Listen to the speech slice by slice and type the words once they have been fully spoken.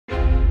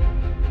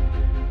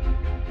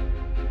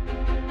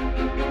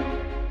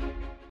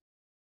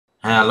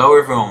Hello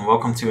everyone,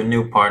 welcome to a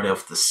new part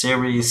of the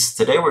series.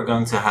 Today we're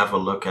going to have a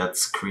look at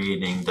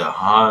creating the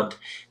HUD,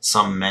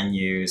 some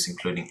menus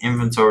including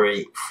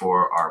inventory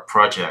for our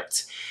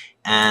project.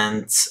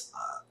 And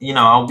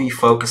I'll be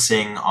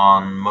focusing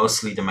on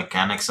mostly the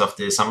mechanics of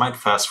this. I might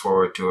fast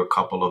forward to a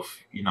couple of,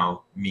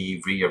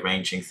 me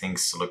rearranging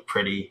things to look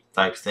pretty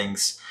type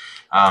things,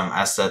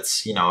 as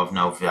that's, of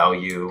no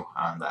value.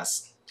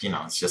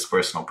 It's just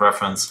personal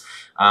preference.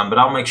 But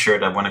I'll make sure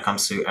that when it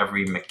comes to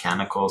every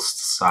mechanical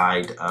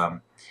side,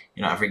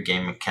 every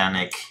game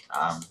mechanic,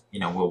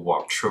 we'll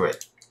walk through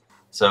it.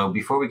 So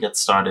before we get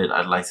started,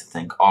 I'd like to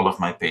thank all of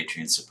my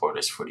Patreon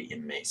supporters for the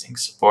amazing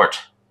support.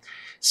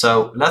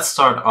 So let's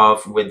start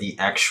off with the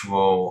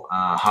actual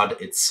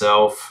HUD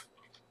itself.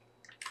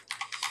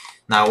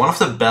 Now, one of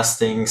the best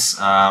things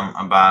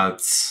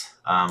about,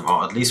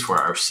 or at least for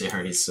our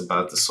series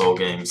about the Soul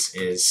games,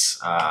 is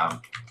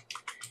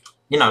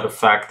the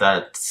fact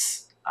that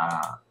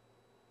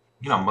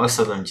most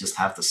of them just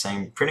have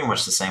pretty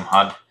much the same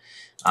HUD.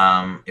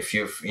 If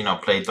you've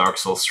played Dark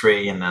Souls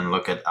 3 and then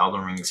look at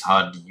Elden Ring's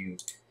HUD,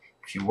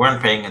 if you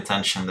weren't paying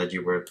attention that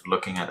you were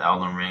looking at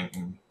Elden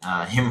Ring,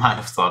 you might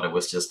have thought it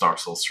was just Dark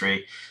Souls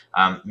 3.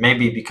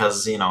 Maybe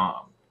because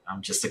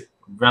I'm just a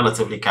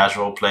relatively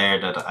casual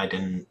player that I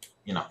didn't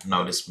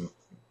notice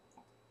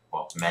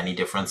many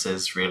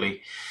differences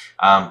really.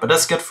 But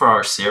that's good for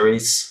our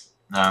series.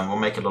 We'll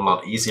make it a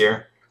lot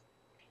easier.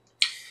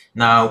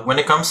 Now, when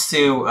it comes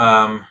to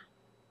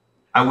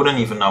I wouldn't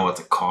even know what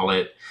to call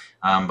it.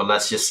 But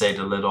let's just say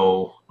the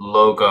little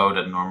logo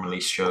that normally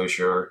shows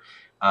your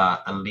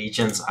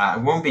allegiance. I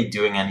won't be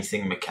doing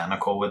anything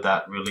mechanical with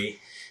that really.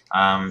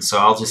 So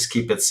I'll just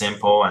keep it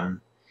simple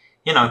and,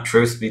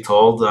 truth be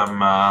told,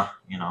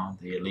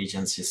 the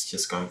allegiance is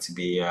just going to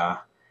be,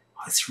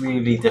 it's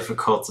really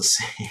difficult to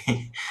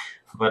see,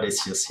 but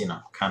it's just,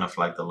 kind of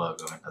like the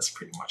logo and that's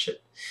pretty much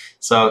it.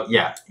 So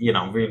yeah,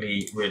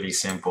 really, really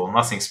simple,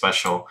 nothing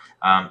special.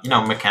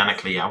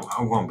 Mechanically, I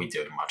won't be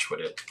doing much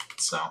with it.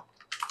 So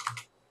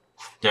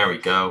there we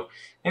go.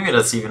 Maybe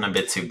that's even a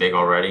bit too big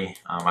already.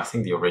 I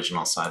think the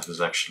original size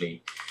was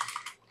actually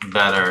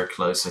better,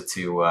 closer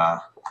to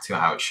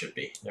how it should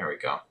be. There we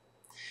go.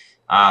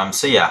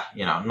 So yeah,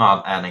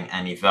 not adding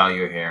any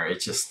value here.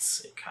 It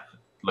kind of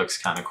looks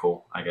kind of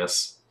cool, I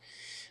guess.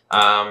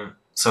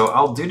 So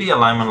I'll do the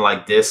alignment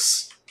like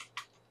this,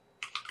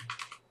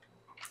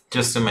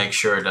 just to make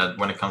sure that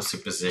when it comes to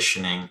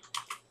positioning,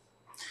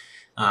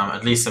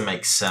 at least it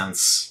makes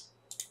sense.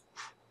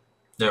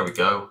 There we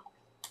go.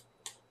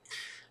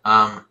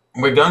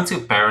 We're going to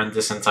parent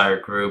this entire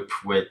group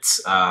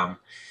with,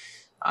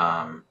 with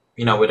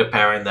a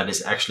parent that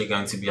is actually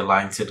going to be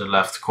aligned to the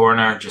left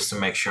corner, just to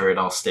make sure it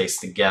all stays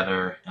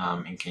together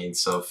in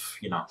case of,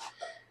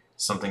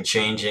 something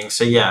changing.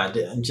 So yeah,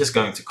 I'm just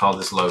going to call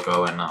this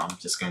logo and I'm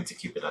just going to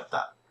keep it at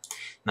that.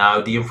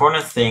 Now, the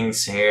important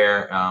things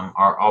here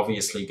are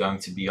obviously going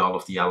to be all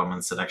of the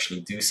elements that actually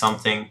do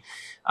something.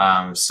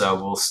 So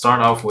we'll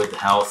start off with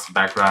health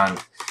background.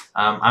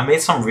 I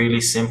made some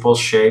really simple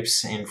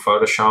shapes in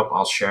Photoshop.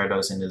 I'll share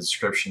those in the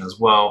description as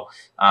well,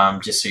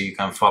 just so you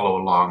can follow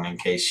along in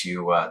case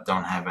you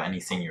don't have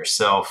anything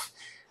yourself.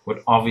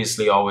 Would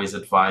obviously always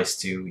advise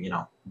to,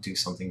 do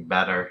something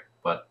better,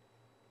 but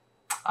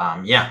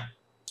yeah,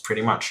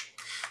 pretty much.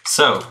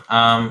 So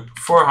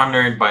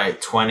 400 by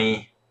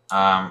 20,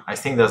 I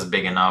think that's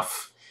big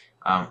enough.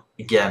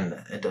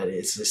 Again,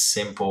 it's a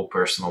simple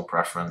personal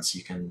preference.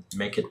 You can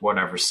make it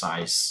whatever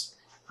size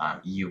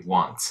you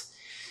want.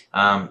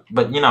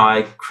 But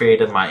I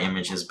created my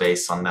images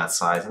based on that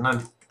size, and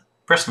I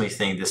personally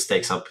think this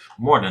takes up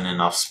more than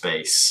enough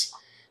space,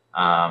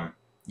 in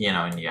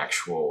the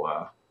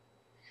actual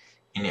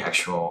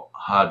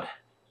HUD.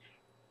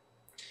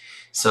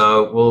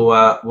 So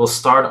we'll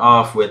start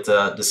off with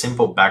the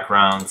simple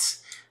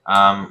backgrounds.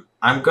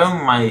 I'm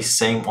going my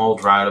same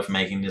old route of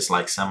making this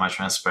like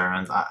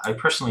semi-transparent. I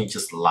personally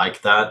just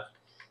like that.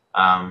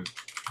 I'm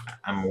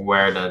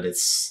aware that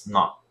it's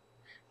not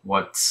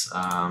what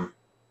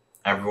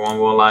everyone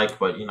will like,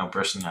 but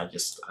personally I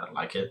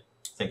like it.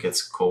 I think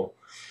it's cool.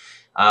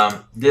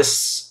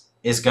 This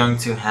is going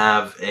to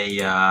have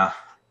a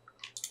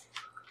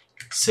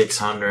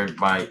 600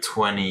 by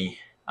 20,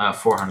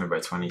 400 by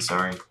 20,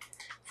 sorry.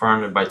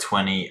 400 by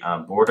 20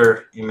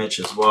 border image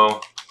as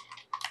well.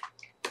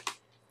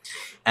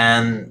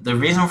 And the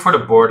reason for the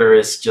border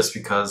is just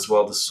because,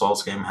 well, the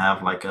Souls game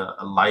have like a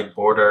light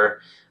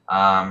border.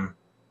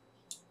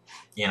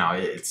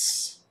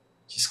 It's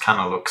just kind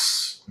of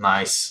looks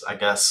nice, I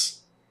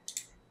guess.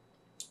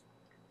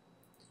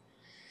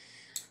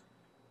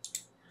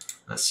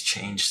 Let's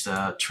change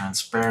the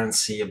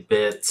transparency a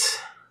bit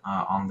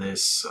on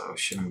this, so it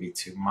shouldn't be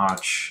too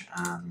much,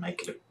 and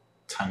make it a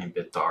tiny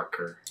bit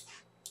darker.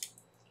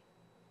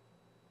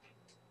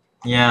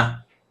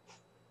 Yeah,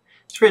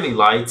 it's really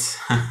light,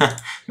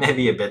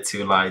 maybe a bit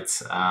too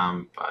light,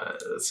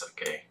 but it's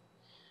okay.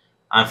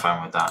 I'm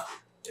fine with that.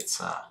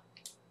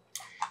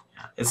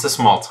 It's a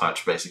small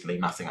touch, basically,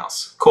 nothing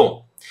else.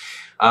 Cool.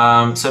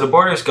 So the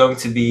border is going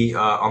to be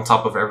on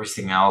top of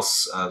everything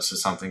else, so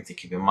something to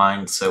keep in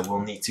mind. So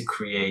we'll need to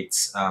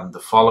create the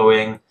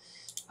following.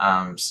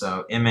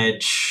 So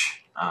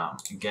image,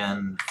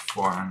 again,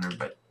 400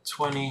 by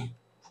 20,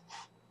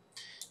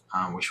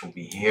 which will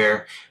be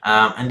here.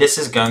 And this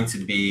is going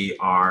to be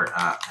our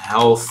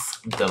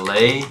health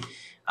delay.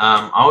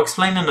 I'll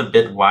explain in a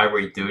bit why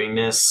we're doing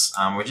this.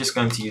 We're just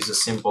going to use a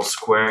simple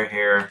square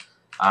here.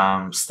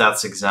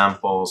 Stats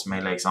examples,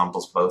 melee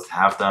examples both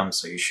have them,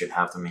 so you should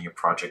have them in your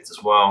project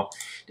as well.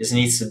 This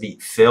needs to be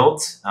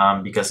filled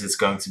because it's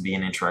going to be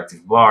an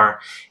interactive bar,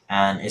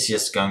 and it's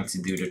just going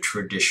to do the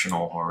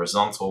traditional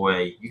horizontal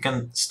way. You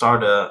can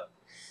start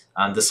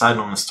decide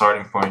on a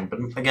starting point, but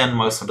again,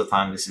 most of the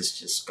time this is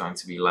just going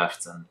to be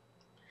left, and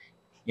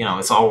you know,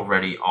 it's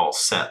already all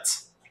set.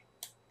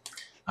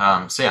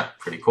 So yeah,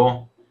 pretty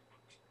cool.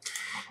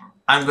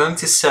 I'm going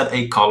to set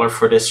a color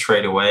for this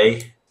straight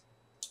away.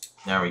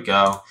 There we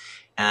go.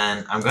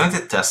 And I'm going to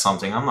test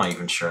something. I'm not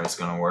even sure it's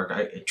going to work.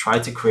 I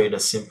tried to create a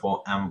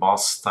simple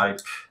emboss type,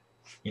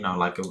 you know,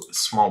 like a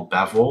small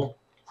bevel.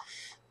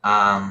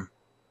 And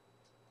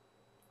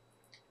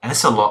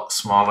it's a lot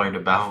smaller, the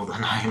bevel,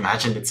 than I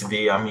imagined it to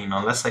be. I mean,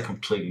 unless I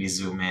completely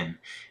zoom in and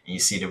you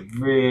see the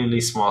really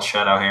small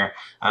shadow here,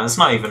 it's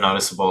not even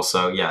noticeable.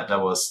 So yeah,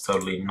 that was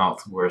totally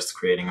not worth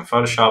creating in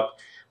Photoshop,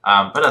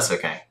 but that's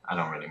okay. I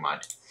don't really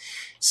mind.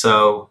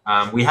 So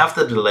we have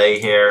the delay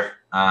here,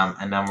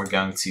 and then we're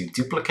going to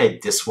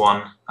duplicate this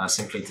one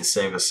simply to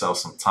save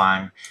ourselves some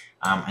time,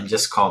 and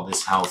just call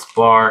this health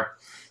bar,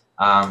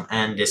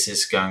 and this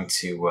is going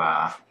to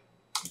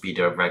be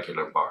the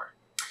regular bar.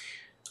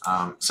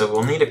 So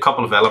we'll need a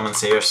couple of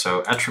elements here.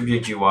 So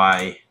attribute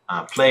UI,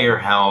 player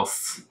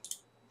health.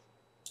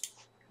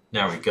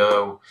 There we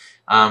go.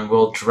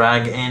 We'll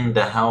drag in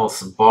the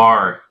health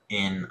bar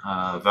in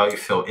value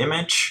fill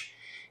image.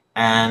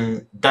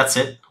 And that's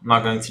it. I'm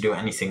not going to do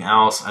anything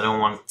else. I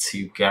don't want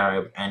to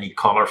grab any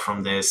color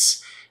from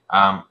this.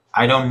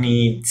 I don't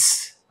need,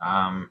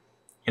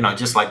 you know,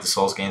 just like the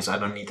Souls games, I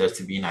don't need there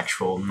to be an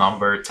actual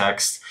number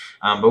text.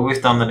 But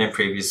we've done that in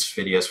previous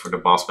videos for the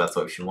boss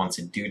battle. If you want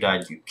to do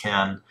that, you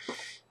can.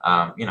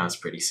 You know, it's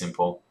pretty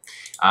simple.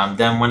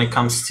 Then when it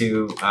comes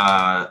to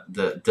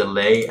the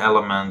delay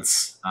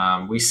elements,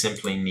 we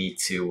simply need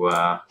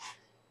to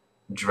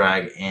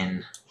drag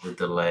in the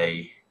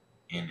delay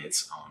in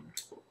its own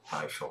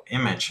fill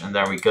image, and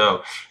there we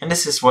go. And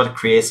this is what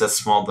creates that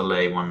small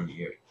delay when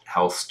your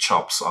health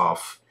chops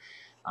off.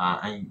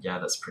 And yeah,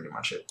 that's pretty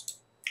much it.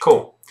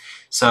 Cool.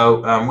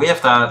 So we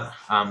have that.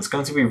 It's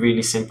going to be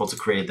really simple to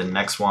create the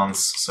next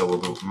ones. So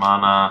we'll do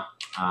mana,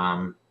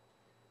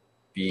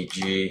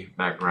 BG,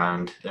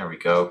 background. There we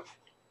go.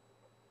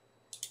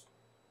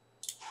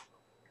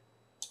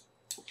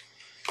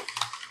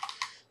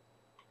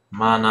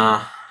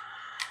 Mana.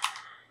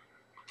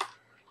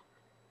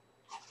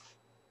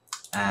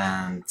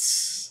 And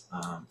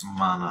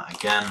mana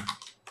again.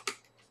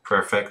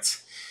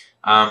 Perfect.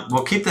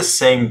 We'll keep the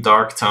same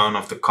dark tone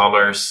of the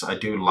colors. I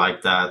do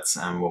like that,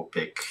 and we'll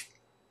pick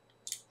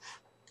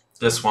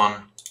this one.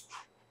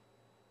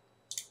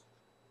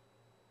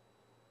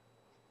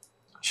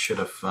 I should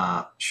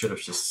have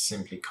just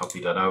simply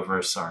copied that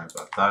over. Sorry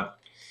about that.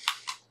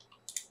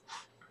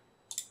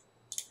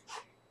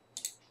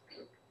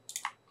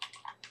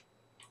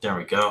 There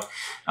we go.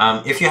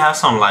 If you have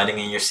some lighting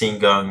in your scene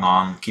going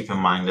on, keep in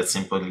mind that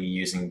simply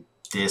using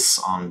this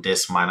on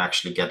this might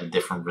actually get a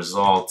different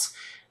result,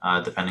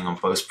 depending on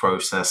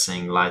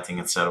post-processing,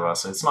 lighting, etc.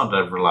 So it's not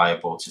that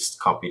reliable. Just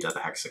copy that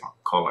hexagon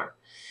color.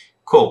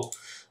 Cool.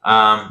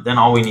 Then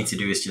all we need to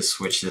do is just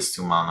switch this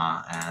to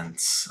mana and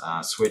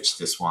switch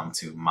this one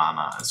to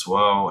mana as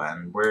well,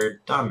 and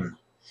we're done.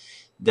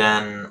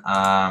 Then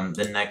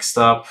the next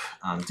up,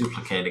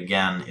 duplicate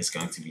again, is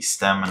going to be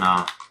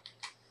stamina.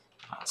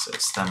 So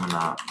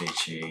stamina,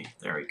 BG,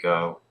 there we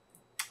go.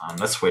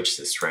 Let's switch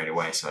this straight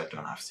away so I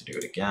don't have to do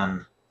it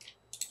again.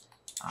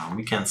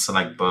 We can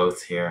select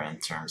both here in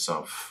terms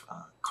of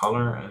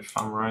color, if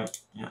I'm right.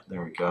 Yeah,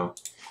 there we go.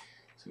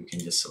 So we can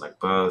just select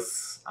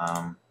both.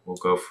 We'll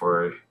go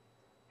for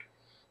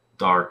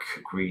dark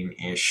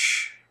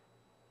greenish.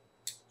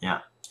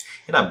 Yeah,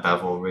 that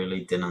bevel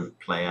really didn't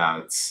play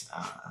out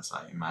as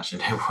I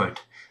imagined it would,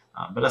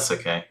 but that's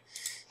okay.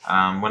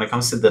 When it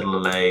comes to the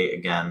delay,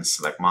 again,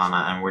 select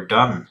mana, and we're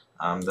done.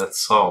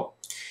 That's all.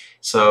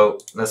 So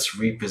let's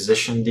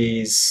reposition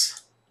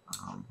these.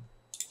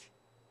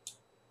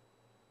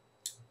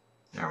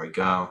 There we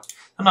go.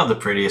 They're not the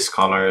prettiest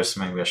colors.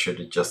 Maybe I should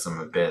adjust them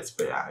a bit,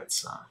 but yeah,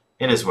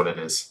 it is what it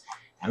is.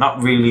 And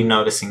not really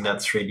noticing that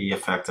 3D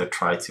effect I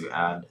tried to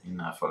add in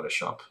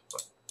Photoshop,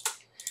 but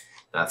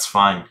that's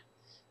fine.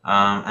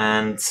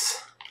 And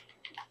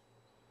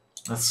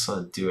let's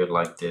do it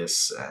like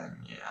this,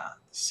 and yeah,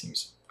 this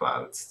seems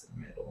about the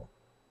middle.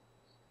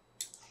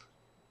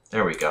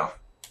 There we go.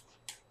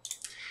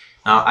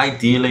 Now,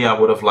 ideally, I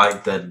would have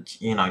liked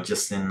that, you know,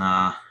 just in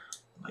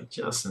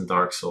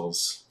Dark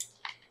Souls,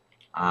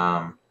 you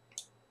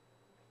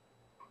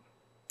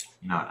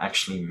know, it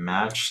actually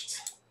matched.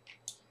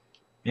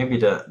 Maybe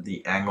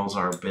the angles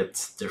are a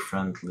bit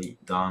differently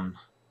done.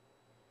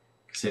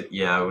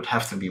 Yeah, it would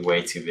have to be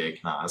way too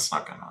big. No, it's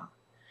not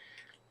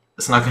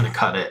gonna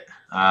cut it.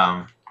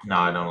 No,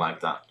 I don't like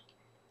that.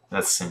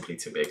 That's simply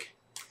too big.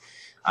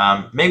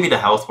 Maybe the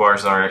health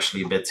bars are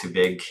actually a bit too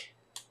big.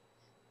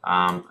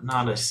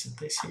 No, they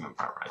seem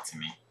about right to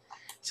me.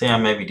 So yeah,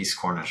 maybe these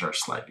corners are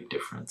slightly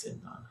different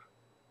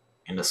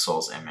in the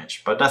Souls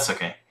image, but that's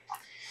okay.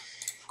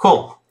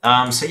 Cool.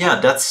 So yeah,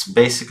 that's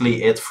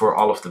basically it for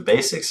all of the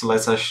basics. So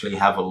let's actually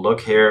have a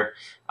look here.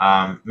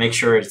 Make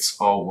sure it's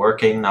all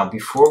working. Now,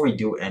 before we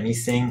do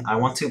anything, I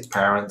want to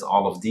parent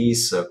all of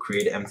these. So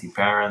create empty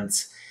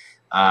parent.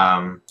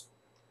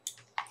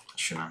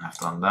 Shouldn't have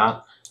done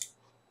that.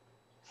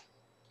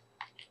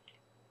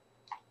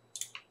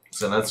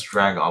 So let's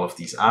drag all of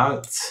these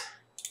out.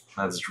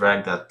 Let's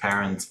drag that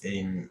parent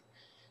in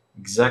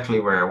exactly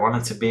where I want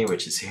it to be,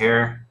 which is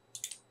here.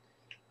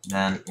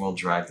 Then we'll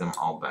drag them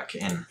all back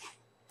in.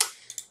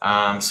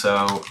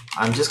 So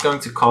I'm just going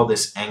to call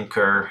this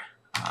anchor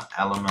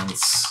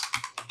elements.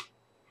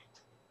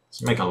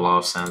 Doesn't make a lot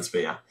of sense,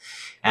 but yeah.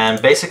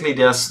 And basically,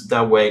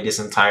 that way this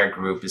entire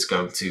group is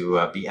going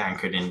to be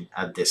anchored in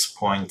at this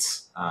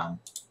point.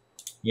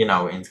 You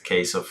know, in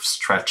case of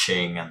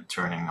stretching and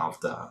turning of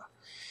the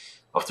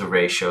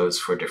ratios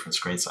for different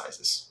screen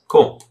sizes.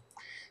 Cool.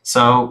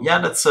 So yeah,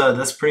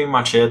 that's pretty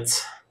much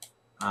it.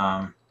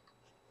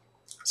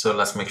 So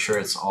let's make sure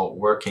it's all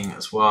working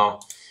as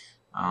well.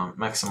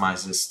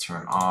 Maximize this,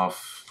 turn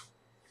off.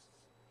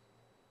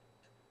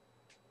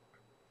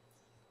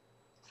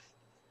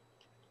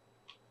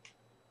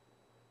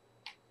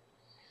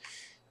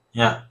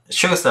 Yeah, it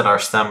shows that our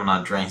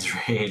stamina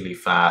drains really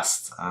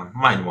fast.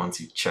 Might want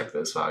to check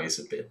those values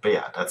a bit, but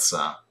yeah, that's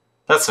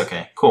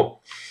okay.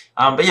 Cool.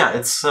 But yeah,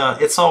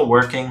 it's all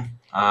working.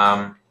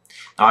 Now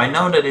I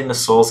know that in the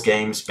Souls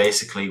games,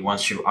 basically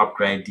once you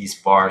upgrade, these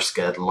bars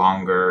get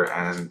longer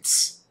and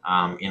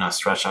you know,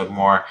 stretch out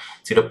more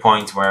to the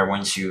point where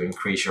once you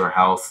increase your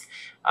health,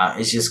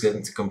 it's just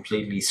going to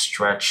completely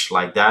stretch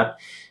like that.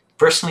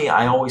 Personally,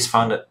 I always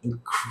found it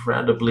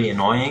incredibly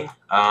annoying.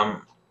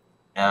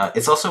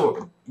 It's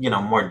also, you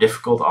know, more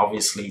difficult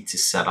obviously to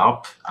set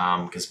up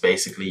because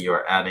basically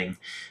you're adding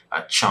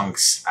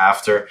chunks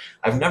after.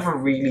 I've never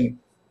really,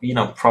 you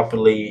know,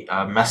 properly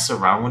messed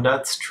around with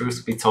that,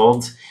 truth be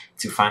told,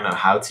 to find out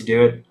how to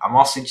do it. I'm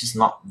also just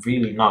not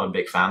a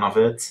big fan of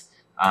it.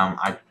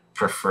 I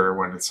prefer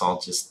when it's all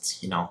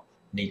just, you know,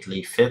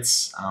 neatly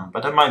fits,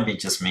 but that might be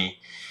just me.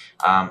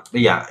 But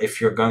yeah, if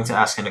you're going to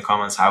ask in the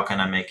comments, how can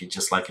I make it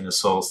just like in the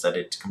Souls that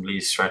it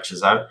completely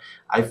stretches out?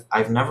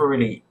 I've never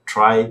really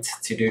tried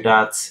to do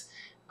that,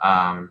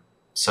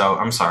 so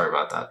I'm sorry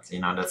about that. You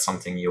know, that's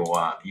something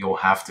you'll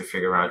have to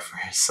figure out for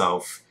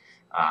yourself.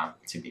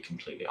 To be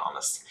completely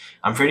honest,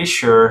 I'm pretty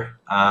sure.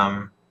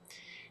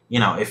 You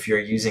know, if you're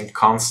using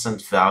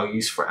constant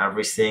values for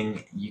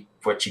everything,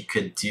 what you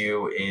could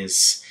do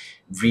is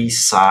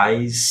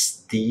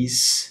resize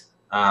these.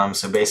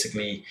 So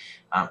basically,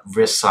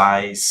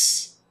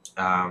 resize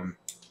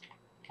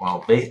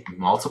well,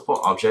 multiple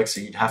objects,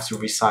 so you'd have to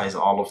resize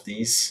all of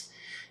these.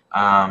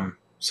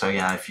 So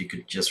yeah, if you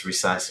could just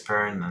resize the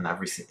parent, and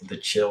everything, the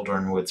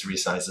children would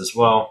resize as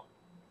well.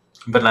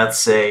 But let's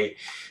say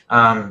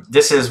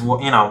this is,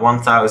 you know,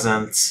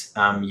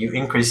 1000. You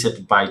increase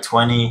it by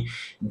 20,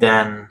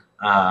 then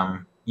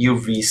you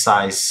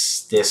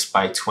resize this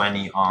by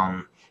 20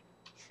 on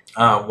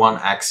one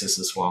axis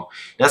as well.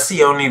 That's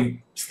the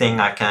only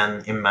thing I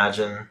can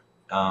imagine,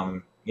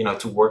 you know,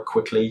 to work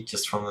quickly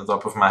just from the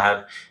top of my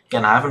head.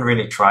 Again, I haven't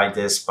really tried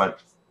this,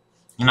 but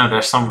you know,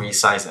 there's some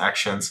resize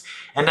actions,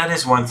 and that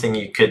is one thing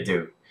you could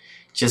do.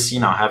 Just,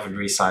 you know, have it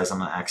resize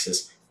on an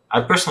axis.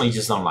 I personally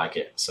just don't like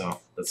it,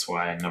 so that's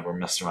why I never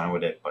messed around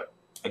with it. But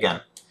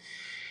again,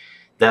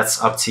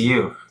 that's up to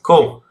you.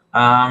 Cool.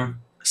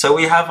 So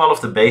we have all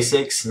of the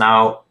basics.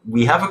 Now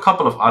we have a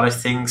couple of other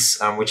things,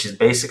 which is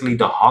basically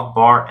the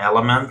hotbar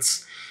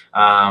element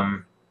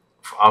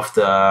of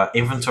the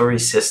inventory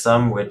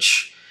system,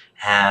 which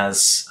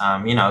has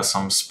you know,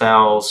 some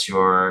spells,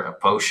 your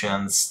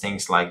potions,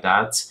 things like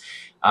that.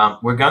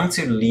 We're going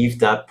to leave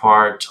that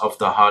part of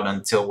the HUD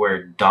until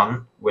we're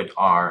done with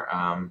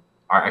our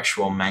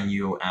actual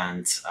menu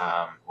and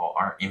well,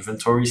 our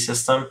inventory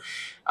system,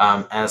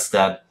 as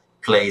that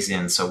plays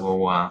in.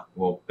 So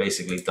we'll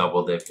basically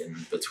double dip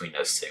in between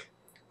those two.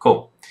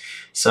 Cool.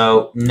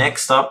 So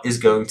next up is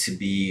going to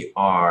be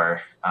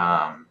our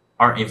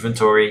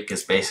inventory,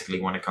 because basically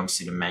when it comes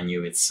to the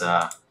menu, it's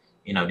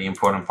you know, the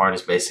important part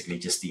is basically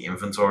just the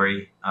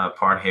inventory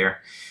part here.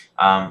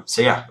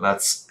 So yeah,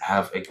 let's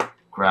have a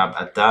grab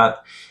at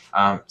that.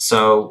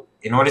 So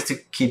in order to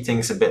keep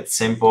things a bit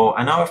simple,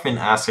 I know I've been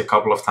asked a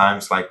couple of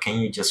times, like, can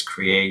you just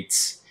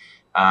create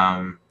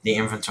the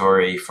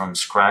inventory from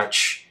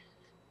scratch?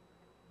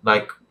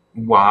 Like,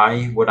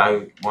 why would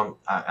I want?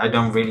 I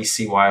don't really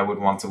see why I would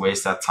want to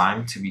waste that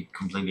time, to be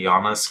completely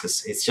honest,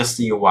 because it's just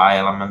the UI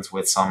element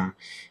with some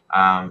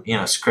you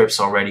know, scripts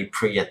already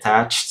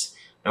pre-attached.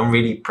 I don't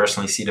really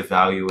personally see the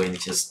value in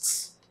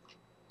just,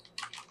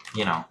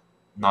 you know,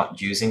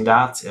 not using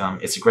that.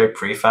 It's a great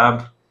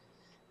prefab.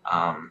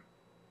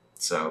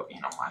 So, you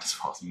know, might as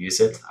well use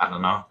it. I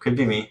don't know. Could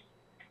be me.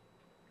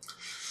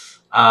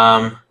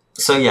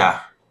 So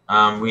yeah,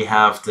 we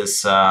have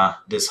this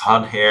this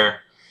HUD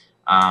here.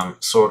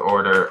 Sort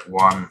order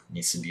 1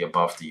 needs to be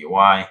above the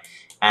UI.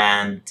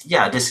 And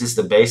yeah, this is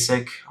the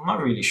basic. I'm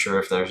not really sure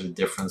if there's a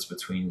difference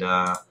between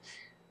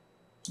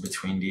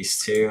these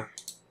two.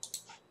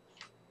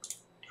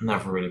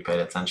 Never really paid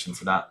attention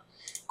to that.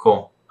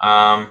 Cool.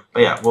 But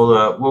yeah,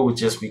 we'll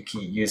just be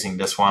using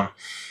this one.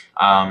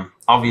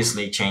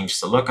 Obviously change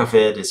the look of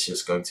it. It's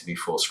just going to be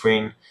full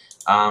screen.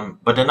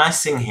 But the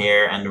nice thing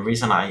here, and the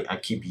reason I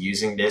keep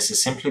using this,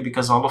 is simply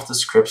because all of the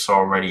scripts are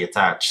already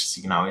attached.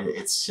 You know,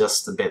 it's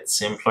just a bit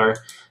simpler.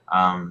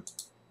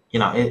 You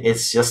know,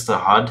 it's just a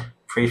HUD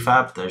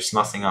prefab. There's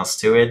nothing else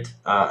to it.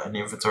 An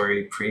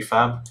inventory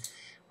prefab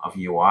of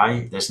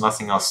UI. There's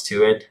nothing else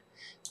to it.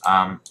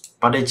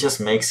 But it just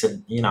makes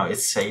it, you know, it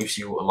saves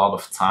you a lot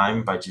of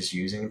time by just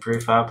using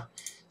prefab.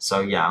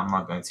 So yeah, I'm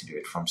not going to do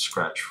it from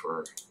scratch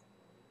for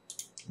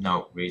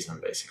no reason,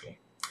 basically.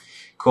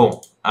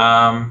 Cool.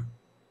 I'm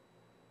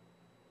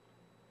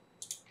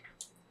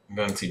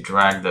going to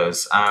drag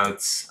those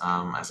out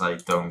as I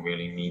don't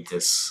really need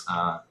this.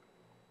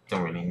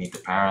 Don't really need the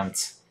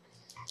parent.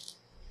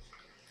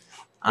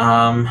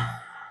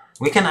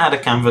 We can add a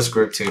canvas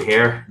group to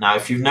here. Now,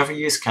 if you've never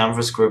used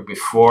canvas group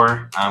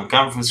before,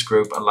 canvas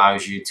group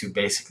allows you to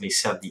basically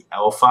set the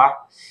alpha,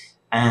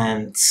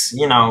 and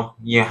you know,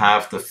 you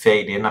have the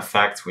fade in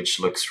effect,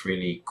 which looks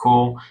really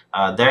cool.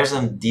 There's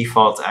a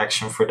default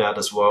action for that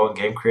as well in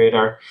Game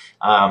Creator.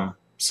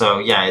 So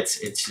yeah,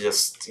 it's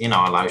just, you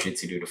know, allows you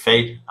to do the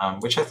fade,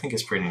 which I think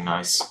is pretty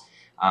nice.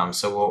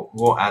 So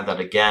we'll add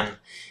that again.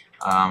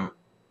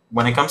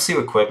 When it comes to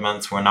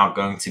equipment, we're not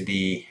going to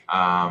be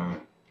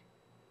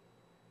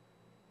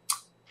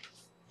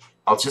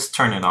I'll just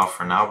turn it off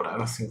for now, but I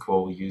don't think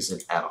we'll use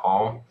it at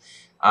all.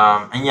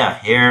 And yeah,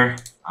 here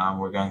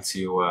we're going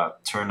to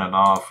turn it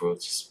off. We'll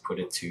just put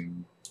it to,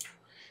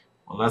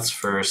 well, let's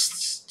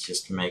first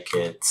just make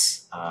it,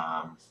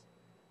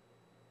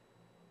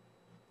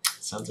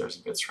 center's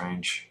a bit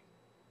strange.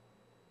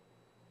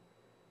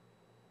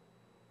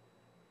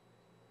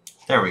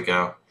 There we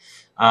go.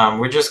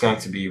 We're just going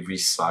to be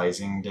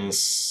resizing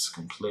this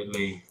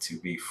completely to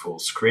be full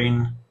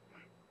screen.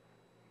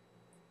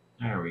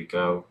 There we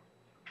go.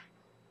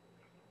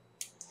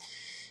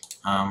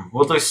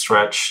 We'll do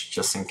stretch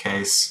just in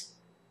case.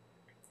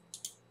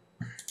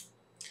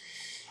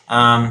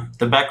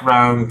 The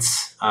background,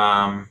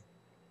 I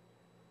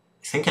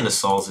think in the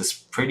Souls is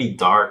pretty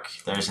dark.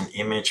 There's an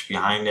image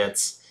behind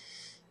it.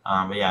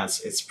 But yeah,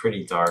 it's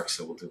pretty dark,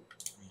 so we'll do,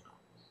 you know,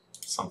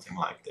 something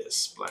like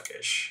this,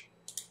 blackish.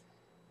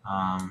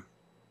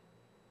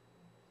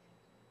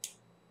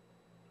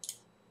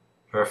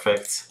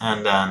 Perfect.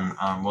 And then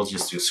we'll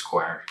just do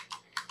square.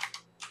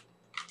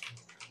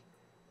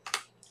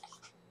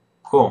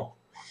 Cool.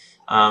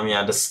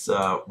 Yeah, that's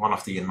one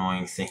of the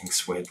annoying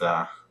things with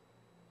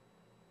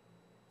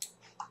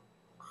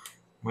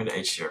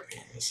HDRP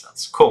in this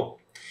sense. Cool.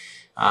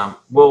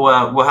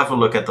 We'll have a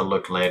look at the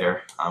look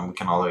later. We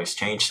can always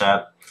change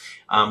that.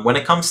 When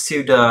it comes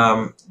to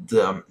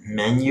the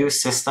menu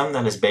system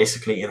that is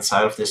basically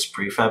inside of this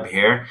prefab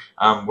here,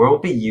 we'll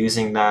be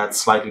using that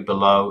slightly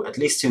below, at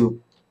least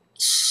to,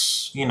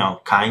 you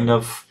know, kind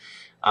of,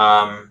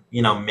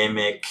 you know,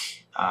 mimic,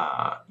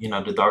 you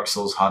know, the Dark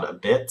Souls HUD a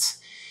bit.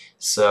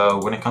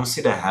 So when it comes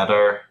to the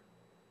header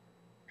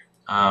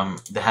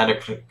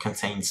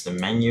contains the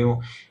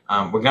menu.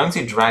 We're going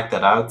to drag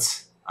that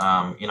out.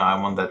 You know, I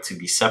want that to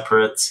be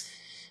separate.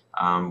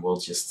 We'll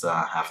just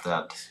have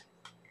that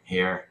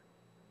here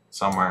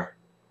somewhere.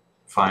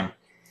 Fine.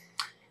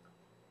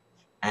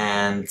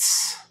 And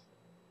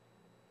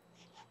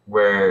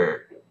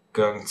we're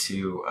going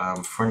to,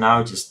 for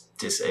now, just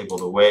disable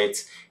the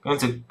wait. I'm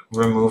going to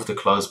remove the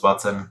close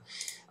button.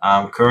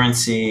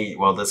 Currency,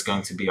 well, that's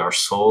going to be our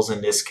souls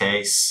in this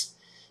case.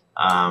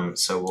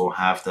 So we'll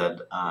have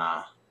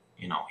that,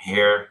 you know,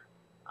 here.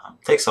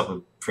 Takes up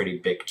a pretty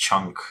big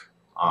chunk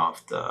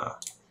of the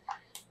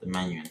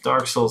menu in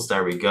Dark Souls.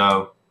 There we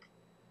go.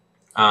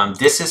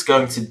 This is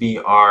going to be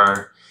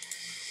our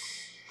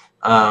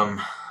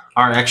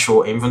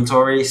actual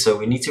inventory. So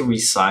we need to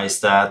resize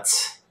that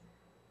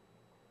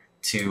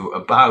to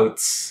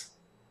about,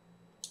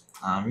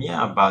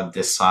 yeah, about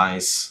this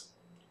size.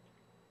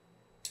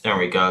 There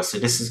we go. So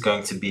this is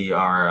going to be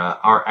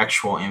our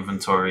actual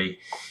inventory.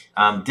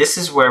 This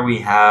is where we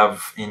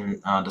have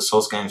in the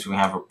Souls games, we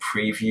have a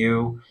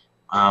preview,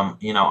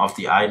 you know, of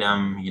the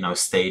item, you know,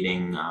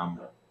 stating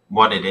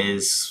what it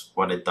is,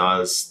 what it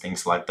does,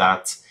 things like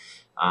that,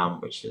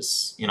 which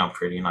is, you know,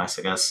 pretty nice,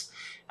 I guess.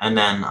 And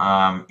then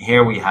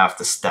here we have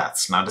the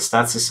stats. Now the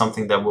stats is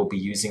something that we'll be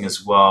using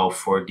as well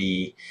for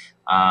the,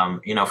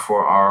 you know,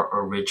 for our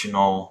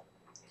original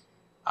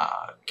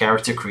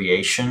character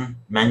creation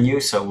menu.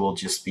 So we'll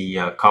just be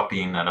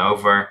copying that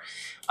over.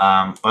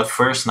 But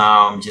first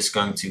now I'm just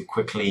going to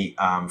quickly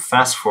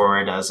fast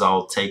forward as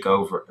I'll take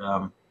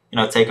over,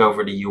 take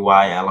over the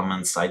UI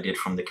elements I did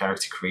from the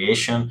character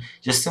creation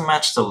just to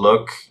match the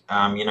look.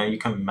 You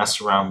can mess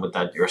around with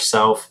that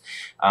yourself.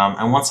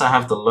 And once I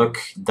have the look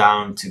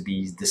down to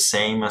be the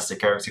same as the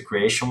character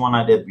creation one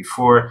I did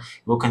before,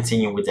 we'll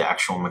continue with the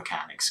actual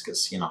mechanics,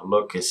 because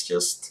look is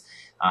just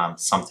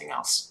something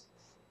else.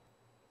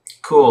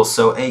 Cool,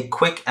 so a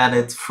quick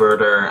edit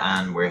further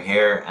and we're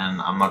here,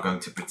 and I'm not going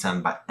to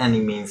pretend by any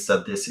means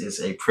that this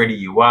is a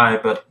pretty UI,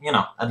 but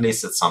at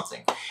least it's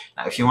something.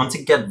 Now, if you want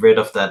to get rid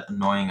of that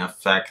annoying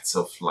effects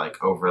of like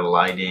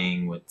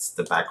overlighting with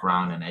the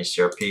background in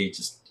HDRP,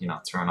 just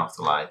turn off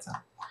the light and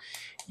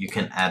you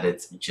can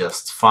edit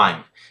just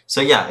fine.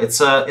 So yeah,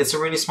 it's a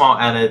really small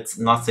edit,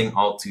 nothing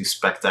all too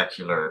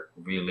spectacular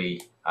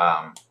really,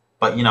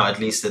 but at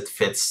least it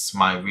fits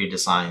my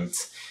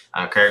redesigned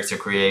character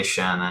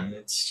creation, and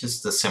it's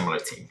just a similar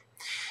team.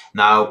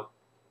 Now,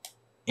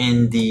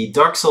 in the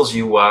Dark Souls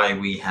UI,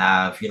 we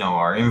have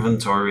our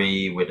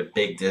inventory with a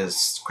big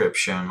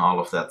description, all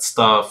of that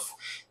stuff.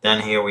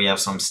 Then here we have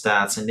some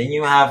stats, and then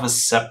you have a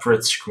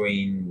separate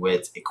screen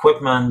with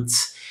equipment,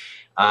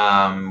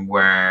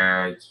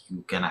 where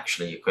you can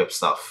actually equip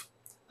stuff.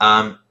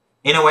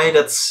 In a way,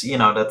 that's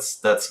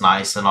that's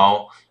nice and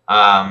all.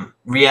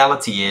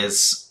 Reality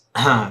is,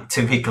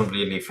 to be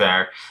completely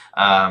fair,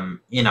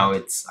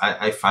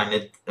 I find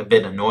it a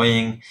bit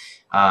annoying.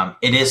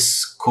 It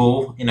is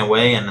cool in a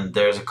way, and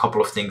there's a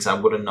couple of things I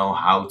wouldn't know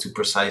how to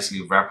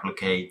precisely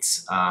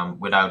replicate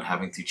without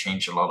having to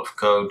change a lot of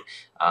code,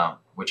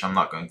 which I'm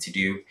not going to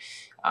do,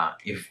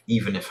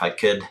 even if I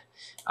could.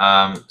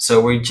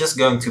 So we're just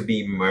going to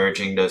be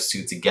merging those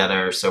two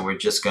together. So we're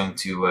just going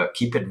to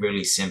keep it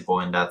really simple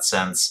in that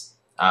sense.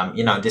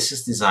 This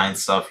is design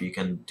stuff. You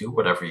can do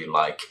whatever you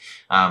like.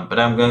 But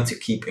I'm going to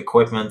keep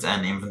equipment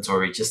and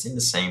inventory just in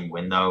the same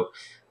window.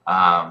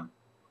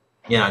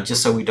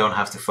 Just so we don't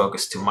have to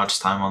focus too much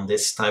time on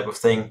this type of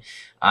thing.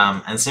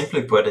 And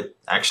simply put, it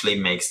actually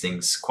makes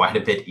things quite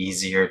a bit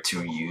easier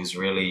to use,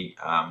 really.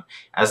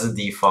 As a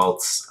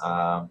default,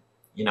 of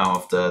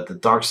the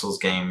Dark Souls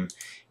game,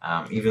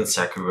 even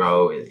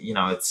Sekiro,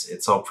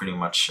 it's all pretty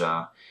much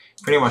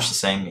the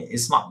same.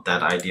 It's not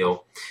that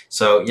ideal.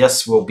 So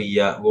yes, we'll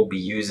be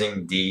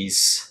using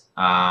these,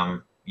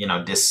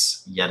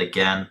 this yet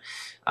again.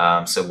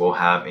 So we'll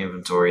have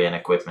inventory and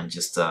equipment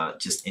just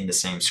in the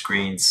same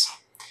screens.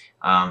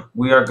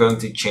 We are going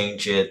to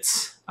change it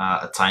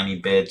a tiny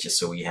bit just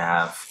so we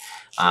have,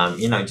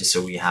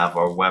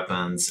 our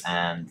weapons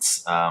and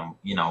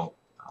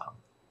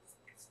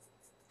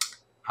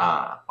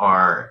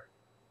our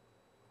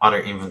other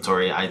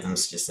inventory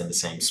items just in the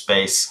same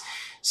space.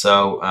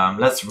 So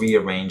let's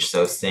rearrange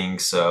those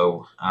things.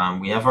 So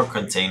we have our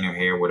container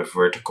here with a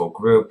vertical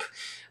group.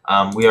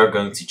 We are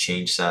going to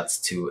change that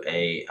to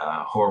a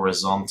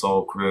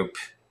horizontal group.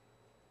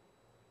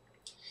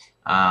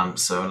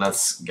 So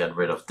let's get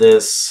rid of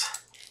this.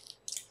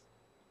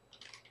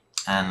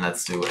 And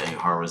let's do a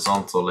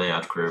horizontal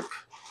layout group.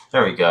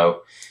 There we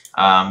go.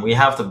 We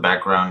have the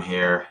background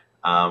here,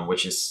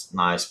 which is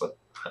nice, but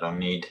I don't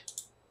need.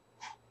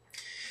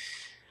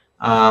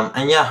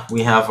 And yeah,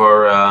 we have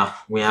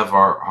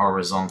our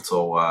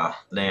horizontal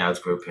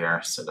layout group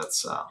here, so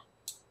that's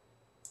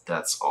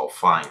all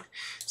fine.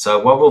 So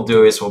what we'll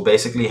do is we'll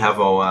basically have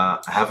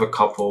a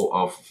couple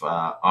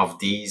of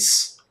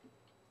these.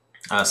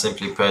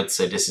 Simply put,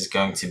 so this is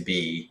going to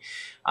be.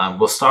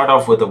 We'll start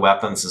off with the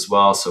weapons as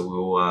well, so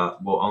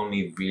we'll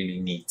only really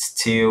need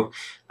two.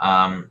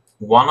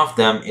 One of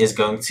them is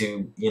going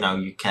to,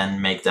 you can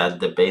make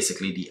that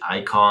basically the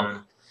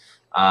icon.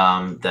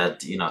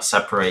 That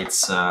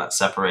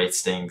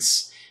separates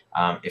things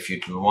if you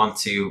don't want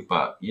to,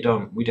 but we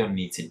don't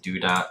need to do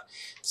that.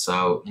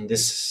 So in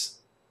this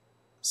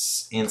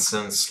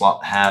instance,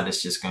 slot head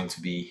is just going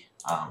to be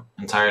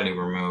entirely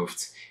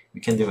removed.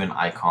 We can do an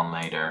icon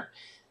later,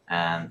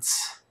 and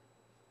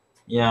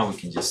yeah, we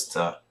can just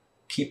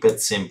keep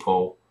it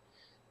simple,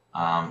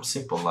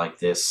 simple like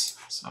this.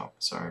 So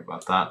sorry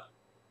about that.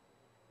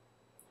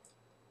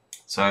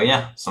 So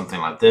yeah, something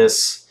like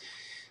this.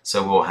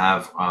 So we'll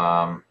have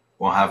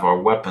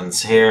our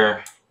weapons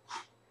here.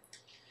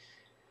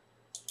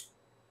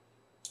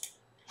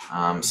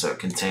 So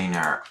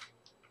container.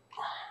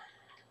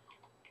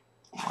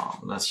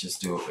 Let's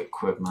just do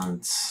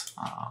equipment,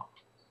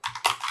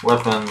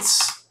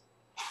 weapons.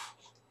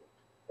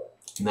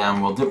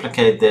 Then we'll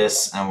duplicate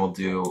this and we'll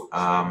do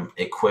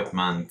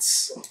equipment,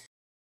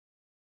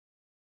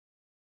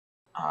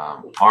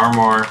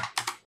 armor.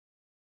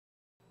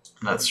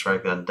 Let's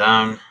drag that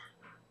down.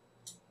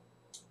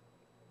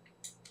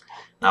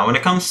 Now, when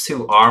it comes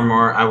to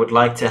armor, I would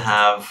like to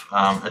have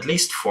at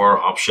least 4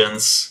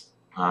 options.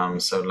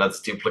 So let's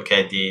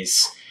duplicate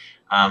these.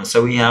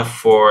 So we have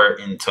 4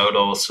 in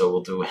total. So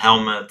we'll do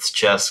helmet,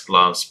 chest,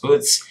 gloves,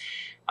 boots.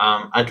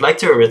 I'd like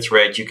to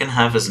reiterate, you can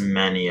have as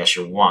many as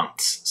you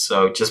want.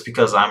 So just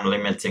because I'm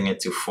limiting it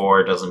to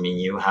 4 doesn't mean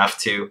you have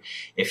to.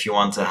 If you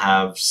want to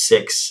have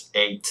 6,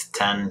 8,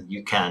 10,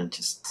 you can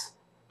just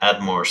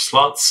add more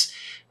slots.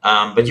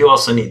 But you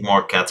also need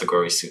more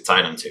categories to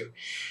tie them to.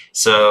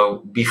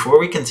 So before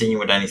we continue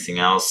with anything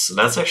else,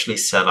 let's actually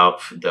set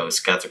up those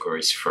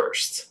categories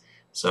first.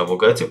 So we'll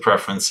go to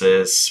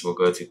preferences, we'll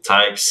go to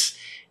types,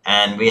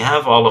 and we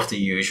have all of the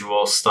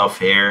usual stuff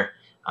here,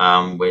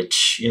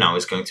 which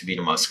is going to be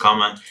the most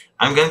common.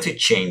 I'm going to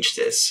change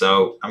this.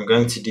 So I'm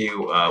going to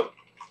do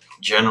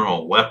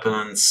general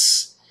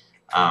weapons,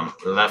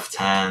 left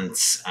hand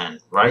and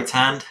right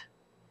hand.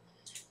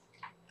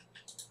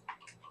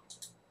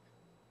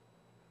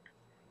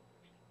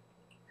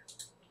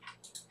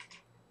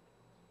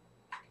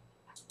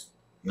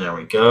 There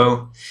we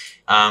go.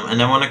 And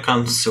then when it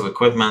comes to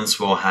equipments,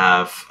 we'll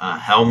have a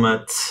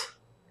helmet,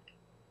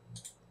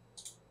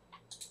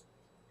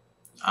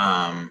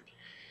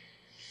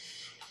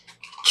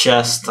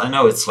 chest. I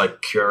know it's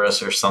like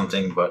cuirass or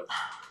something, but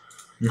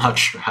I'm not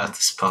sure how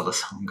to spell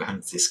this. I'm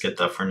going to skip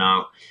that for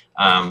now.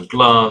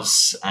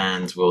 Gloves,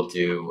 and we'll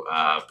do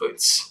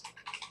boots.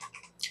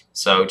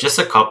 So just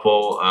a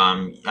couple.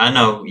 I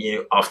know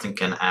you often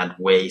can add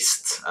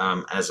waist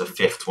as a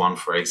fifth one,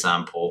 for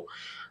example.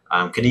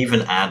 Could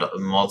even add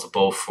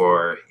multiple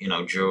for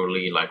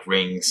jewelry like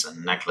rings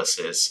and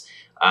necklaces.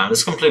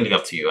 It's completely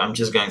up to you. I'm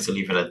just going to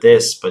leave it at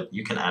this, but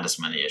you can add as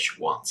many as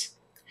you want.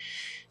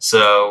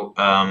 So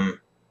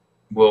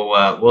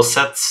we'll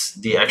set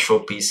the actual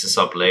pieces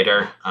up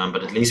later,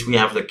 but at least we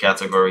have the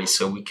category,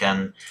 so we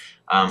can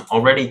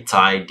already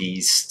tie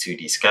these to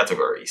these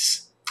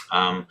categories.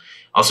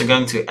 Also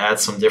going to add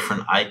some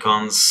different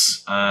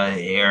icons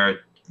here,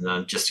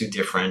 just to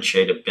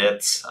differentiate a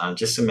bit,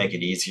 just to make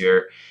it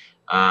easier.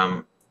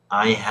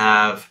 I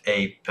have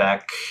a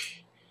pack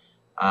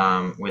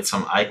with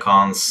some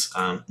icons,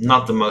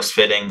 not the most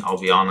fitting, I'll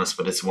be honest,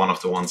 but it's one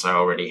of the ones I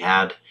already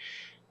had,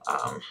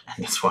 and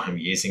that's why I'm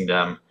using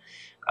them.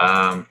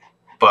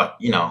 But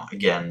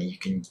again, you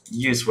can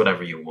use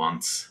whatever you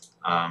want.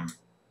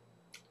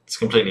 It's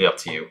completely up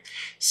to you.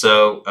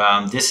 So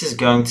this is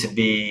going to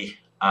be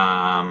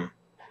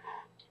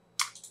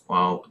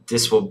well,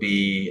 this will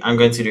be,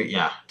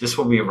 this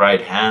will be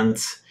right hand.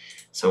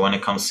 So when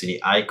it comes to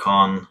the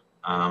icon,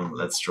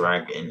 let's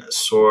drag in a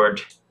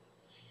sword.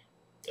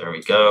 There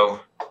we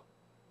go.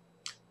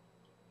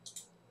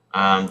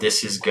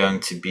 This is going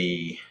to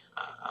be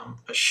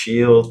a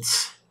shield.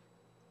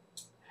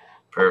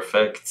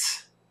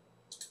 Perfect.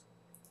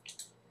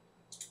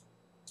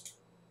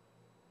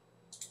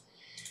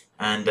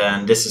 And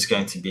then this is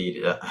going to be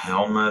the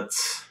helmet.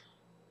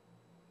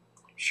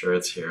 I'm sure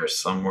it's here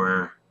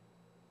somewhere.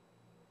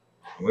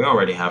 We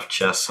already have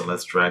chest, so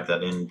let's drag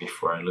that in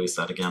before I lose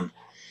that again.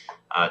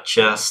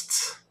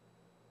 Chest.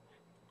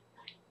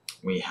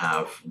 We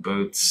have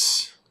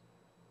boots.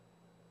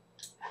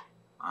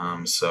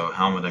 So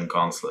helmet and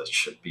gauntlet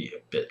should be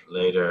a bit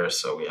later.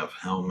 So we have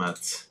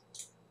helmet.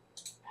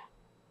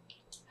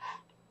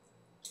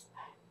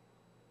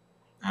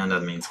 And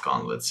that means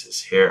gauntlets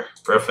is here.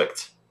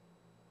 Perfect.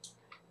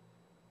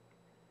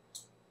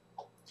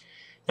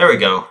 There we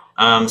go.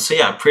 So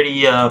yeah,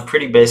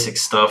 pretty basic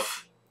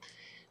stuff.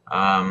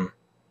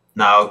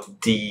 Now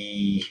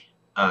the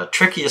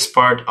trickiest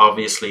part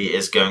obviously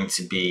is going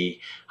to be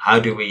how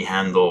do we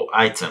handle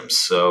items,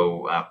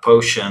 so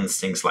potions,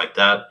 things like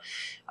that.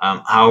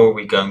 How are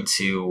we going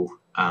to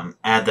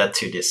add that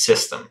to this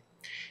system?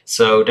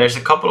 So there's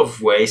a couple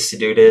of ways to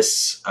do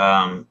this.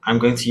 I'm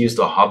going to use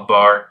the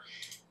hotbar.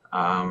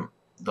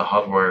 The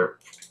hardware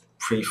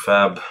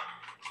prefab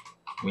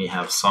we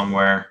have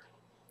somewhere.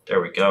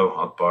 There we go,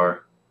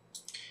 hotbar.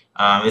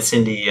 It's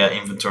in the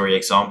inventory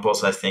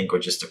examples, I think, or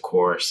just the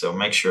core, so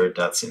make sure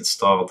that's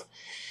installed.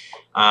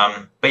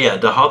 But yeah,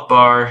 the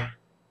hotbar,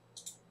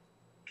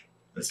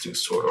 let's do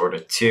sort order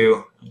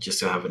 2, just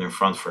to have it in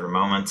front for the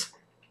moment.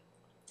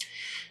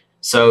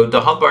 So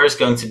the hotbar is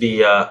going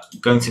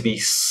to be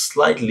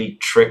slightly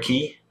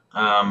tricky,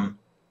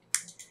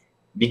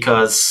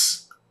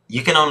 because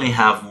you can only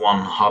have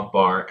one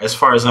hotbar, as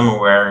far as I'm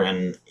aware,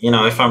 and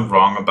if I'm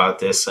wrong about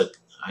this,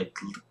 I'd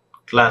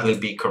gladly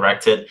be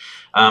corrected.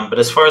 But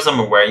as far as I'm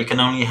aware, you can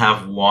only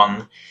have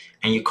one,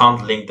 and you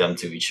can't link them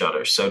to each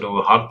other. So the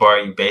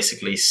hotbar you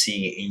basically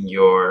see in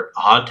your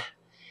HUD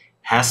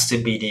has to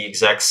be the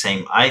exact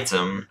same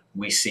item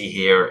we see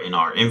here in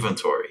our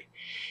inventory.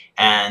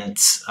 And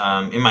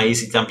in my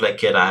easy template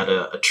kit, I had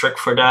a trick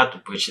for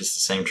that, which is the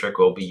same trick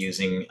we'll be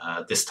using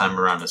this time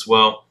around as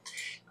well.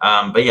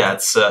 But yeah,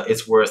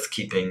 it's worth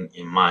keeping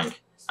in mind.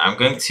 I'm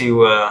going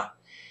to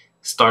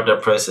start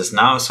that process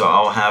now. So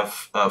I'll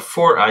have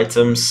 4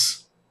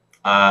 items,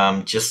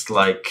 just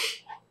like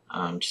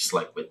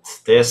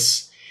with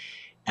this.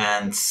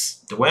 And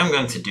the way I'm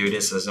going to do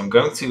this is I'm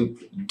going to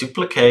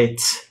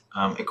duplicate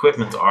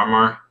equipment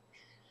armor,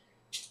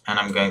 and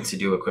I'm going to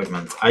do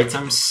equipment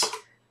items.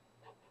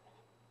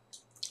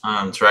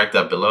 Drag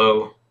that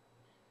below.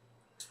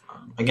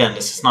 Again,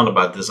 this is not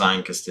about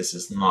design because this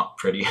is not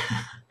pretty.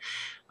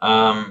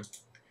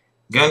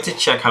 Going to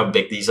check how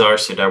big these are.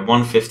 So they're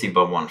 150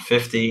 by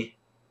 150,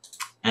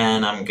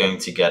 and I'm going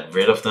to get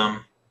rid of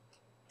them,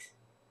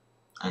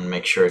 and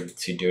make sure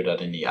to do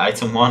that in the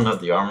item one,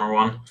 not the armor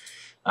one.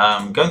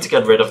 I'm going to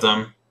get rid of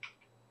them,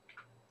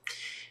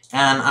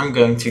 and I'm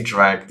going to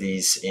drag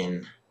these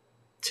in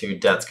to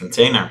that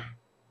container.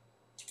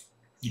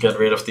 Get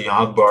rid of the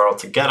hotbar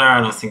altogether. I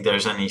don't think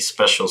there's any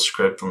special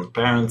script on the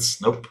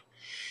parents. Nope.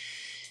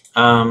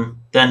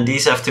 Then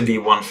these have to be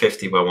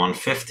 150 by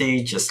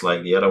 150, just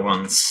like the other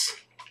ones.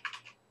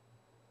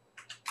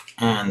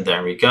 And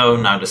there we go.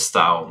 Now the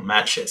style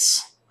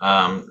matches.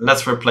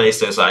 Let's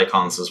replace those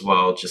icons as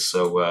well, just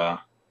so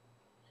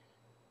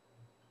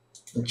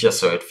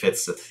it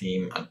fits the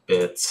theme a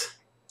bit.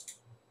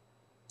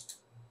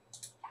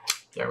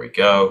 There we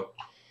go.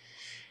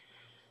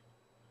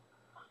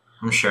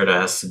 I'm sure there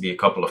has to be a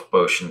couple of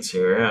potions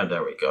here. Yeah,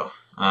 there we go.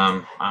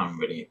 I don't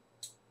really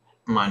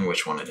mind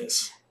which one it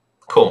is.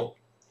 Cool.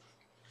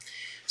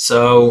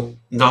 So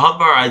the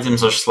hotbar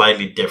items are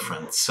slightly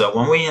different. So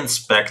when we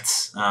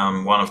inspect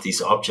one of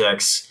these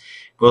objects,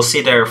 we'll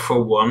see there,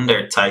 for one,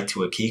 they're tied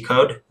to a key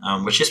code,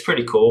 which is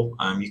pretty cool.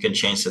 You can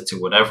change that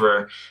to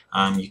whatever.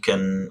 I'm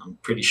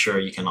pretty sure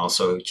you can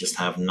also just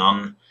have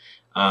none.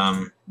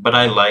 But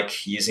I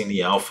like using the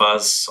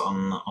alphas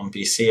on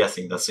PC. I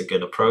think that's a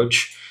good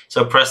approach.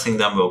 So pressing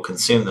them will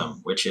consume them,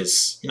 which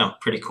is,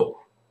 pretty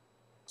cool.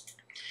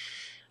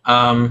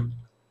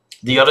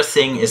 The other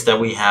thing is that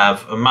we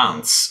have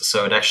amounts,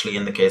 so it actually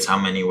indicates how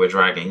many we're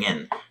dragging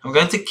in. I'm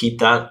going to keep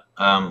that,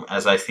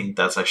 as I think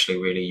that's actually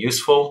really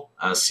useful,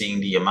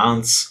 seeing the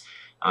amounts.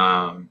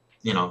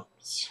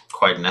 It's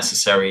quite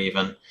necessary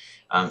even.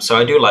 So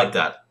I do like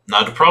that.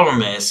 Now the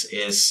problem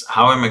is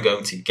how am I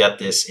going to get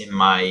this in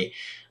my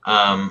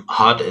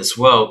HUD as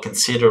well,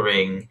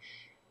 considering,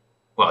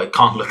 well, it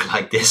can't look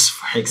like this,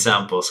 for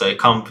example. So it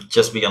can't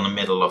just be on the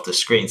middle of the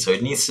screen. So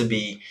it needs to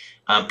be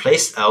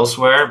placed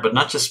elsewhere, but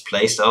not just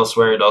placed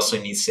elsewhere. It also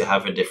needs to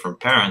have a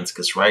different parent,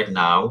 because right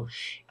now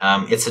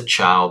it's a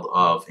child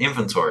of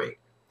inventory.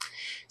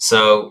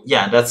 So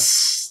yeah,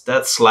 that's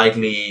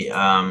slightly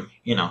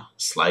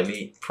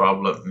slightly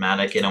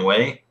problematic in a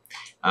way.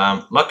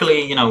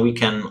 Luckily, we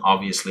can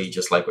obviously,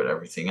 just like with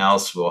everything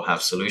else, we'll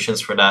have solutions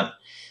for that.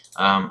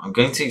 I'm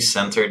going to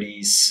center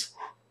these,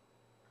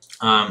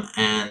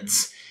 and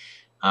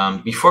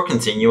before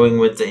continuing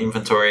with the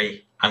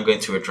inventory, I'm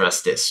going to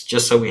address this,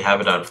 just so we have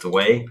it out of the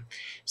way.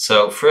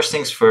 So first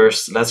things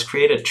first, let's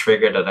create a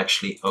trigger that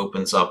actually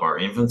opens up our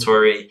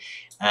inventory.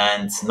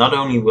 And not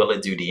only will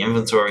it do the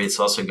inventory, it's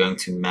also going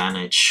to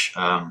manage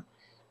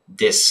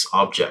this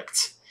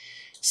object.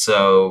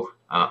 So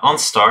on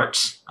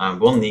start,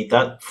 we'll need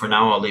that. For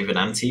now, I'll leave it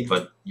empty,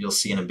 but you'll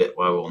see in a bit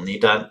why we'll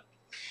need that.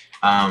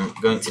 I'm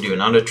going to do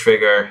another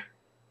trigger,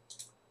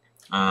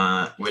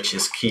 which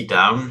is key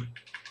down.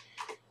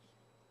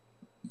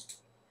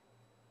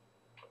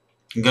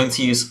 I'm going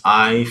to use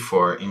I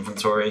for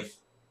inventory,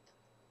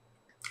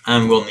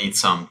 and we'll need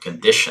some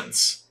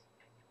conditions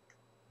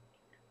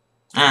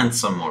and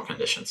some more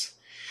conditions.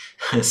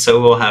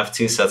 So we'll have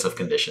two sets of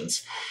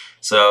conditions.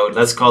 So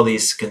let's call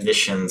these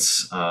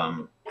conditions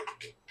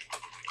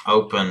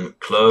open,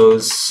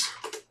 close,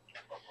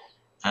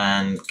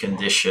 and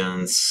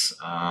conditions.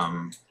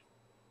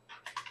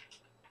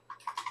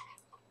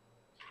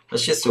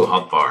 Let's just do a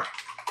hotbar.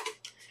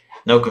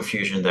 No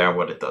confusion there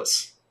what it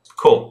does.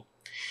 Cool.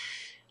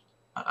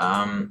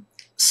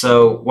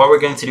 So what we're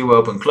going to do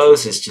open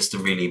close is just a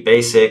really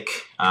basic,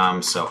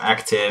 so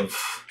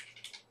active,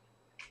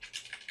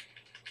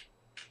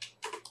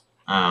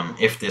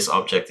 if this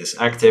object is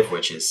active,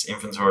 which is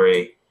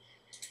inventory,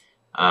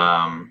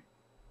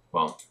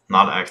 well,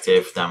 not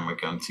active, then we're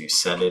going to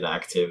set it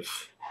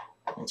active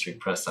once we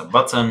press that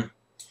button.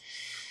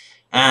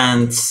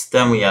 And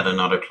then we add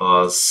another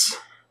clause,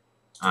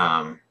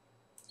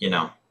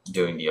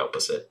 doing the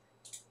opposite.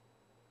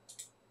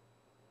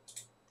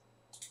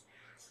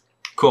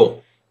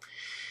 Cool.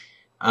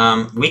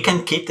 We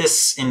can keep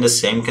this in the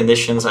same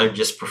conditions. I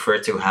just prefer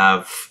to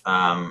have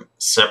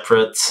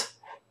separate.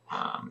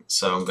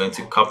 So I'm going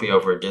to copy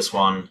over this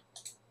one.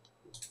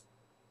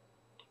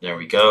 There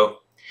we go.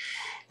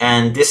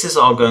 And this is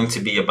all going to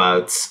be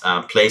about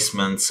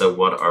placement. So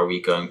what are we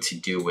going to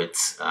do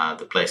with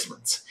the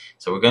placement?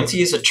 So we're going to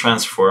use a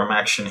transform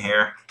action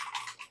here.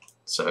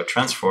 So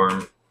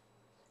transform,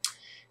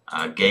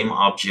 game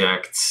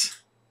object,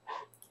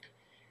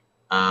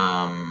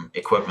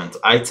 equipment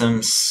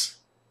items,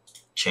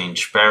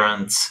 change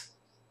parent,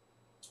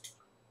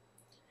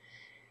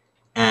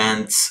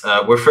 and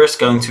we're first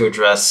going to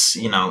address,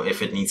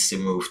 if it needs to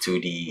move to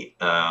the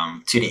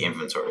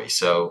inventory.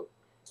 So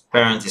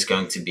parent is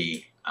going to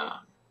be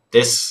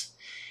this,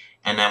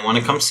 and then when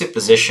it comes to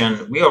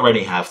position, we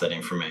already have that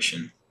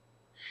information.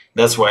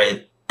 That's why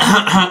it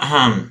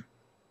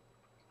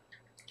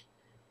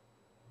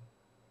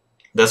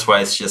that's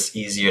why it's just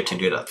easier to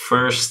do that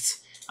first.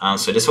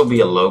 So this will be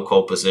a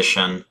local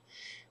position.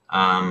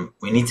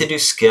 We need to do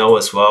scale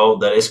as well.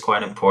 That is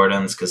quite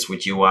important, because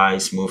with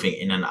UIs moving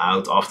in and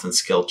out, often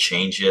scale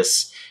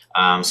changes.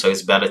 So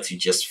it's better to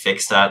just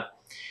fix that.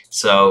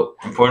 So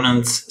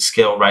important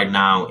scale right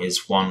now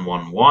is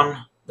 111.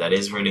 That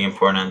is really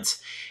important.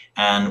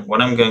 And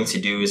what I'm going to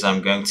do is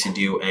I'm going to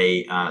do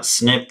a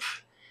snip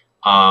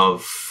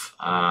of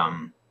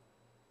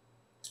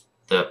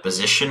the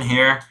position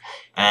here.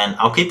 And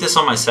I'll keep this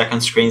on my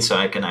second screen so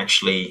I can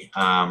actually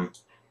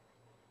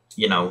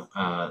you know,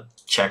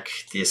 check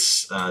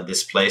this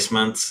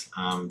displacement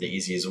the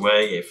easiest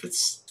way, if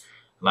it's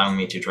allowing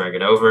me to drag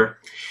it over.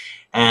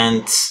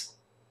 And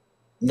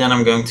then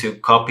I'm going to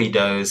copy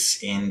those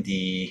in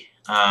the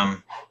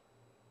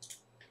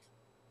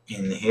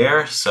in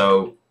here.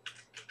 So,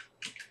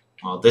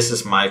 well, this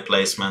is my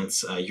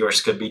placement.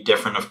 Yours could be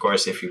different, of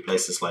course, if you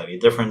place it slightly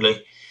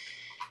differently.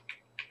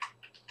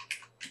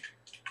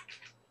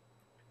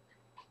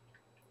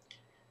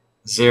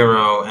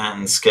 Zero,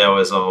 and scale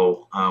is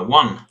all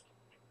 1.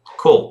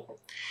 Cool.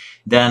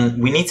 Then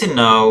we need to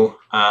know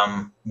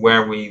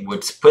where we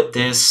would put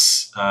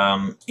this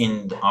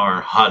in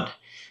our HUD.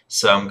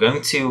 So I'm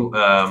going to,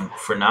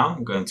 for now,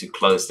 I'm going to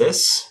close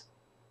this.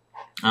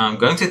 I'm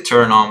going to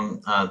turn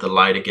on the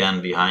light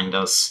again behind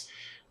us,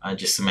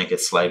 just to make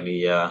it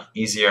slightly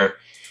easier.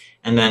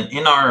 And then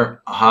in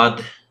our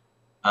HUD,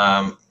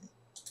 well,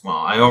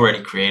 I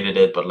already created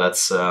it, but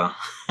let's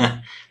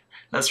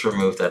let's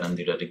remove that and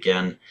do that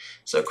again.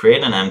 So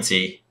create an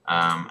empty,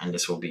 and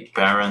this will be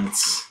parent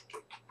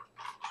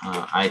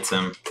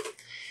item.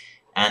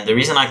 And the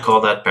reason I call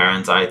that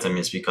parent item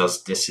is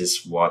because this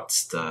is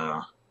what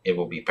it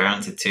will be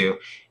parented to.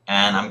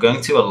 And I'm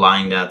going to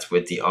align that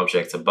with the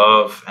object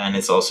above, and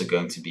it's also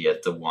going to be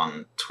at the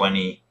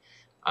 120.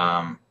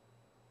 Oh,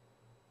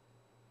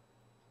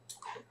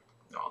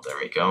 there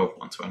we go,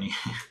 120.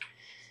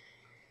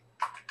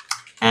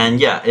 And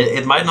yeah,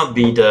 it might not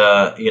be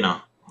the, you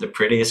know, the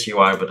prettiest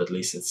UI, but at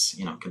least it's,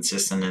 you know,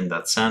 consistent in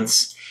that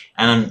sense.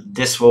 And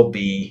this will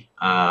be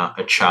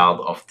a child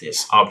of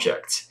this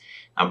object.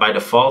 Now, by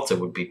default, it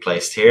would be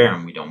placed here,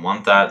 and we don't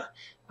want that.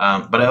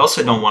 But I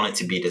also don't want it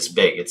to be this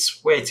big.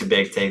 It's way too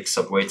big, takes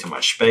up way too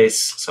much space.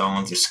 So I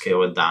want to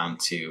scale it down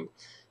to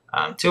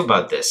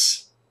about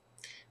this.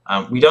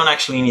 We don't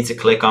actually need to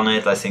click on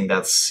it. I think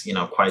that's, you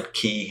know, quite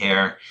key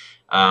here.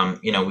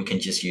 You know, we can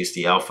just use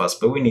the alphas,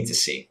 but we need to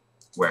see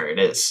where it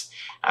is.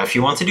 If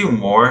you want to do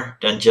more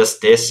than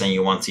just this, and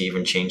you want to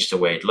even change the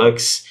way it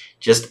looks,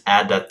 just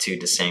add that to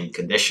the same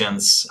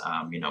conditions,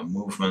 you know,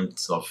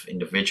 movement of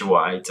individual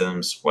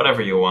items,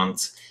 whatever you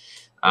want.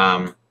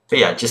 But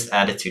yeah, just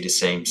add it to the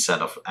same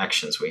set of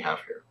actions we have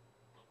here.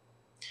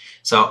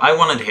 So I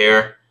want it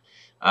here.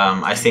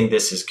 I think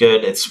this is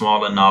good. It's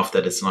small enough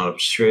that it's not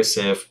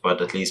obtrusive,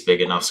 but at least big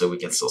enough so we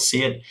can still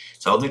see it.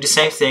 So I'll do the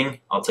same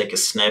thing. I'll take a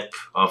snip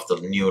of the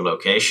new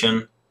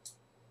location.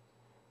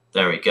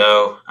 There we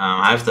go.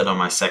 I have that on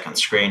my second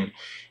screen,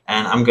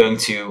 and I'm going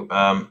to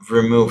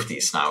remove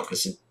these now,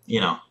 because, you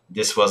know,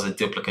 this was a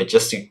duplicate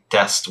just to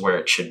test where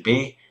it should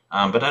be.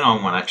 But I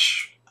don't want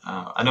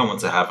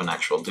to have an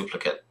actual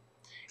duplicate,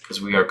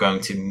 because we are going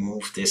to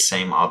move this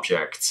same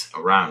object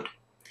around.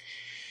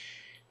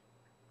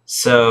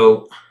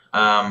 So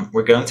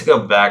we're going to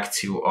go back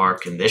to our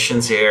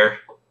conditions here,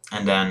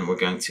 and then we're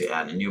going to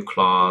add a new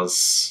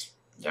clause.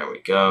 There we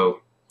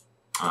go.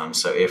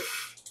 So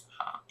if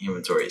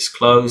inventory is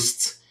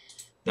closed,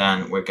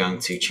 then we're going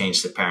to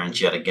change the parent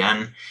yet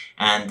again.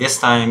 And this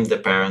time the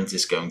parent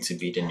is going to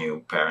be the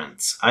new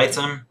parent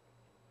item.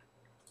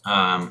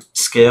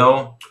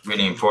 Scale,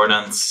 really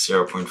important,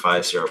 0.5,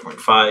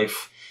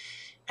 0.5.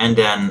 And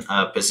then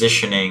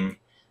positioning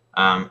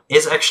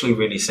is actually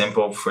really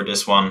simple for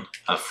this one,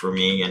 for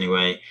me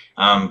anyway.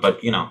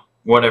 But, you know,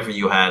 whatever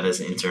you had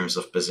as in terms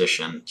of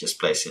position, just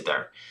place it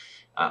there.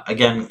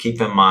 Again,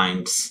 keep in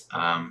mind,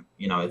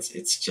 you know,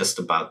 it's just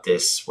about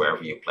this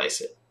wherever you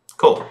place it.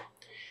 Cool.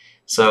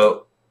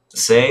 So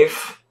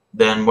save.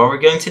 Then what we're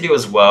going to do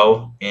as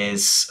well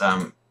is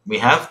we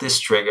have this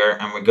trigger,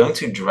 and we're going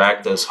to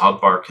drag those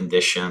hotbar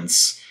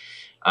conditions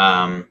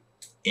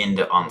in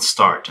the on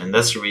start. And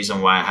that's the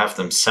reason why I have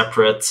them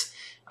separate,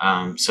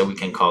 so we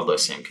can call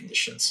those same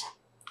conditions.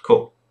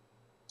 Cool.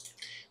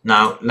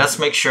 Now let's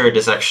make sure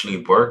this actually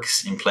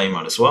works in play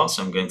mode as well.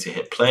 So I'm going to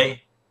hit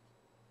play.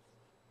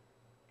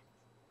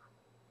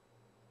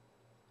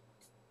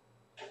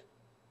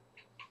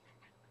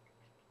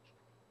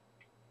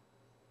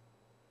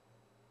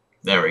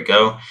 There we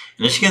go.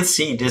 And as you can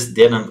see, this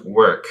didn't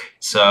work.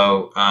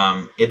 So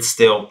it's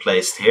still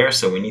placed here.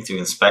 So we need to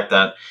inspect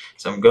that.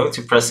 So I'm going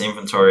to press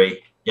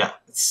inventory. Yeah,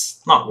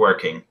 it's not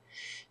working.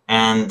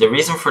 And the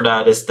reason for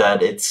that is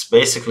that it's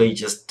basically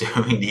just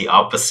doing the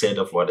opposite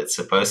of what it's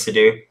supposed to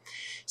do.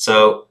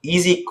 So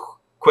easy,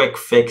 quick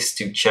fix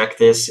to check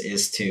this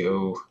is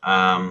to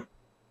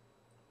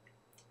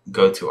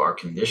go to our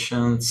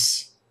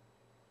conditions.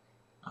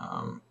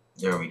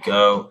 There we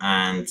go,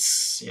 and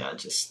yeah,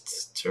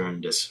 just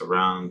turn this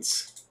around.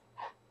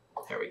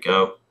 There we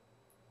go.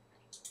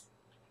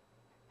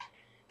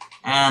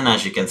 And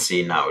as you can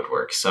see, now it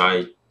works. So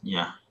I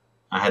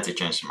had to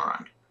change them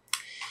around.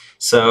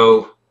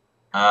 So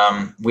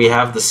we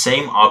have the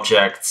same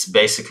objects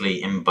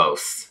basically in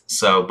both.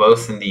 So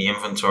both in the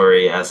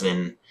inventory as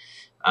in,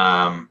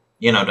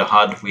 you know, the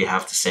HUD, we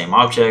have the same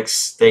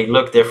objects. They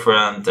look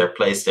different, they're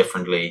placed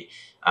differently,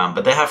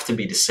 but they have to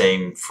be the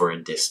same for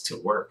this to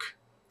work.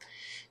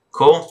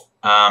 Cool.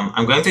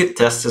 I'm going to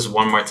test this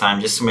one more time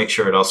just to make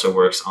sure it also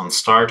works on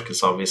start,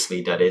 because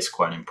obviously that is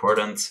quite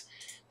important.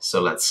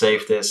 So let's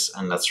save this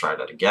and let's try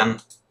that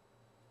again.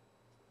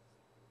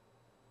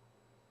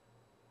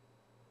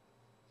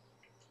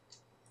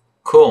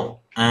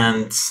 Cool.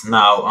 And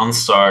now on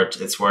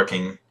start, it's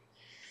working.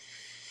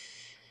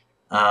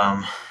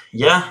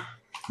 Yeah,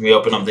 we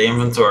open up the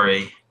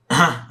inventory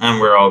and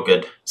we're all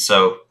good.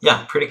 So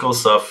yeah, pretty cool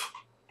stuff.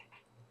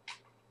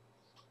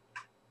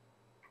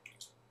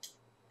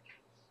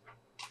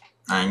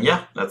 And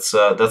yeah, that's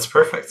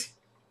perfect.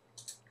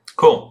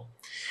 Cool.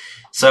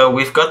 So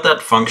we've got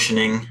that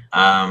functioning,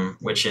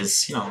 which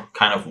is, you know,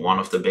 kind of one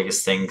of the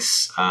biggest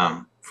things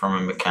from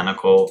a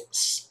mechanical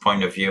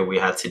point of view we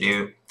had to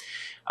do.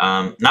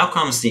 Now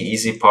comes the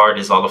easy part,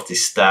 is all of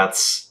these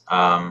stats.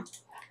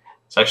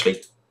 It's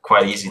actually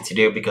quite easy to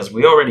do because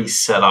we already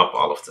set up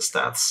all of the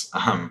stats,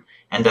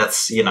 and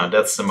that's, you know,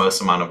 that's the most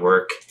amount of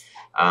work,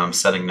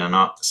 setting them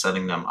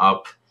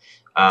up,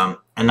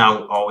 and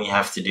now all we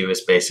have to do is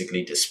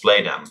basically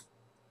display them.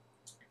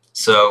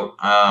 So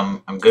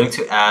I'm going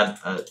to add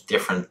a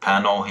different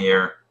panel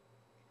here,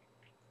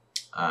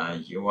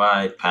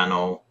 UI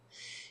panel,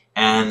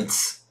 and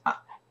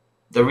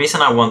the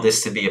reason I want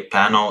this to be a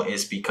panel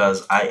is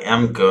because I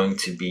am going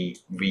to be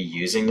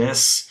reusing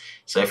this.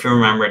 So if you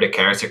remember the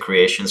character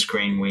creation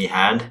screen we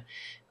had,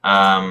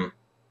 yeah,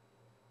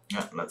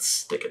 let's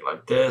stick it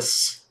like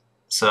this.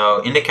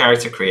 So in the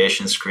character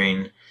creation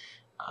screen,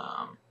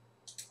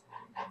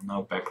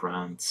 no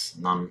background,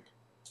 none.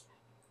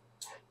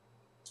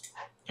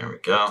 There we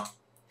go.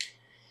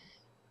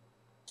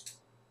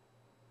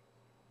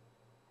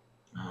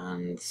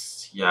 And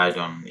yeah, I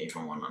don't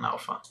even want an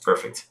alpha.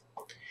 Perfect.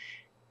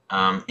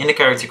 In the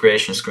character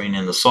creation screen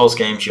in the Souls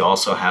games, you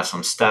also have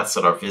some stats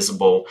that are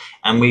visible,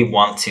 and we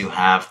want to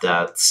have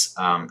that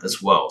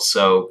as well.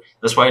 So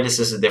that's why this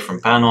is a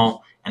different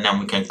panel, and then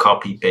we can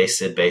copy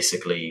paste it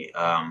basically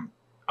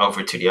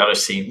over to the other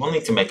scene. We'll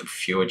need to make a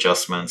few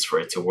adjustments for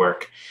it to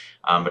work,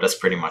 but that's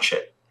pretty much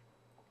it.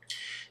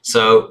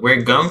 So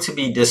we're going to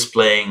be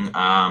displaying,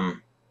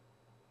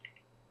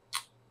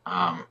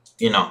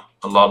 you know,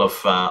 a lot of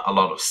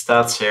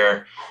stats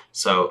here.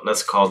 So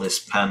let's call this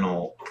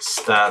panel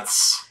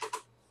stats.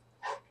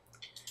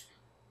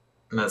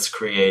 Let's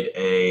create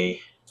a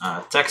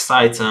text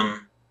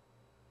item.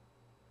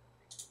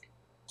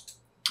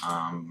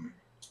 I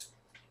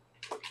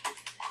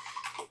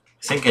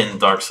think in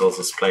Dark Souls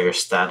it's player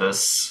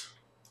status,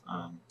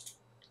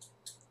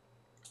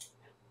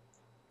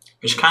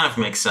 which kind of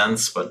makes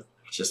sense, but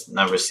just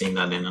never seen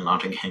that in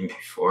another game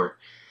before.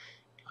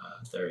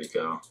 There you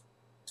go.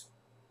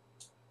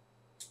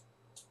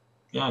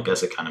 Yeah, I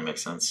guess it kind of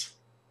makes sense.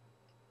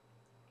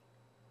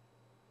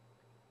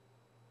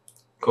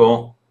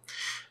 Cool.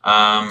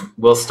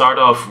 We'll start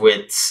off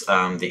with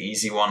the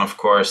easy one, of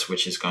course,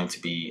 which is going to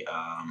be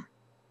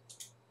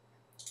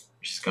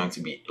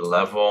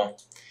level.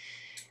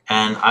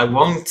 And I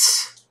won't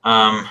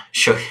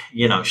show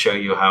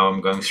you how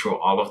I'm going through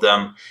all of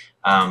them.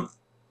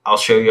 I'll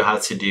show you how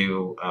to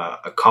do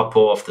a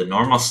couple of the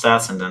normal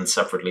stats, and then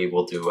separately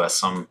we'll do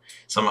some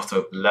of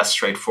the less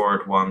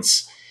straightforward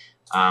ones.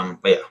 But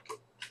yeah.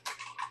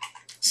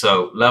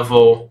 So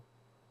level,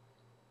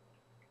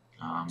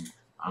 I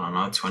don't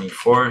know,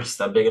 24, is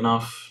that big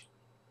enough?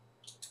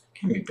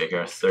 Can be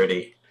bigger,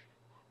 30.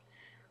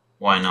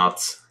 Why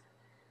not?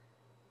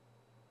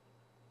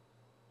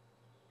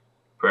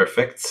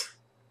 Perfect.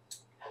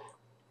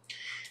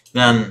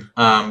 Then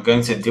I'm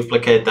going to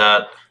duplicate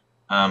that,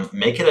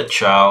 make it a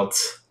child.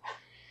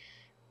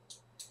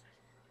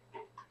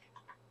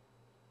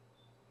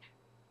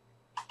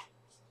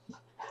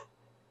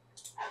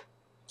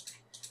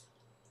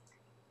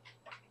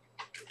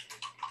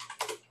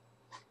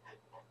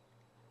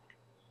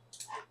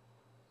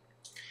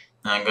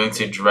 I'm going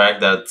to drag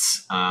that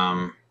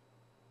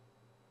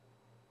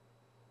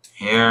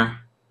here.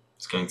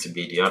 It's going to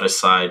be the other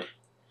side.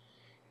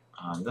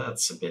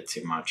 That's a bit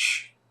too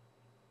much.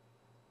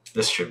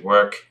 This should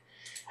work.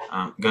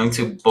 I'm going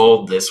to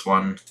bold this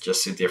one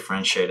just to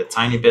differentiate a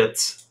tiny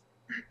bit.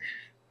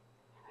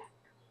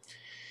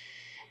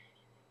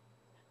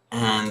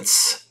 And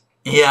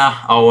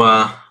yeah,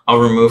 I'll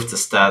remove the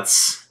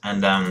stats,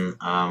 and then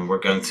we're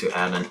going to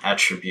add an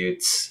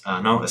attribute,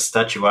 a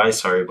stat UI,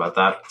 sorry about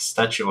that,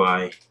 stat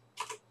UI,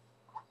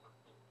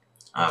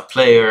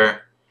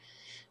 player,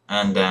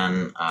 and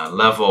then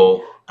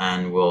level,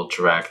 and we'll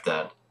drag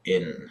that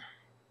in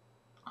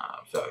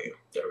value.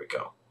 There we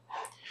go.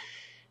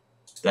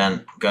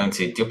 Then going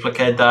to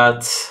duplicate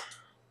that,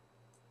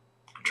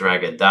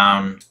 drag it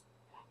down,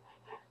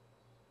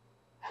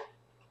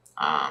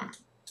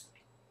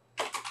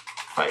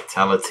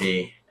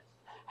 vitality,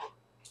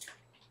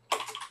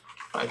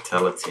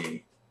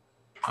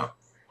 oh.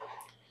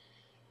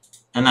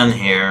 And then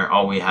here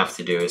all we have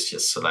to do is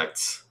just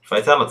select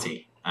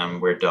vitality,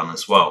 and we're done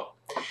as well.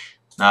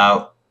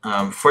 Now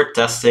for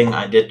testing,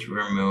 I did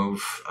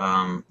remove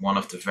one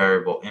of the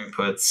variable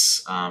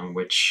inputs,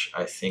 which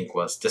I think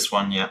was this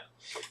one. Yeah,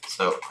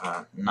 so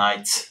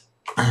night.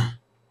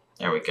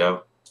 There we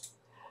go.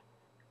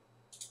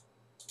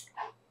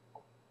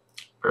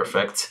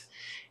 Perfect.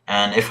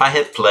 And if I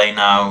hit play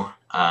now,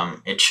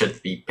 it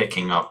should be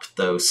picking up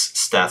those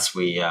stats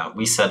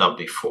we set up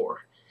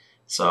before.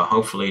 So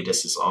hopefully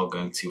this is all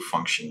going to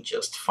function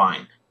just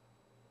fine.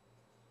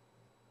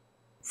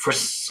 for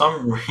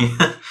some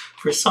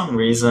for some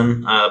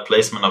reason,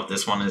 placement of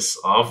this one is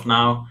off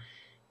now.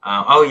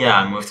 Oh yeah,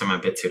 I moved him a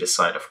bit to the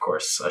side, of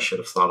course. I should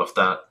have thought of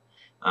that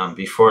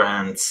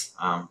beforehand.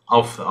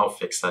 I'll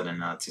fix that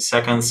in 2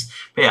 seconds.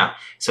 But yeah,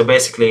 so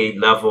basically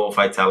level,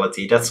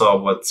 vitality, that's all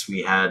what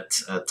we had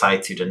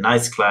tied to the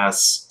Knights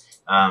class.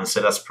 So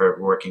that's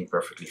working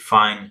perfectly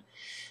fine.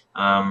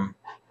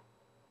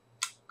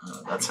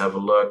 Let's have a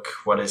look.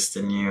 What is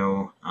the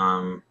new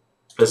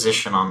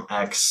position on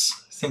X?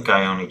 I think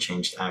I only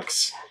changed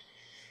X.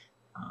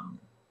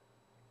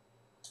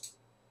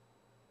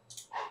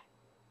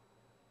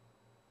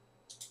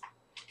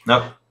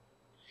 Nope.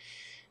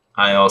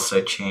 I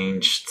also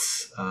changed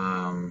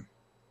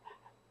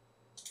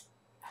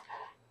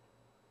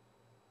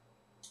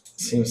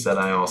seems that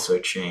I also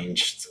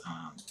changed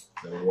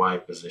the Y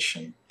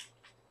position.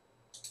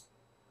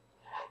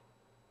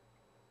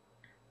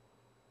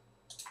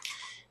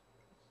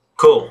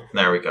 Cool,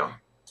 there we go.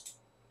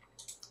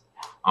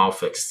 All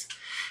fixed.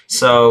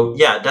 So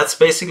yeah, that's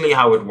basically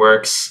how it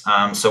works.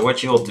 So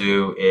what you'll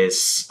do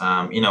is,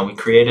 we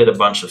created a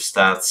bunch of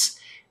stats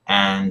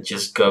and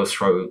just go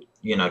through,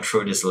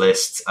 through this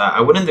list.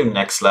 I wouldn't do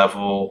next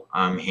level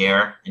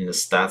here in the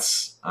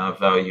stats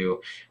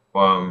value.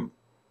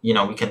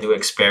 We can do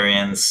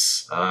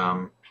experience,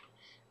 can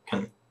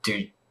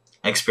do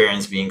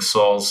experience being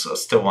souls.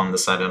 Still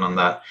undecided on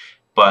that,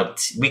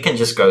 but we can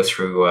just go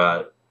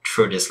through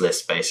this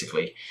list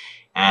basically.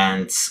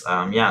 And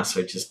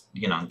so just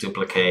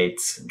duplicate,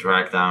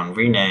 drag down,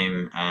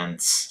 rename, and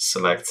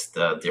select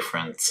the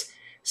different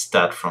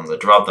stat from the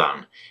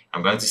dropdown.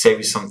 I'm going to save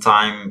you some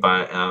time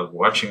by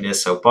watching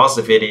this, so pause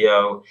the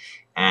video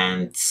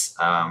and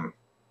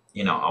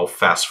I'll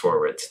fast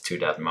forward to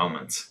that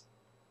moment.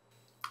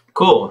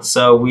 Cool,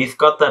 so we've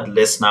got that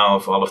list now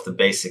of all of the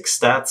basic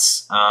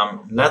stats.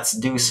 Let's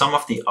do some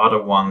of the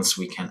other ones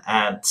we can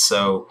add.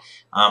 So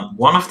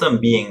one of them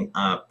being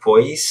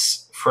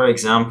poise, for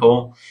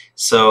example.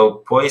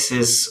 So poise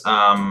is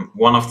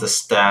one of the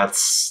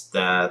stats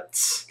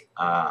that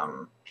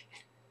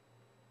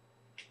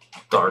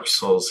Dark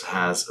Souls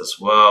has as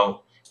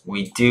well.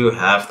 We do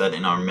have that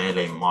in our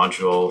melee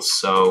module,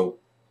 so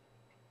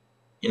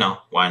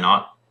why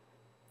not?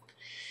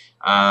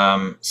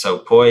 So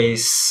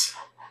poise.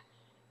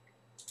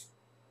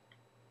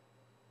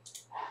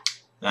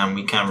 Then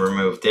we can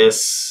remove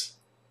this,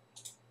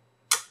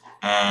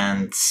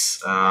 and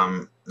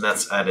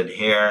let's add it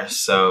here.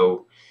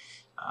 So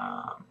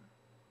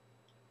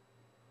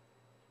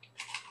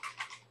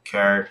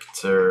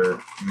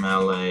character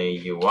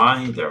melee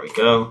UI, there we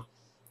go.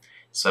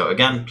 So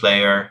again,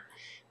 player,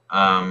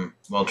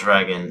 we'll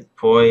drag in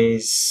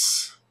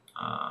poise,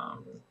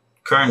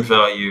 current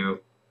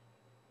value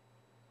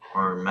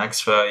or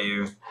max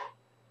value.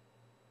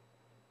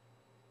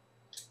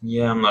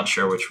 Yeah, I'm not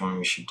sure which one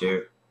we should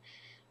do.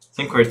 I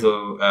think we'll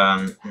do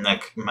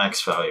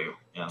max value.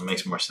 Yeah, it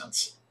makes more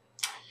sense.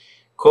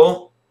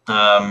 Cool.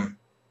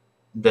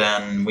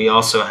 Then we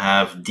also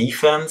have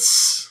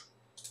defense.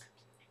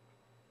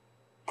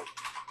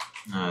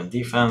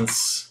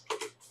 Defense.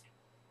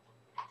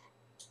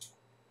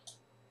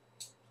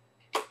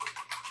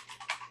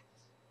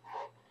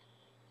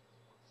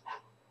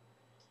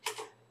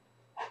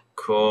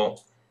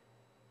 Cool.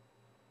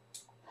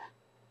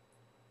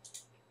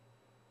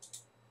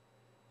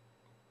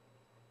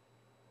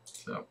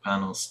 So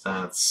panel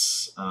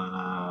stats,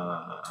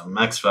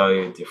 max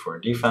value for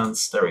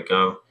defense, there we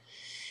go.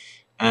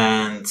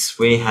 And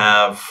we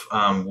have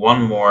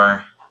one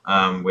more,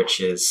 which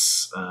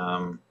is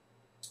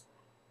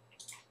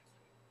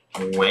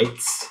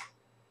weight,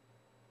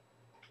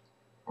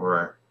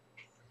 or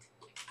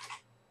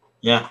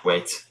yeah,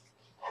 weight.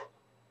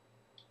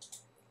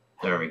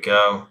 There we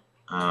go.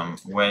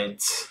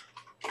 Weight.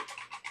 I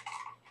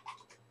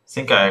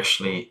think I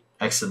actually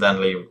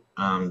accidentally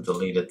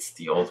deleted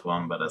the old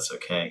one, but that's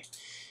okay.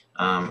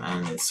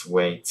 And it's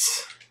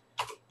weight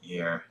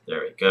here.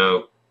 There we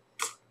go.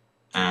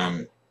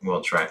 And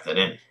we'll drag that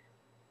in.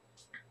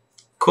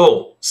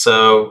 Cool.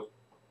 So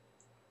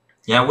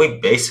yeah, we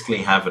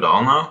basically have it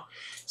all now.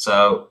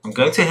 So I'm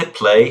going to hit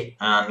play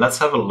and let's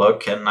have a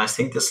look. And I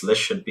think this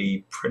list should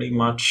be pretty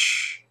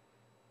much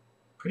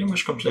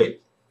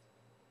complete.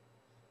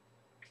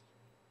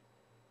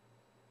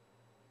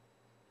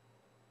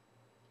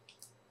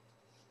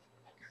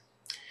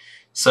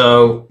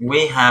 So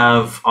we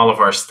have all of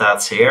our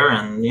stats here,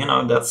 and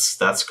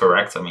that's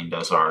correct. I mean,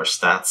 those are our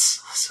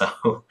stats.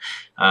 So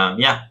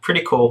yeah,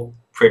 pretty cool,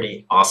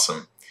 pretty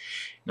awesome.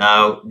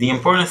 Now the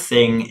important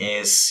thing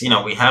is,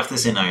 we have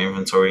this in our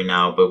inventory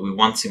now, but we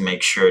want to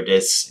make sure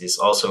this is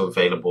also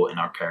available in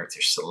our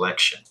character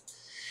selection.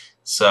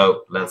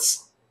 So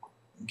let's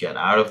get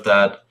out of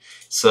that.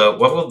 So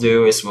what we'll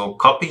do is we'll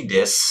copy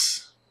this.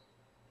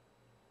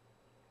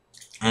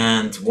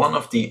 And one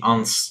of the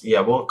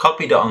we'll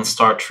copy the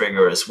unstart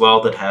trigger as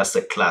well that has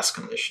the class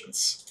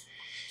conditions.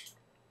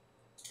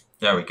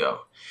 There we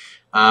go.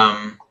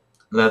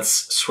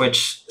 Let's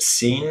switch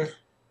scene.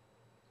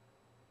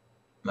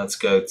 Let's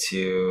go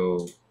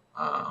to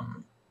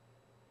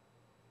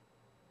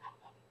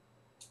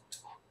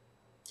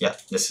yeah,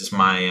 this is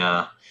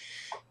my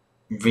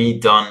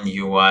redone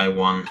UI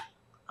one.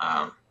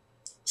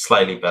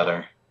 Slightly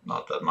better,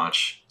 not that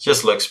much.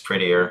 Just looks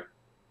prettier.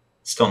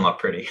 Still not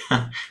pretty,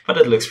 but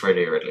it looks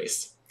prettier at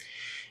least.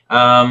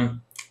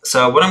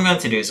 So what I'm going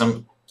to do is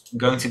I'm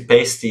going to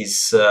paste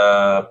these,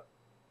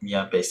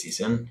 paste these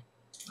in.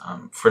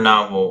 For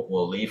now,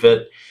 we'll leave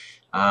it.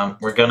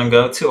 We're gonna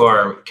go to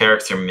our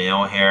character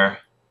male here.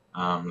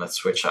 Let's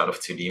switch out of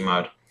 2D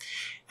mode.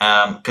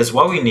 Because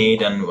what we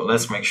need, and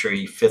let's make sure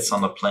he fits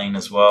on the plane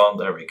as well.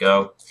 There we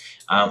go.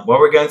 What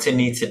we're going to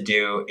need to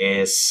do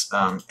is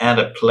add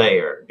a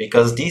player,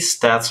 because these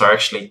stats are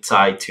actually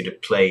tied to the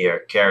player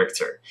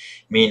character,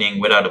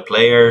 meaning without a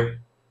player,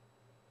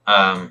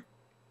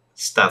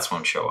 stats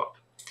won't show up.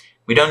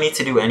 We don't need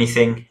to do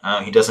anything.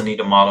 He doesn't need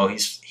a model.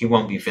 He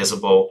won't be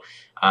visible,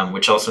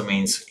 which also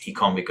means he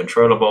can't be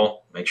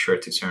controllable. Make sure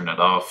to turn that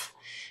off.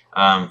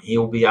 He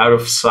will be out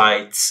of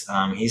sight.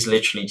 He's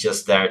literally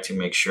just there to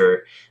make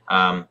sure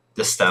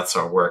the stats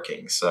are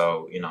working.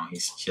 So, you know,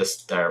 he's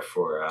just there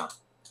for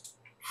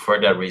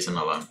that reason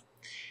alone.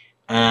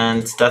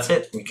 And that's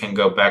it. We can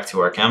go back to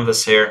our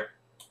canvas here.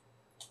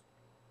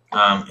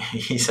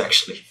 He's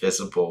actually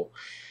visible.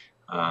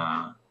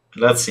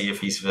 Let's see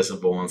if he's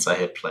visible once I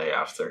hit play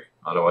after.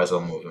 Otherwise,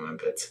 I'll move him a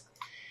bit.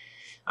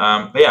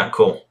 But yeah,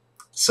 cool.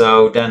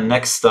 So then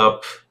next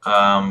up,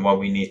 what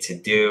we need to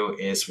do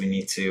is we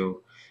need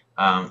to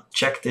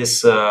check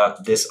this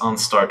this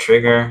onStar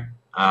trigger.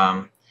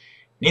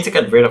 We need to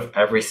get rid of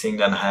everything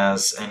that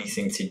has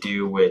anything to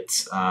do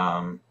with,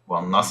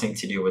 well, nothing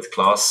to do with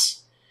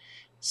class.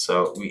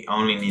 So we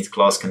only need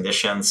class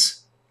conditions.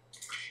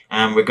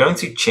 And we're going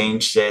to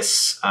change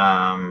this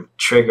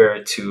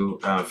trigger to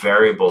a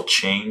variable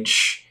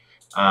change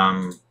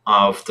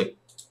of the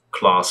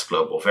class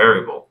global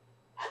variable.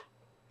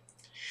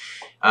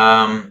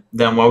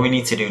 Then what we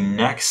need to do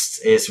next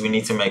is we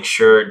need to make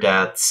sure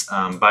that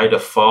by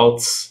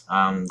default,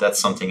 that's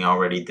something I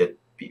already did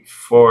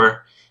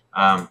before.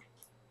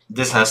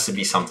 This has to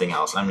be something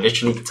else. I'm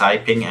literally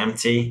typing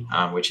empty,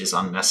 which is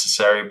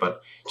unnecessary,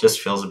 but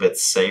just feels a bit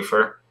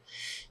safer.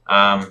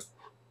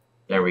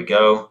 There we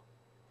go.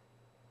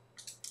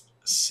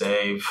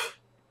 Save.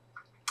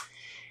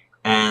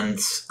 And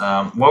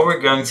what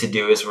we're going to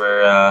do is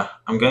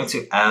I'm going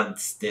to add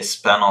this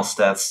panel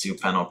stats to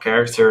panel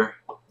character.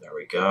 There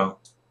we go.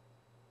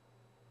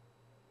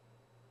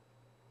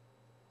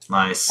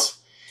 Nice.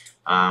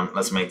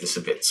 Let's make this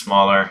a bit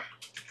smaller.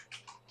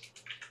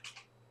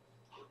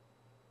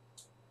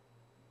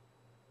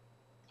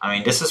 I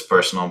mean, this is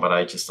personal, but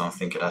I just don't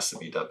think it has to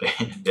be that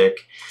big.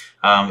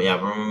 Yeah,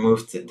 we'll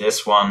remove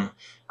this one.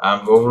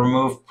 We'll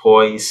remove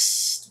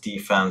poise,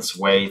 defense,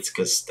 weight,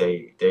 because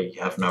they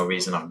have no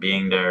reason of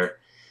being there.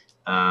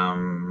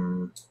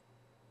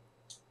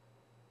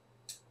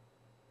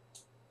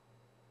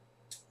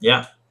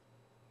 Yeah.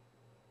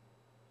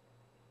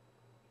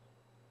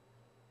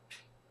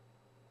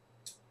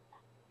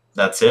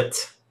 That's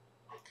it.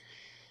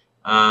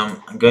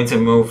 I'm going to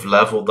move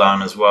level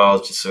down as well,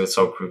 just so it's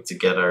all grouped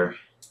together,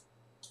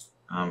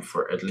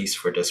 for at least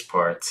for this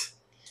part.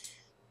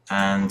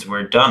 And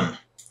we're done.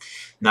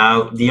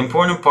 Now, the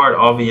important part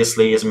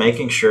obviously is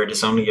making sure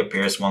this only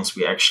appears once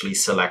we actually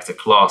select a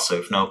class. So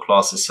if no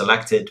class is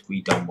selected,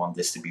 we don't want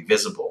this to be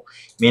visible,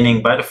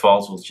 meaning by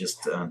default we'll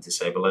just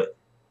disable it.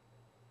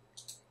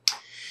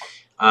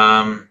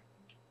 And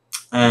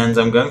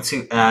I'm going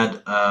to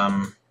add,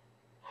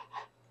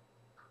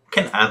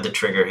 can add the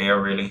trigger here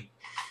really.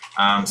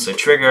 So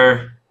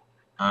trigger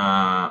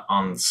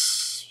on,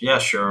 yeah,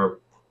 sure.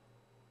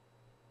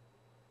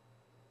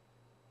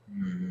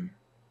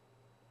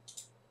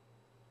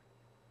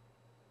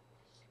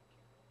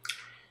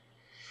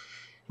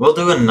 We'll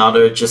do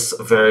another, just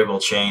a variable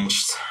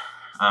changed.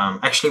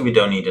 Actually, we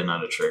don't need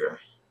another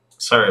trigger.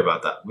 Sorry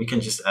about that. We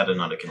can just add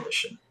another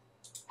condition.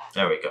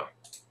 There we go.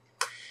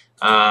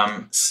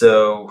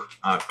 So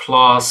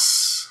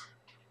class.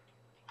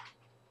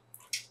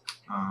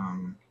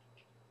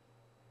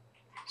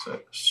 So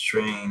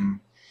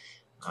string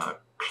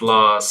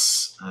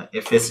class,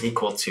 if it's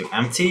equal to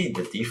empty,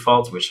 the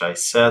default, which I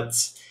set,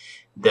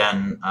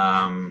 then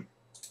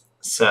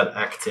set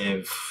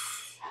active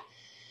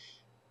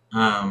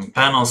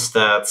panel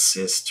stats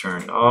is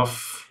turned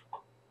off.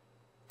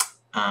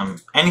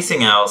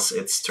 Anything else,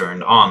 it's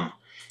turned on.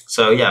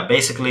 So yeah,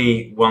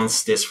 basically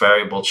once this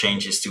variable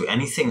changes to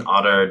anything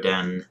other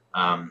than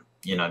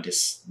you know,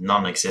 this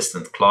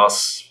non-existent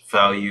class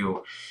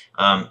value,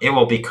 it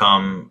will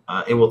become,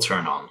 it will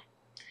turn on.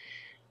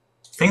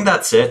 I think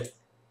that's it.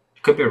 I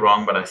could be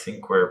wrong, but I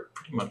think we're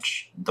pretty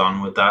much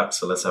done with that.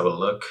 So let's have a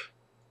look.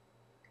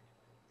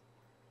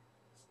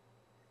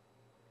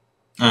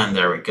 And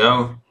there we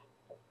go.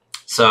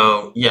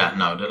 So yeah,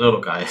 no, the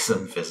little guy is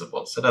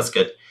invisible. So that's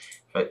good.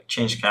 If I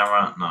change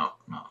camera, no,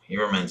 he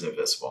remains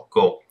invisible.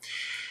 Cool.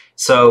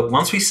 So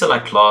once we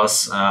select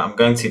class, I'm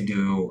going to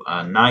do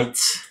night,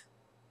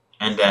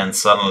 and then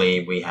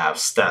suddenly we have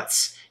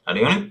stats. Now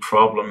the only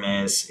problem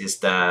is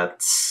that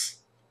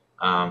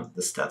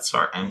the stats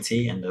are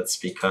empty, and that's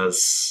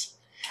because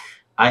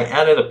I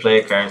added a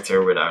player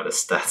character without a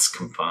stats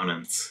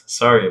component.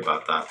 Sorry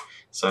about that.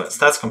 So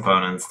stats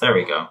components, there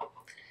we go.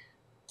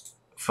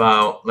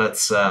 File,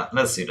 let's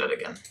do that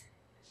again.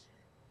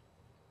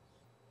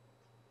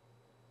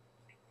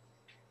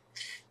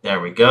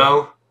 There we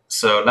go.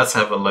 So let's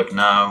have a look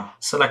now.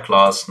 Select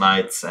class,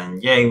 knights,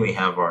 and yay, we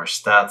have our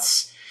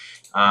stats.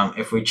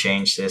 If we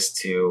change this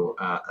to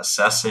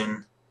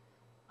assassin,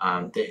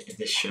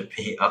 this should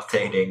be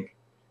updating.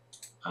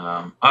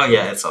 Oh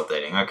yeah, it's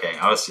updating. Okay,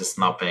 I was just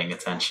not paying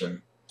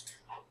attention.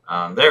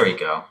 There we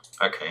go.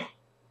 Okay,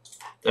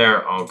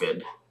 they're all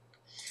good.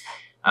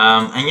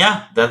 And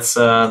yeah,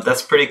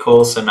 that's pretty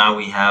cool. So now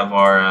we have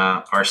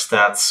our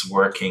stats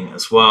working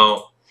as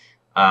well.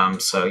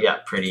 So yeah,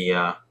 pretty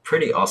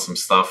awesome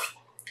stuff.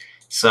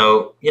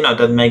 So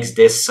that makes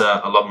this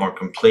a lot more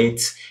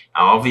complete.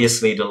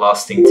 Obviously, the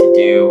last thing to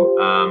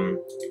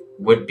do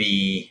would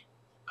be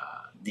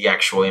the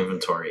actual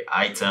inventory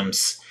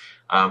items,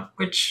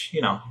 which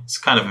is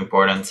kind of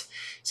important.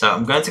 So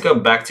I'm going to go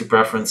back to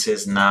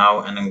preferences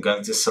now, and I'm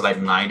going to select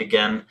knight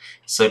again,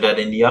 so that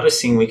in the other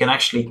scene we can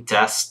actually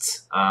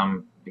test,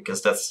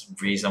 because that's the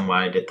reason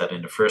why I did that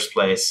in the first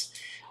place.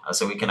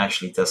 So we can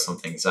actually test some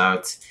things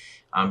out,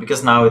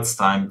 because now it's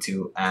time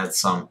to add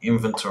some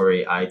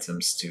inventory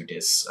items to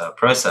this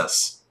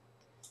process.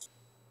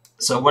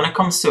 So when it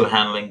comes to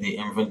handling the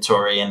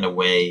inventory and the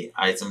way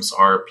items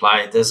are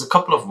applied, there's a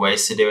couple of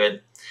ways to do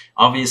it.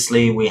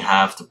 Obviously, we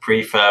have the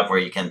prefab where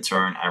you can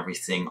turn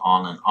everything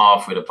on and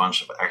off with a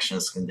bunch of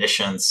actions,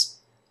 conditions,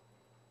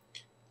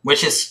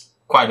 which is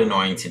quite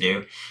annoying to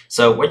do.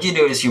 So what you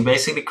do is you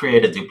basically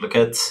create a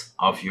duplicate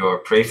of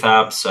your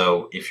prefab.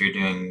 So if you're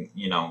doing,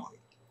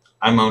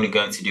 I'm only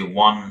going to do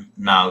one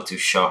now to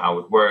show how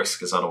it works,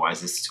 because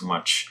otherwise it's too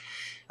much,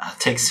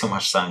 takes too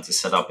much time to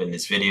set up in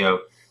this video.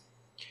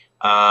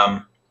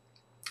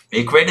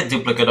 You create a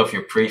duplicate of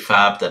your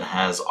prefab that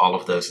has all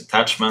of those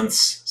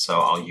attachments. So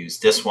I'll use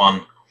this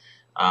one.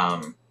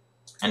 And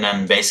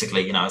then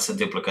basically, it's a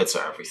duplicate, so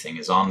everything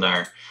is on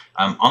there.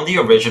 On the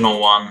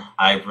original one,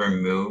 I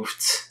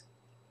removed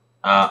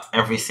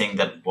everything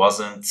that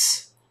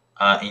wasn't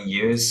in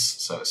use.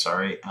 So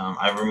sorry,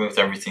 I removed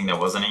everything that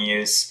wasn't in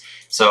use.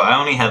 So I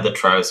only had the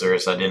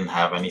trousers. I didn't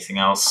have anything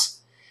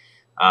else.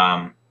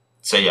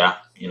 So yeah,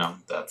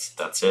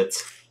 that's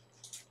it.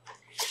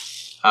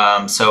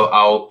 So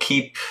I'll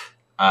keep,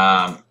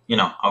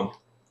 I'll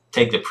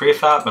take the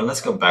prefab, and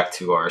let's go back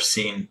to our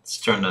scene. Let's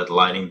turn that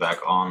lighting back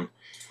on.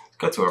 Let's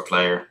go to our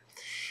player.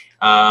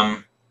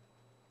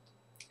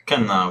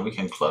 We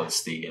can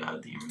close the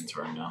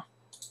inventory now.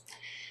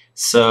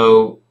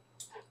 So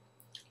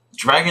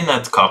dragging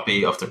that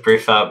copy of the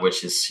prefab,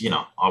 which is,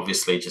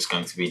 obviously just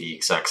going to be the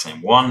exact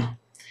same one.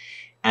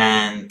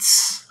 And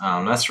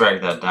let's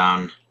drag that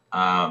down.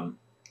 I'm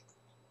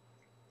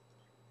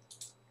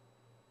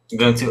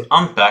going to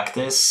unpack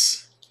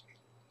this.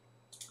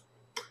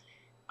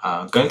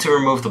 Going to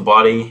remove the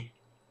body.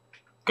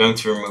 Going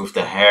to remove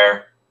the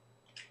hair.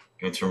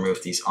 Going to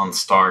remove these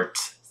unstart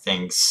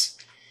things.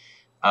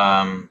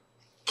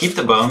 Keep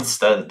the bones.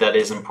 That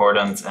is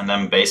important. And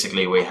then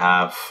basically we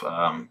have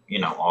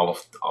all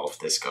of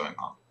this going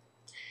on.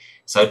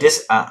 So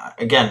this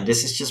again,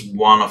 this is just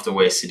one of the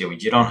ways to do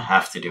it. You don't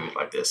have to do it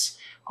like this.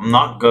 I'm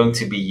not going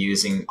to be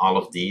using all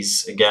of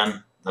these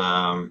again.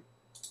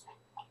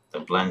 The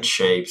blend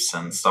shapes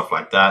and stuff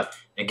like that.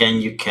 Again,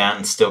 you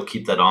can still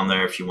keep that on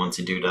there if you want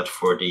to do that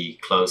for the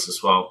clothes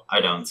as well. I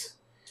don't.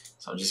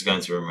 So I'm just going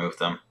to remove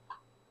them.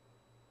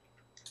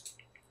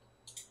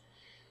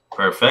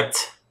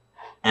 Perfect.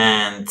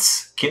 And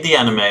keep the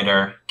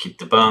animator, keep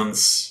the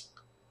bones,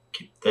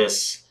 keep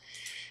this.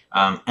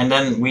 And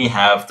then we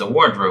have the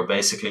wardrobe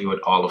basically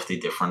with all of the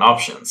different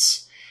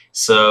options.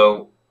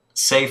 So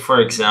say for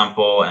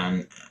example,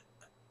 and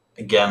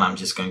again, I'm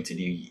just going to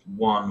do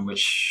one,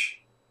 which...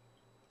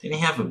 Did he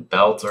have a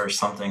belt or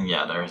something?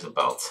 Yeah, there's a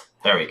belt.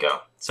 There we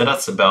go. So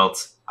that's the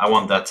belt. I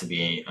want that to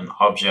be an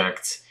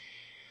object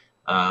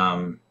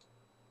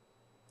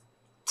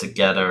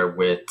together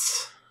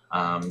with...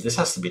 this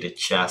has to be the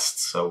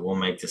chest, so we'll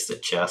make this the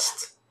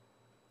chest.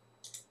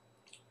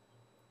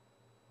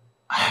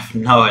 I have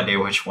no idea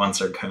which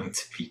ones are going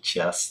to be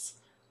chests.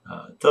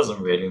 It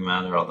doesn't really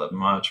matter all that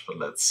much, but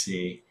let's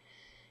see.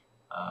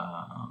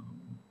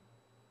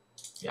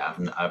 Yeah,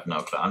 I have no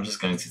clue. I'm just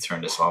going to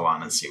turn this all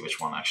on and see which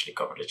one actually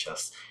covered the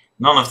chest.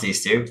 None of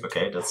these do.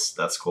 Okay,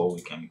 that's cool.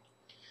 We can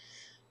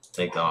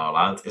take that all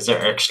out. Is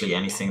there actually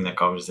anything that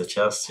covers the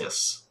chest?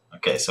 Yes.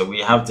 Okay, so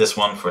we have this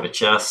one for the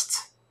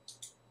chest.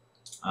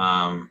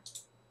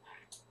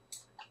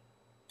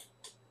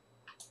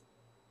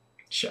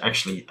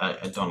 Actually,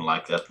 I don't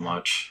like that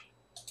much.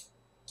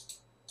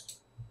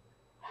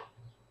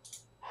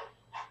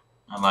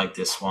 I like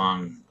this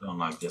one. Don't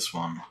like this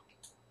one.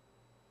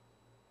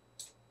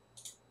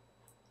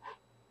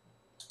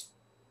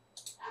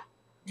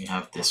 We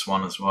have this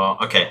one as well.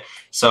 Okay,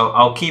 so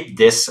I'll keep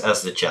this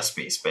as the chest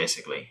piece,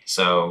 basically.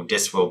 So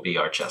this will be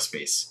our chest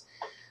piece.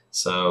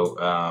 So,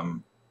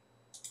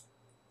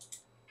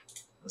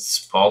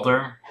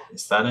 Spalder,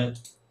 is that it?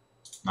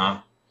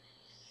 No?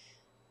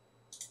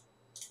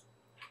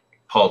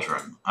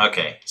 pauldron.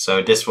 Okay,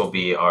 so this will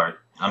be our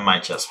my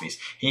chess piece.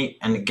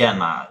 And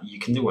again, you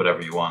can do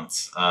whatever you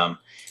want.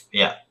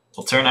 Yeah,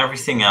 we'll turn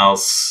everything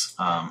else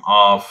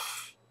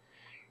off.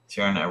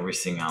 Turn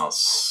everything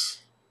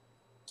else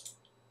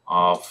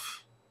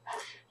off.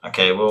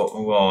 Okay,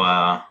 we'll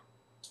add.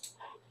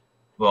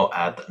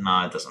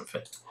 No, it doesn't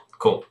fit.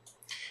 Cool.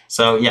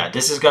 So yeah,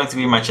 this is going to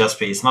be my chess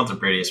piece. Not the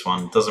prettiest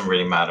one. Doesn't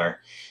really matter.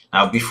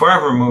 Now, before I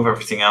remove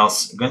everything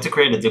else, I'm going to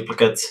create a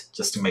duplicate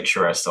just to make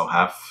sure I still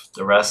have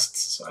the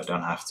rest, so I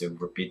don't have to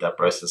repeat that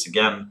process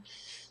again.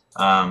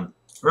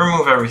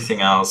 Remove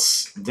everything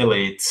else,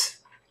 delete,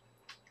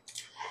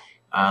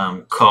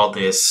 call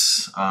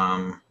this,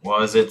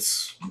 what is it?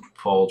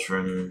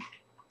 Pauldron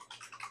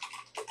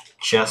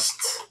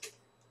chest.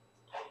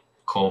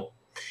 Cool.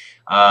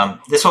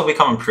 This will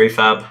become a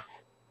prefab,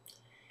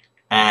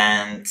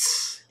 and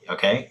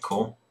okay,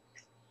 cool.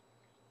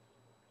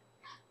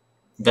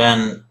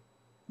 Then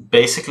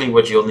basically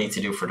what you'll need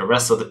to do for the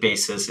rest of the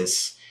pieces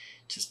is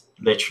just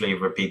literally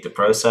repeat the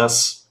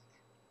process.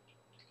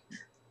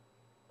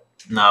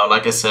 Now,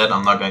 like I said,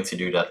 I'm not going to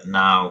do that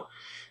now.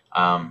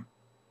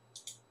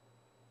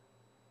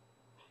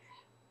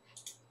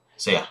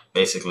 So yeah,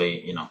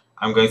 basically, you know,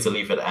 I'm going to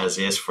leave it as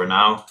is for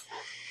now.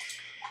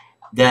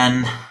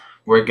 Then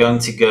we're going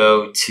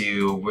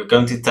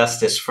to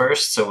test this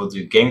first. So we'll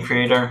do game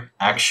creator,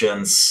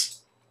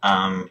 actions,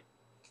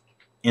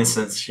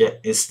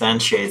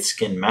 instantiate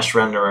skin mesh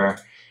renderer,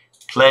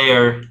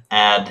 player,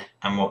 add,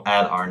 and we'll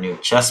add our new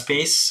chess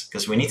piece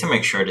because we need to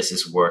make sure this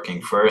is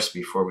working first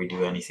before we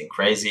do anything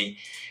crazy.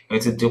 We're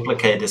going to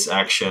duplicate this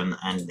action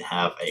and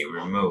have a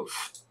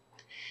remove.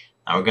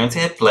 Now we're going to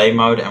hit play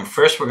mode, and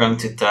first we're going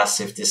to test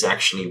if this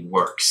actually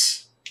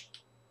works.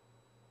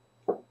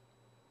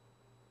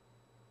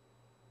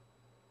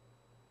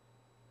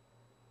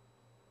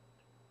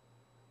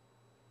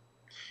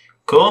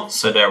 Cool,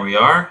 so there we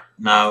are.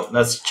 Now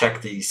let's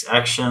check these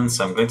actions.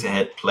 I'm going to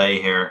hit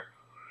play here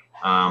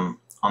on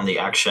the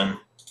action.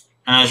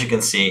 And as you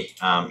can see,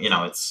 you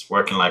know, it's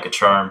working like a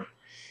charm.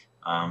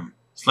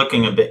 It's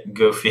looking a bit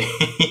goofy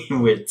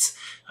with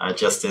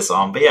just this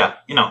on, but yeah,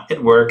 you know,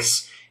 it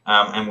works.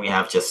 And we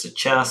have just a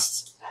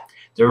chest.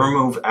 The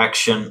remove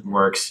action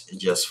works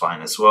just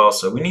fine as well.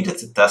 So we needed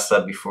to test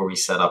that before we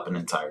set up an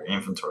entire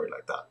inventory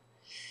like that.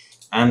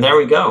 And there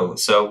we go.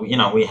 So, you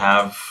know, we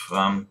have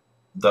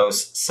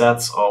those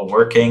sets all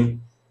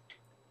working.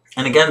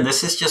 And again,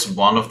 this is just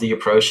one of the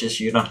approaches.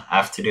 You don't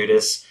have to do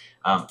this,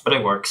 but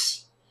it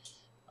works.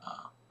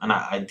 And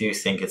I do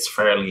think it's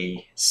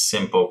fairly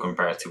simple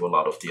compared to a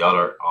lot of the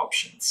other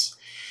options.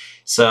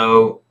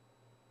 So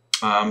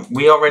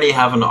we already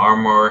have an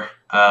armor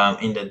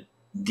in the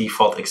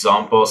default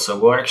example, so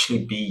we'll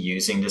actually be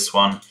using this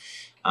one.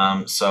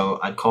 So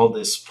I call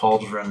this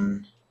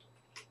pauldron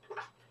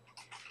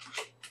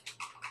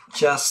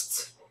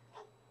chest.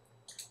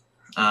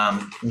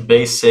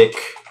 Basic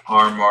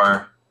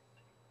armor.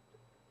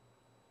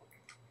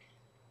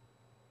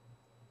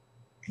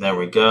 There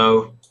we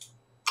go.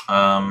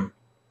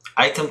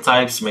 Item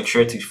types, make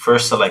sure to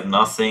first select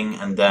nothing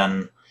and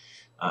then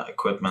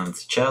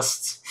equipment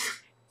chest.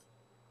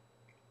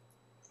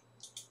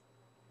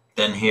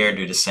 Then here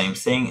do the same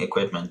thing,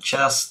 equipment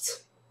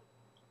chest.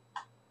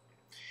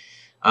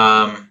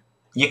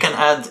 You can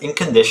add in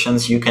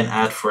conditions, you can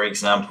add, for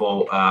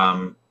example,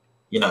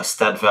 you know,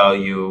 stat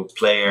value,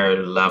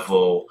 player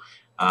level,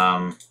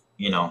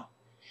 you know,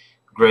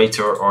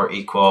 greater or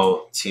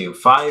equal to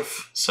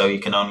 5. So you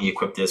can only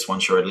equip this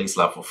once you're at least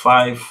level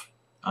 5.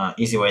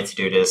 Easy way to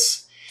do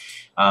this.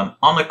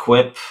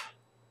 Unequip,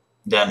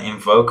 then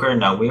invoker.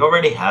 Now we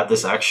already had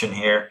this action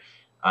here,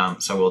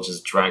 so we'll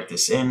just drag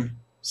this in.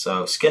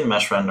 So skin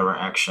mesh renderer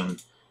action,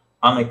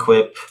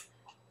 unequip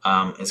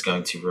is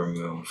going to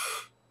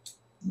remove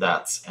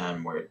that,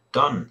 and we're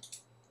done.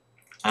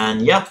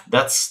 And yeah,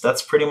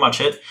 that's pretty much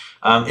it.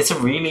 It's a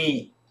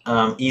really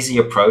easy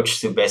approach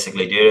to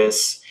basically do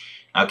this.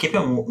 Now keep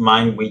in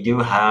mind we do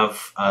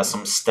have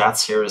some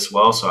stats here as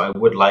well, so I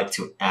would like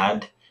to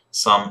add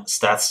some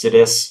stats to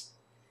this.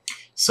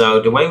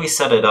 So the way we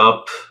set it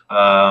up,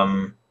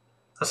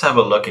 let's have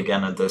a look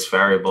again at those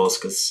variables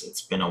because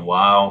it's been a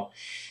while.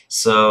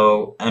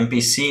 So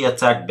NPC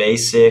attack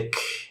basic.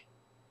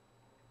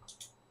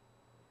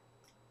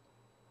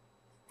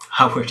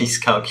 How were these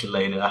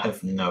calculated? I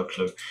have no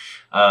clue.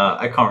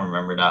 I can't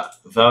remember that.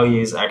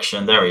 Values,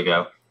 action, there we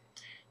go.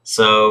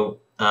 So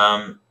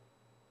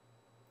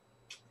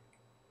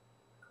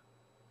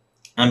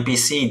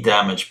NPC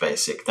damage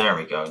basic, there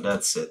we go,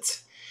 that's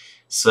it.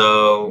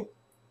 So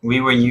we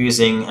were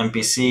using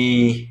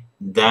NPC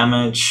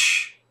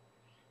damage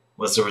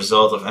was the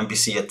result of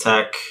NPC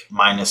attack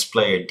minus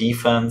player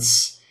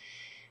defense.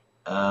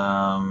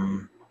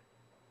 I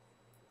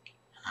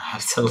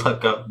have to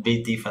look up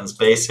beat defense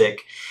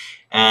basic,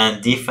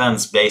 and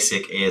defense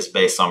basic is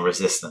based on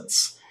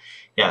resistance.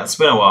 Yeah, it's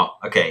been a while.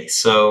 Okay,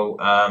 so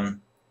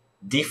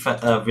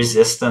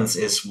resistance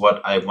is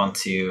what I want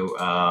to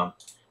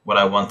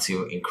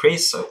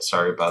increase. So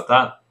sorry about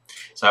that.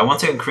 So I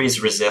want to increase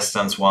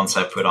resistance once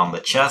I put on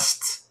the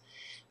chest.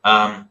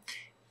 And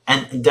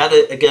And that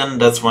again,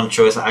 that's one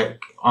choice. I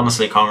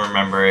honestly can't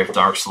remember if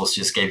Dark Souls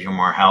just gave you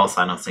more health.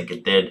 I don't think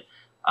it did.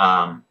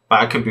 But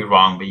I could be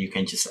wrong. But you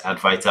can just add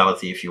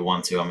vitality if you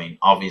want to. I mean,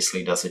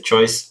 obviously that's a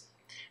choice.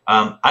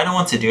 I don't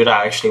want to do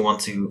that. I actually want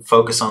to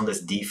focus on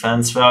this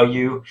defense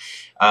value.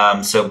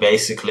 So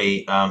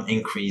basically,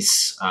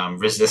 increase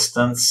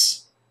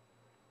resistance.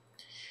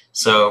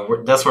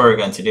 So that's what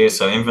we're going to do.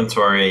 So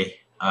inventory,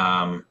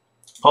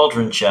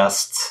 pauldron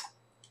chest.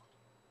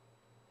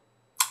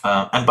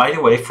 And by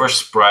the way, for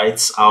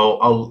sprites,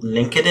 I'll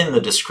link it in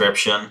the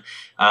description.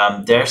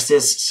 There's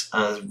this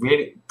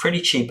really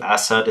pretty cheap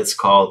asset. It's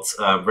called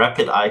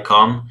Rapid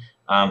Icon.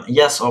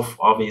 Yes,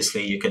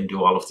 obviously you can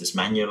do all of this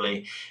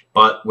manually,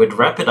 but with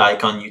Rapid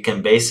Icon, you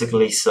can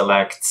basically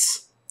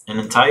select an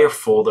entire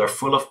folder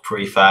full of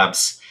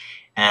prefabs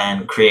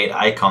and create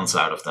icons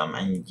out of them.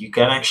 And you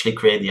can actually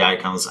create the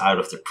icons out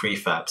of the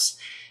prefabs.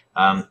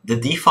 The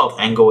default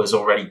angle is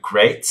already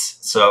great,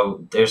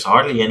 so there's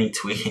hardly any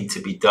tweaking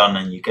to be done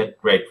and you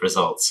get great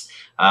results.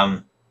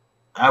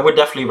 I would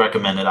definitely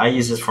recommend it. I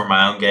use it for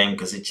my own game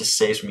because it just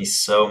saves me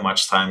so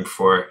much time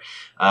for,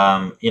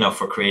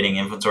 for creating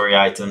inventory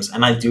items.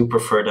 And I do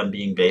prefer them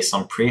being based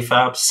on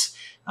prefabs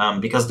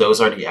because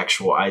those are the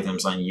actual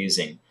items I'm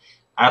using.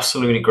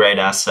 Absolutely great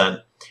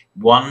asset.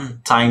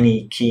 One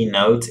tiny key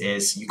note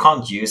is you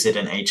can't use it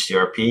in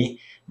HDRP.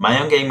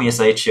 My own game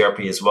uses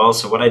HDRP as well,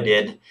 so what I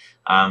did,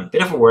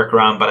 bit of a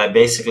workaround, but I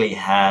basically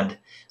had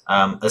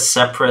a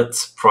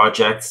separate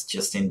project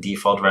just in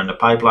default render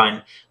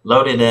pipeline,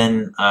 loaded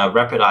in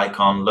Rapid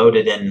Icon,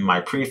 loaded in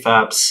my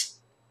prefabs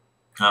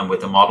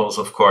with the models,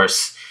 of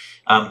course,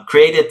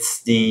 created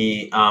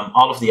the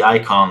all of the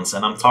icons,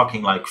 and I'm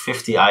talking like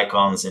 50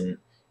 icons in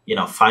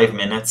 5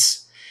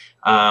 minutes,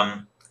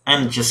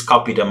 and just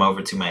copy them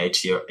over to my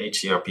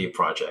HDRP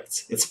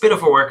project. It's a bit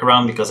of a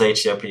workaround because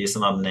HDRP is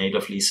not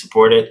natively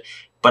supported,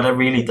 but it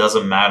really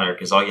doesn't matter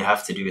because all you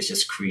have to do is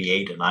just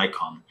create an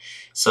icon.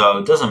 So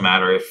it doesn't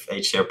matter if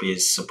HDRP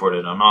is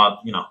supported or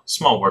not,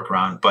 small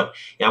workaround. But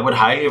yeah, I would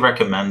highly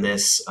recommend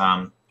this.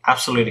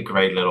 Absolutely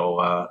great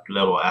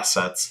little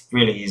asset,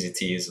 really easy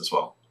to use as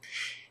well.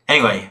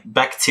 Anyway,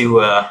 back to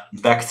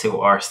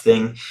our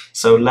thing.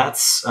 So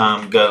let's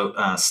go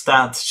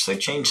stat. So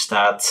change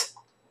stat.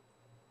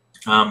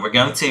 We're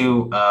going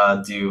to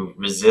do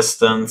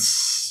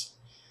resistance.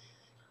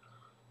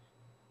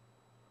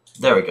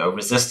 There we go,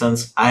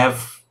 resistance. I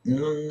have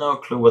no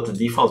clue what the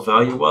default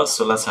value was,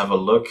 so let's have a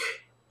look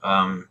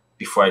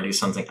before I do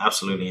something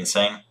absolutely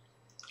insane.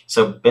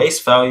 So base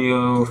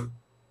value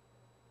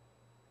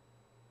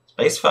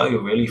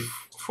really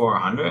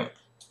 400?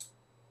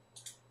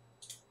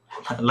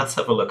 Let's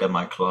have a look at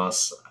my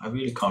class. I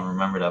really can't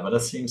remember that, but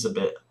that seems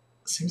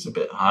a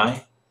bit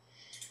high.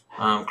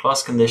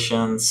 Class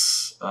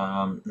conditions,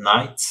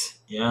 night,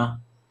 yeah.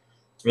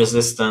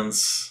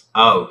 Resistance,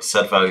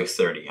 set value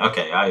 30.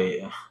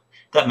 Okay,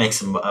 that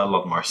makes a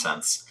lot more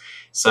sense.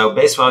 So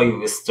base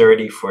value is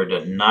 30 for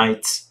the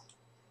night.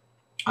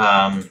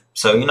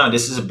 So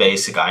this is a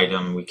basic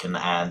item. We can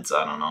add,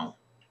 I don't know,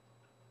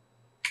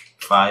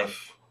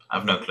 5. I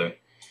have no clue.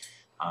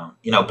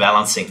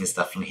 Balancing is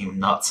definitely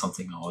not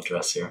something I'll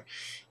address here.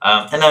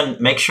 And then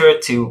make sure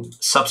to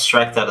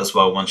subtract that as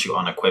well once you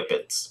unequip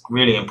it.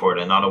 Really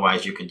important.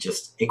 Otherwise, you could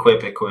just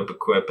equip,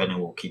 and it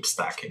will keep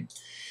stacking.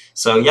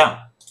 So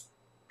yeah,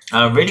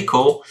 really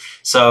cool.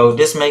 So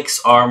this makes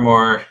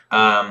armor,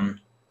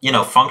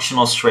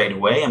 functional straight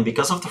away. And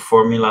because of the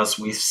formulas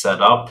we've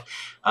set up,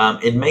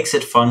 it makes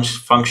it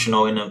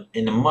functional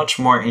in a much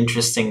more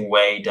interesting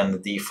way than the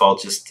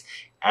default. Just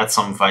add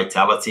some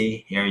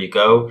vitality. Here you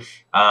go.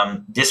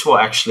 This will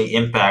actually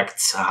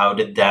impact how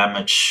the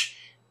damage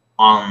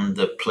on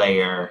the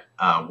player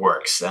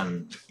works,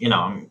 and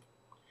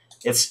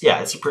it's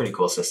a pretty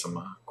cool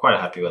system. Quite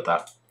happy with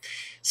that.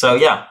 So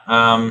yeah,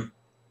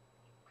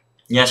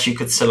 yes, you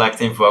could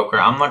select Invoker.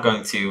 I'm not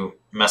going to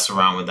mess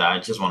around with that. I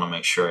just want to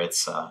make sure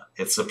it's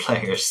the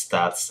player's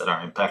stats that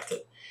are impacted.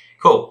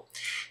 Cool.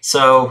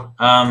 So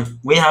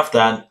we have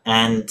that,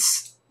 and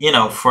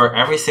for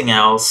everything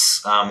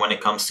else, when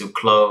it comes to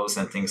clothes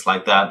and things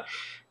like that,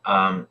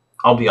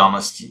 I'll be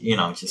honest,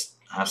 just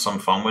have some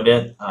fun with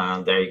it.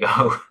 There you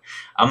go.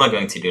 I'm not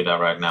going to do that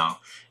right now.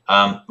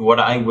 What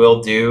I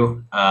will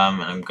do,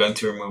 and I'm going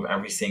to remove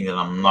everything that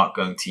I'm not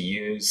going to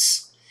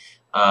use.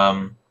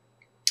 I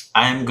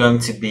am going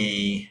to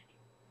be,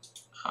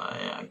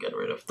 get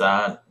rid of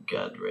that,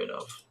 and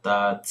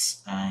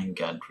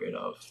get rid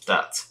of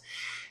that.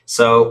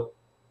 So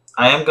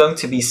I am going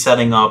to be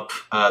setting up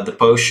the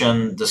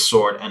potion, the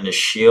sword, and the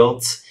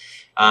shield.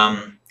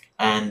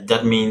 And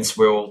that means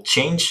we'll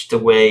change the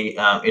way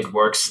it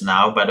works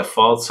now by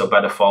default. So by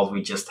default,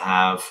 we just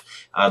have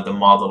the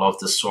model of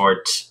the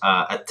sword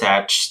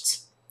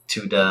attached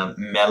to the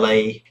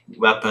melee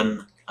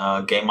weapon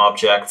game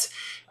object,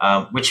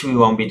 which we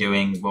won't be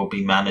doing. We'll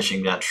be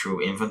managing that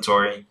through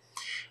inventory.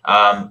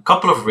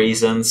 Couple of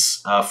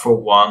reasons. For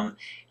one,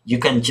 you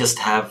can just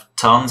have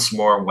tons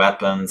more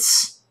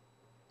weapons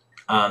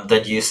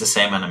that use the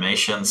same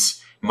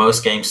animations.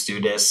 Most games do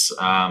this.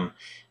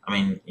 I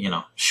mean, you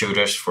know,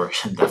 shooters for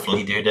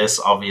definitely do this,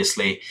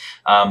 obviously.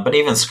 But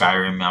even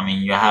Skyrim, I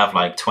mean, you have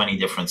like 20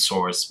 different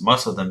swords.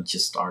 Most of them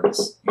just are,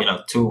 you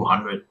know,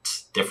 200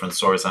 different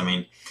swords. I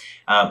mean,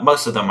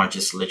 most of them are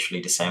just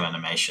literally the same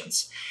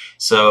animations.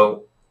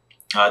 So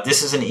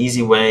this is an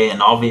easy way,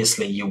 and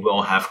obviously you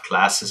will have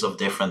classes of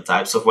different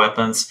types of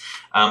weapons,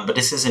 but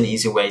this is an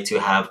easy way to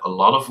have a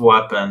lot of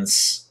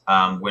weapons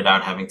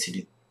without having to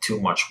do too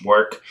much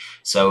work.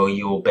 So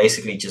you will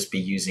basically just be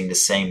using the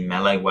same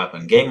melee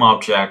weapon game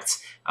object,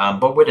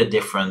 but with a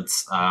different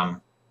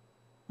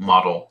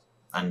model,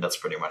 and that's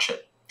pretty much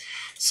it.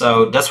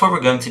 So that's what we're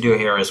going to do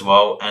here as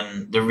well,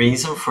 and the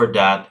reason for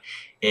that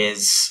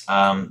is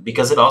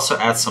because it also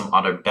adds some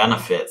other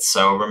benefits.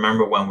 So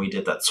remember when we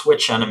did that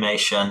switch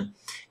animation,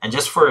 and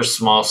just for a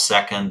small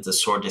second the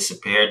sword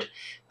disappeared.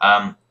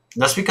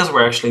 That's because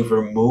we're actually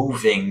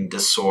removing the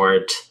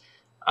sword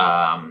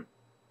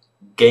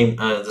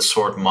the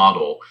sword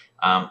model,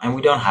 and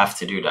we don't have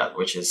to do that,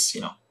 which is,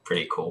 you know,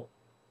 pretty cool.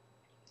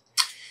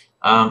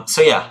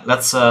 So yeah,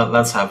 let's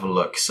have a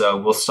look. So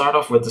we'll start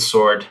off with the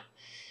sword,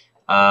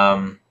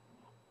 and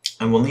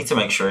we'll need to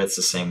make sure it's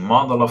the same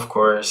model, of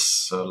course.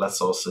 So let's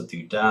also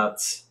do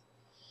that.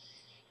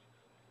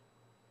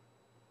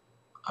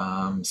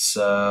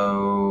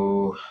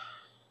 So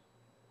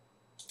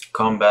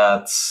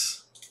combat,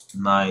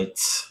 knight,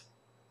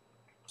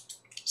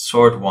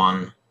 sword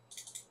 1.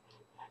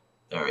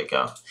 There we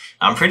go.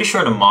 I'm pretty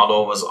sure the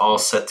model was all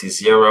set to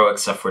 0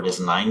 except for this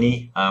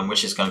 90,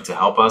 which is going to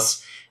help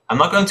us. I'm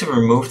not going to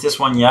remove this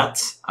one yet.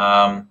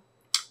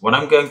 What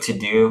I'm going to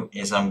do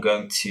is I'm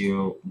going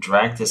to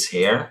drag this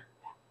here,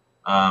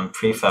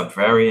 prefab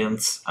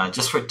variant,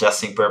 just for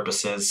testing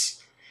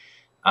purposes.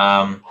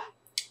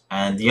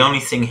 And the only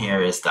thing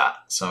here is that.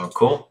 So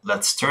cool,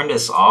 let's turn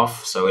this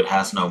off so it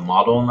has no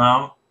model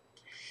now.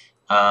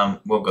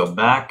 We'll go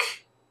back.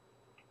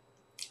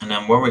 And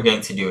then what we're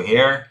going to do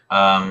here,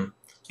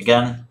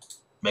 again,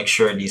 make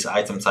sure these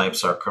item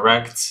types are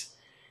correct.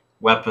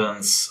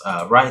 Weapons,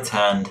 right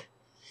hand.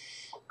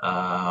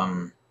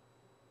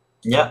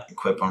 Yeah,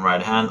 equip on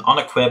right hand.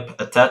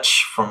 Unequip,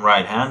 attach from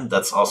right hand.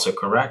 That's also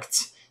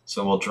correct.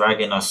 So we'll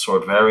drag in our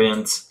sword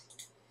variant.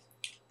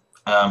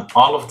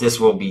 All of this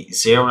will be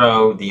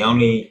 0. The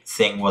only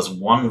thing was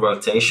one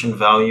rotation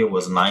value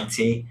was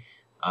 90.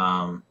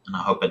 And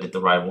I hope I did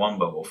the right one,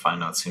 but we'll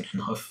find out soon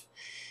enough.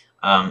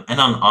 And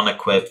on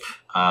unequip,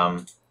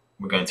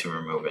 we're going to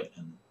remove it,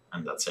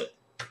 and that's it.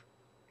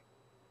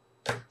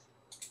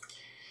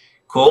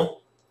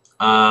 Cool.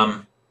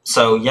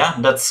 So yeah,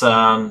 that's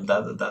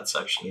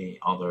actually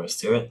all there is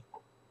to it.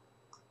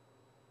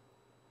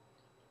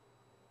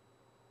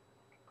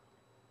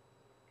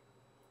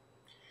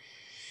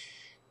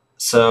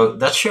 So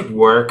that should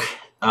work.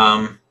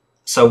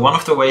 So one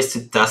of the ways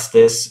to test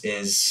this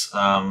is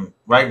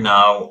right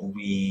now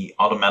we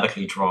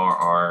automatically draw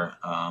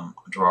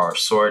our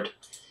sword.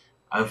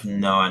 I have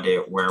no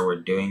idea where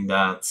we're doing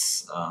that.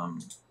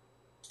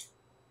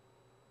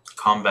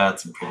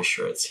 Combat, I'm pretty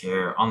sure it's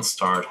here. On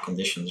start,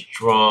 conditions,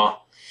 draw.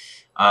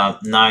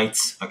 Knight,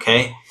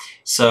 okay.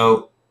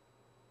 So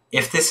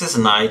if this is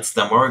knight,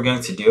 then what we're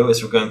going to do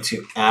is we're going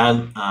to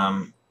add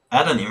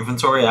an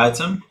inventory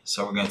item.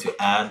 So we're going to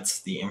add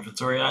the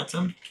inventory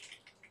item.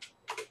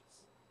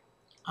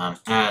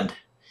 Add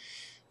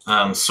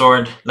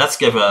sword. Let's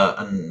give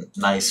a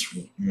nice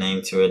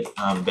name to it.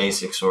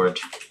 Basic sword.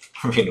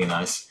 Really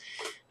nice.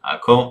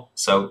 Cool.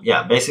 So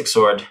yeah, basic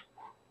sword.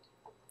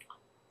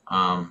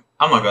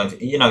 I'm not going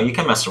to, you know, you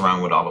can mess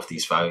around with all of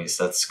these values.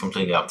 That's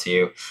completely up to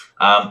you.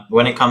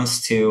 When it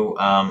comes to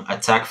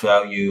attack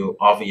value,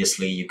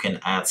 obviously you can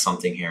add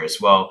something here as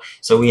well.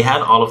 So we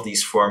had all of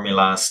these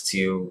formulas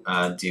to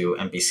do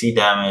NPC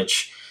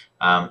damage,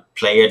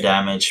 player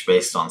damage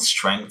based on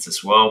strength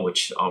as well,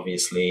 which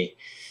obviously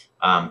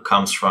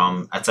comes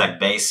from attack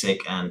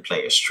basic and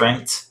player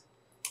strength.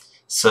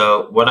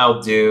 So what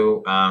I'll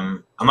do,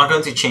 I'm not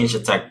going to change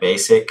attack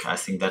basic. I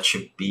think that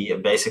should be a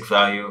basic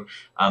value,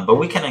 but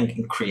we can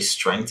increase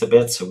strength a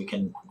bit. So we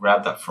can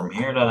grab that from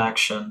here, that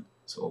action.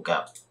 So we'll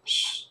get,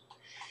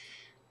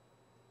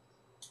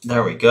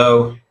 there we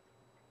go.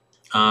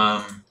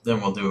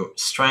 Then we'll do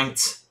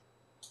strength.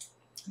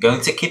 Going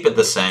to keep it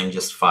the same,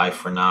 just 5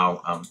 for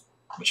now,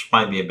 which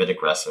might be a bit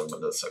aggressive, but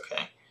that's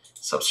okay.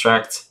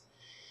 Subtract,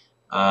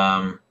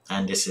 and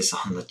this is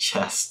on the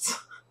chest.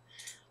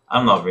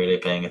 I'm not really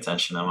paying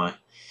attention, am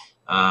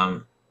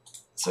I?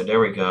 So there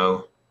we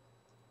go.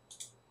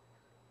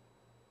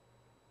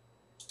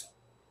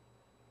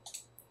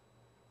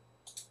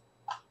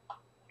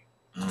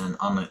 And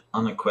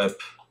unequip,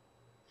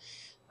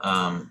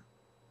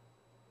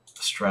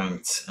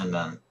 strength, and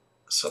then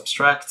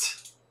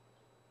subtract.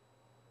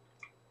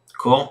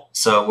 Cool.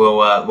 So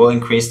we'll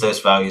increase those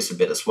values a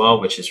bit as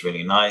well, which is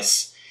really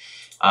nice.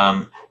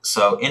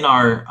 So in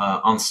our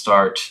on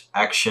start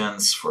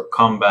actions for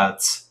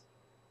combat,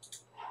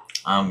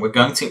 we're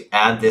going to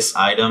add this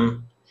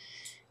item,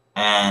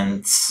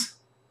 and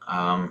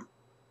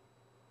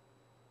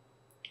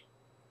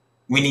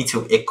we need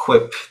to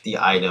equip the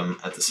item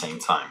at the same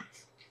time.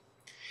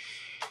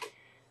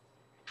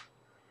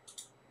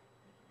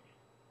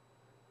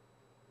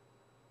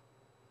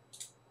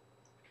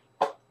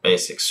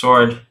 basic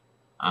sword.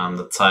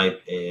 The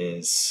type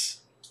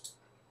is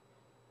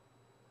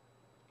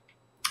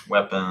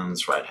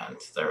weapons, right hand.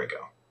 There we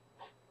go.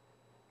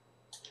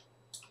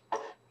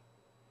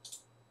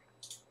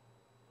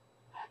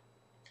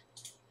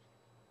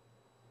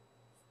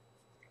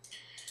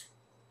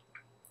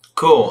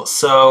 Cool.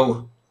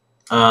 So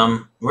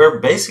we're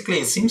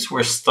basically, it seems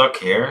we're stuck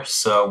here.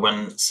 So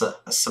when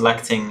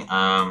selecting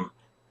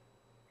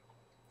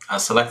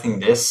selecting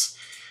this,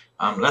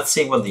 let's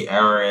see what the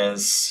error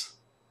is.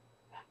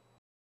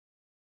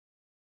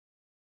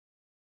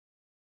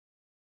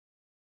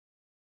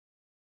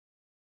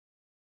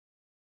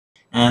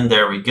 And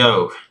there we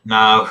go.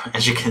 Now,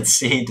 as you can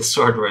see, the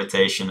sword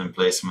rotation and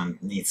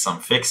placement needs some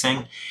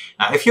fixing.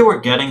 Now, if you were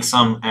getting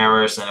some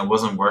errors and it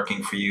wasn't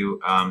working for you,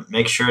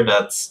 make sure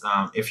that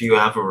if you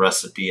have a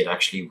recipe, it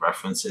actually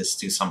references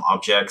to some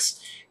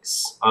objects,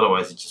 'cause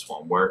otherwise it just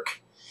won't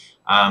work.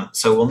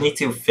 So we'll need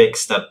to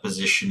fix that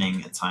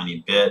positioning a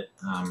tiny bit,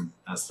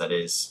 as that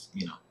is,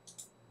 you know,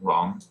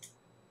 wrong.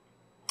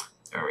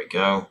 There we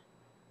go.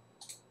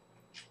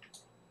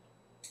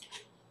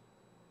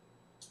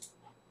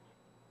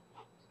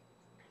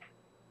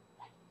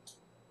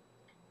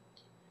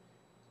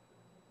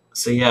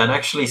 So yeah, it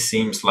actually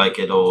seems like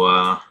it'll,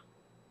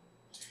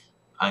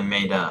 I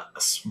made a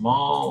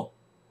small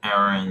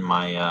error in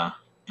my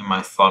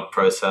thought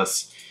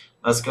process.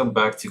 Let's go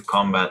back to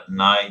Combat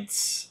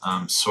Knight's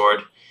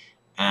sword,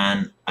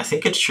 and I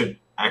think it should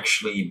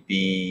actually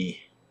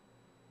be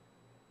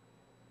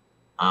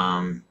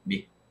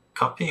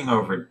copying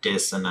over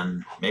this and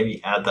then maybe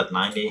add that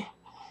 90.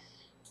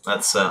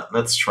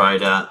 Let's try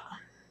that.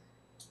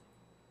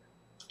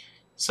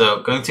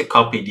 So going to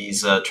copy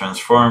these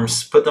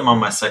transforms, put them on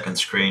my second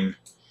screen.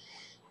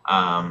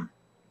 And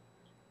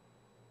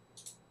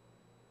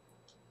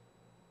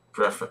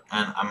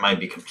I might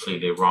be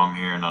completely wrong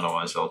here, and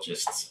otherwise I'll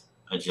just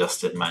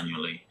adjust it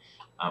manually,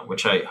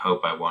 which I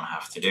hope I won't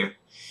have to do.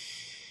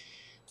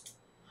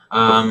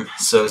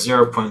 So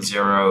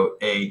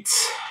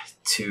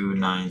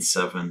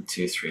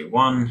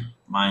 0.08297.231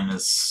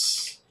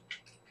 minus,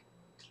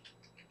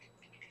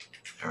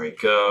 there we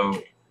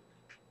go,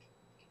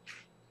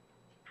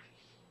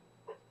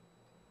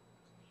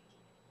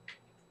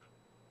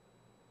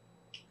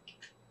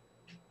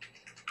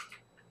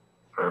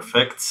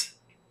 perfect.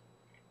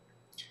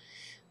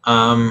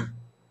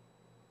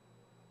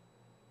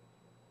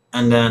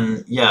 And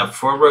then, yeah,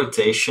 for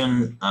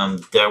rotation,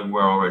 there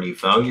were already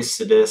values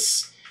to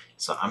this.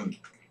 So I'm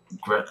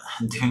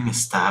doing a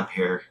stab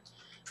here.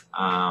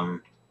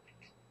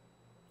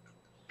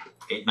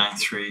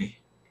 893,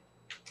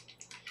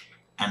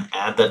 and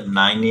add that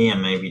 90,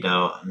 and maybe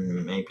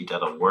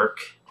that'll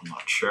work. I'm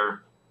not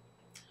sure.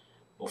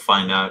 We'll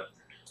find out.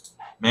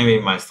 Maybe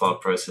my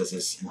thought process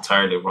is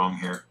entirely wrong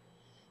here,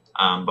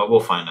 but we'll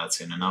find out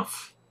soon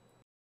enough.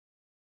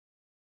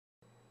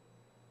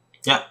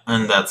 Yeah,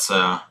 and that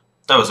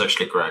was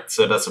actually correct.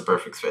 So that's a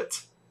perfect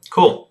fit.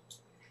 Cool.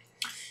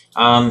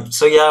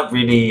 So yeah,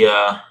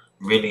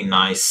 really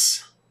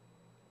nice.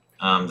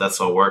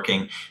 That's all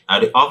working.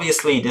 Now,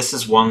 obviously, this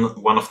is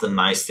one of the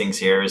nice things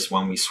here is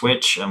when we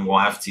switch, and we'll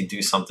have to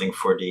do something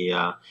for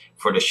the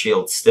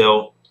shield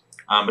still.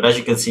 But as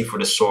you can see, for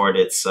the sword,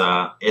 it's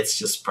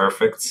just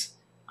perfect.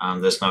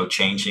 There's no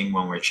changing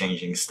when we're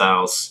changing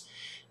styles,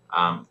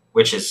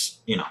 which is,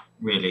 you know,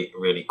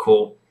 really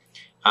cool.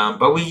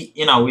 But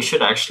we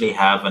should actually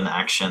have an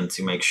action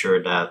to make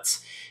sure that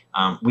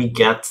we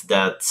get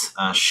that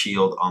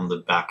shield on the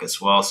back as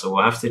well. So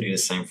we'll have to do the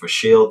same for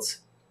shield.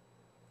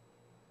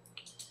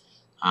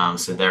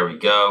 So there we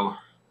go.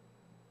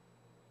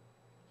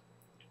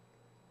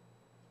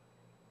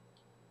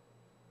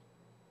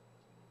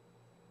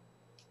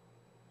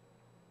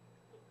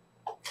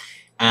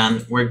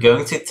 And we're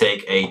going to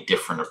take a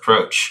different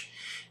approach.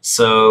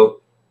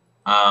 So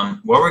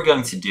what we're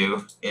going to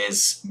do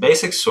is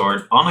basic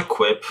sword on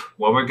equip.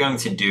 What we're going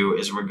to do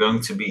is we're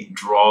going to be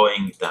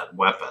drawing that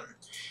weapon.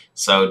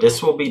 So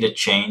this will be the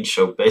change.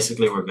 So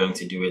basically we're going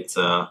to do it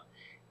the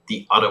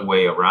other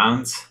way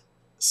around.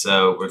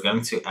 So we're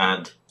going to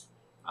add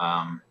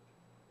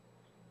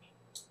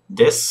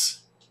this,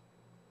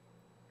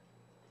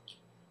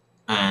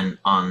 and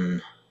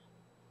on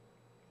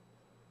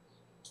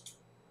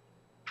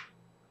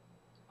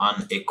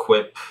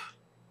equip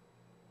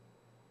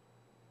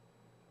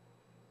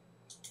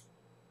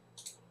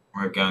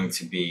we're going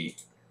to be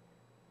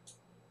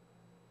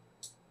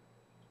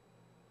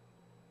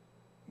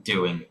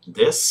doing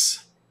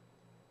this.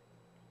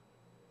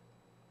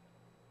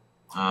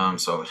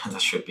 So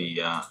that should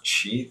be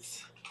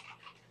sheath.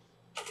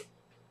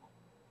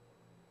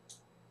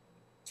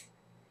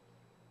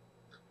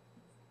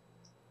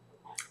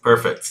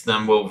 Perfect.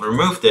 Then we'll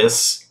remove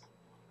this.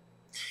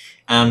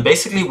 And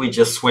basically we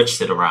just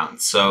switched it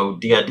around. So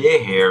the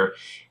idea here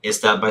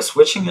is that by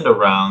switching it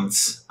around,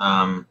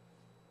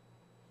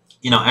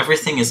 you know,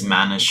 everything is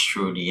managed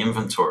through the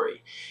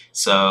inventory.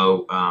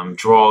 So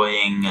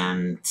drawing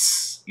and,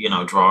 you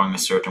know, drawing a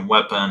certain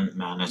weapon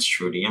managed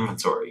through the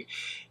inventory.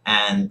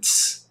 And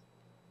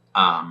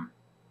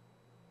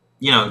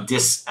you know,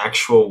 this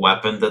actual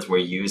weapon that we're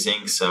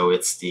using, so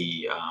it's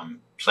the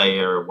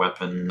player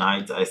weapon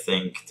knight, I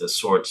think, the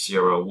sword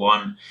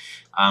 01,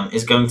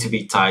 is going to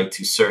be tied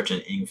to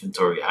certain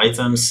inventory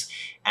items,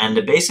 and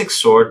the basic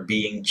sword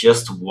being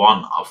just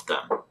one of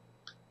them.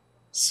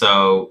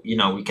 So, you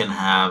know, we can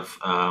have,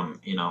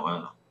 you know,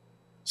 a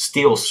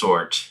steel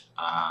sword,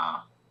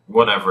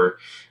 whatever,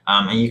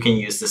 and you can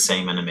use the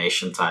same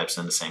animation types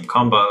and the same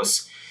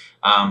combos.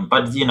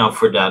 But you know,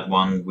 for that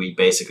one, we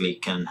basically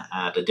can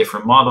add a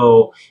different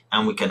model,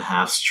 and we can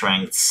have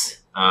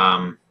strengths.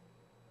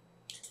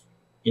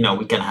 You know,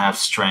 we can have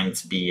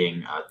strength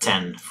being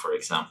 10, for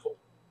example.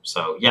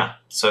 So yeah,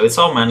 so it's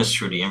all managed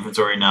through the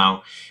inventory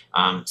now.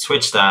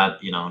 Switch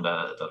that. You know,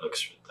 that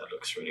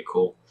looks really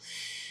cool.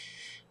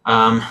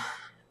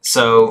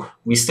 So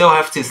we still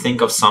have to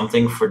think of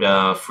something for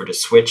the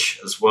switch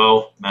as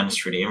well,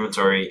 managed through the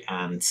inventory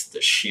and the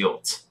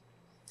shield.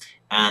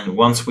 And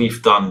once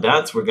we've done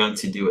that, we're going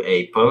to do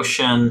a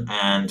potion,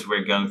 and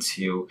we're going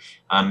to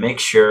make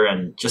sure,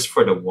 and just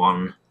for the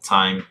one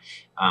time,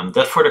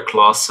 that for the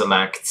class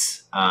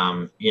select,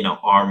 you know,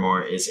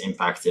 armor is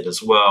impacted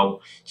as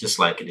well, just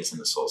like it is in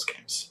the Souls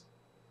games.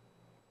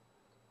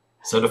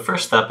 So the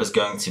first step is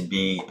going to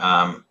be,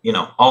 you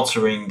know,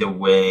 altering the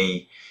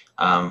way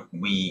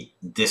we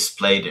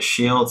display the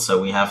shield. So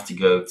we have to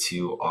go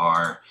to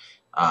our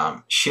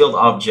shield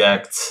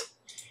object.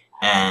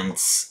 And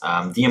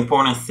the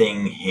important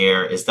thing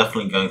here is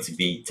definitely going to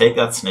be take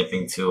that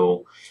snipping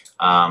tool,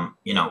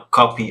 you know,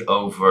 copy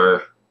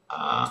over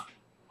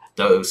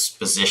those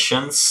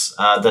positions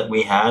that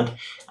we had.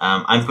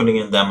 I'm putting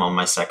in them on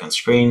my second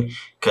screen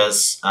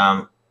because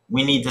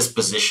we need this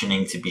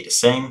positioning to be the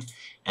same.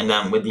 And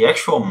then with the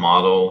actual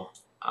model,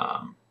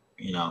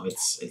 you know,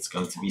 it's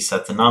going to be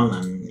set to none,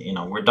 and you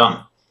know, we're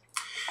done.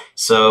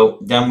 So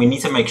then we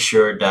need to make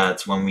sure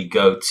that when we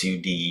go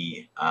to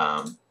the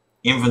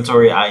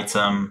inventory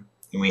item,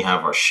 we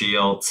have our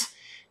shield.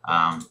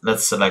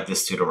 Let's select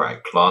this to the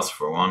right class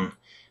for one.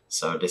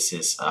 So this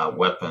is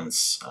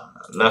weapons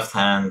left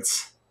hand,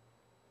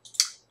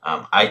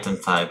 item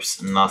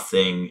types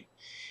nothing,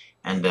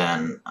 and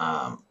then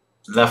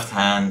left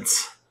hand,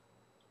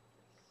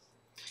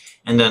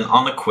 and then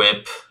on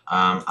equip,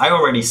 I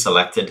already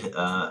selected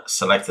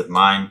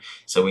mine.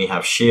 So we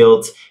have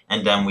shield,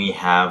 and then we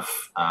have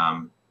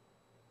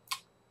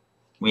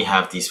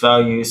these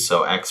values,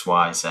 so X,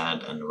 Y, Z,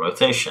 and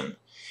rotation.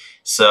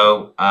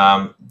 So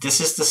this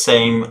is the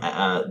same.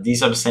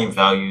 These are the same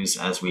values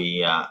as we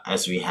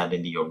had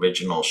in the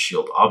original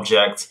shield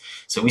object.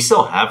 So we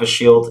still have a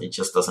shield. It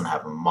just doesn't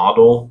have a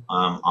model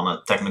on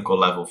a technical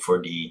level for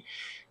the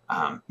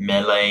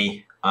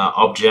melee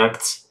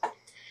object.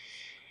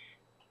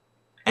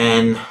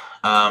 And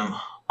on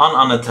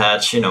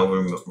unattach, you know,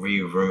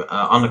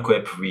 on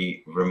equip,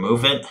 we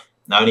remove it.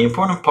 Now the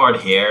important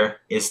part here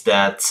is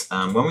that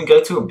when we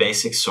go to a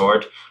basic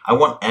sword, I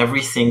want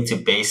everything to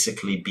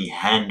basically be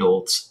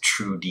handled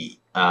through the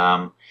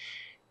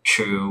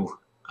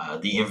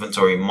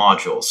inventory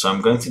module. So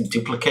I'm going to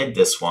duplicate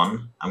this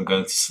one. I'm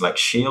going to select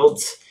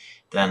shield,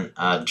 then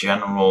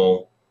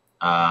general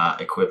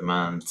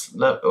equipment,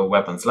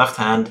 weapons left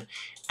hand,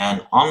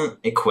 and on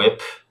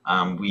equip,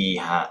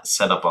 we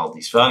set up all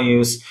these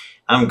values.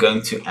 I'm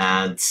going to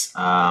add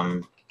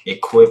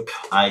equip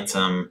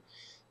item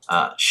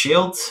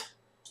shield.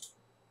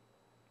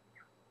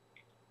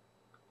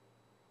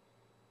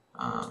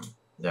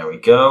 There we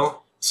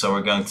go. So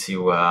we're going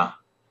to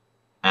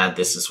add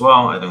this as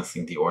well. I don't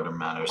think the order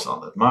matters all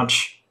that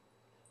much.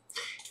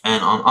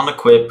 And on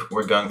unequip,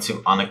 we're going to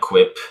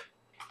unequip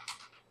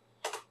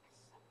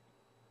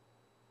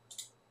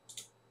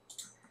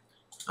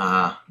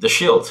the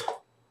shield.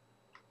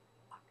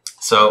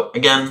 So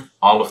again,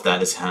 all of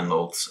that is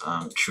handled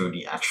through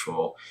the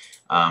actual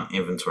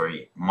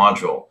inventory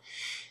module.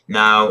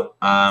 Now,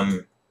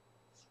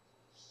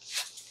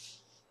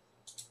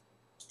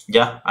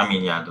 yeah, I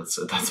mean, yeah,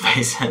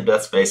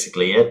 that's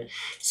basically it.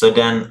 So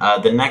then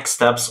the next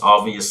steps,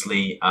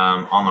 obviously,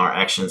 on our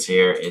actions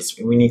here is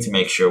we need to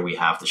make sure we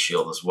have the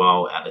shield as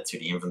well added to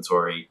the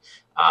inventory.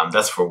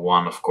 That's for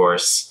one, of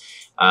course.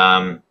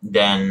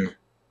 Then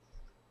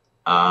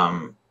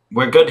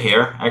we're good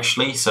here,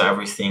 actually, so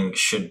everything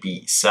should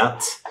be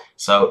set.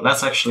 So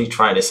let's actually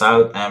try this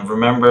out. And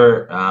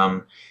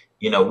remember,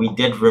 you know, we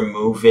did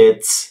remove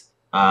it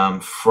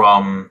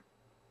from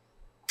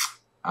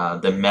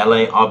the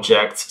melee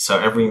object. So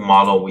every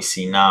model we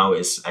see now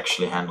is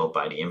actually handled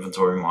by the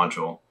inventory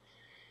module,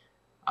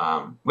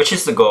 which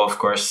is the goal, of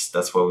course.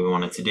 That's what we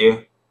wanted to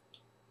do.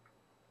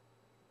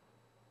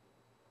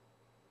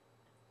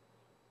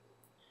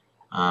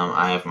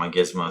 I have my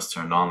gizmos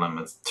turned on.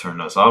 Let's turn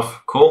those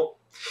off. Cool.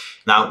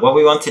 Now, what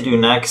we want to do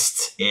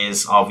next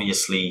is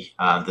obviously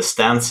the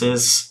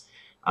stances.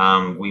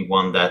 We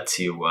want that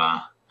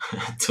to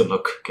to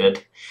look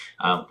good,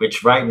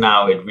 which right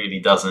now it really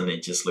doesn't.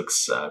 It just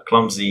looks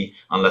clumsy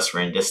unless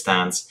we're in this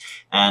stance.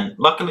 And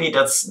luckily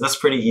that's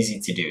pretty easy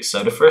to do.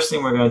 So the first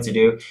thing we're going to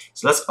do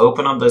is let's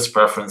open up those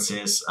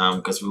preferences,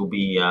 because we'll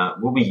be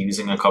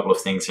using a couple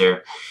of things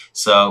here.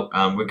 So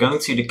we're going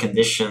to the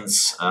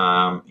conditions,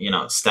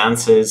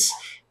 stances,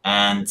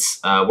 and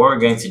what we're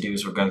going to do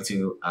is we're going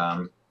to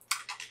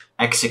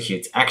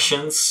execute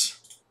actions.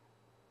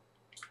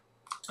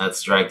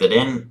 Let's drag that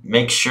in.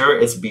 Make sure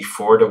it's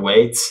before the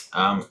wait.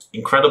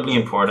 Incredibly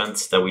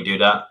important that we do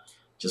that.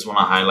 Just want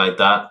to highlight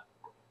that.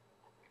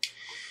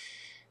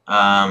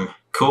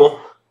 Cool.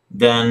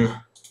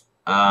 Then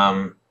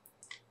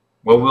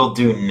what we'll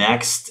do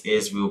next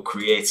is we'll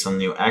create some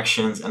new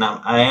actions, and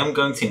I am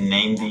going to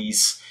name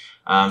these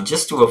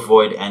just to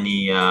avoid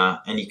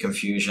any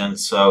confusion.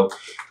 So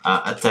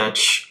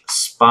attach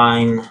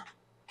spine,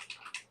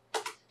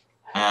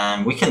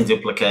 and we can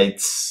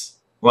duplicate.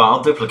 Well,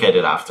 I'll duplicate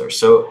it after.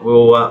 So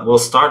we'll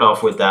start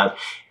off with that,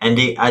 and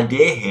the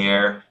idea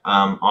here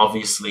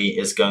obviously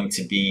is going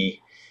to be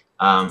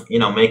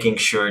making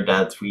sure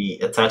that we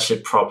attach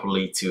it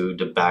properly to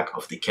the back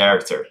of the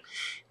character.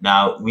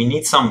 Now we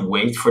need some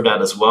weight for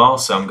that as well,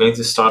 so I'm going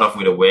to start off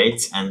with a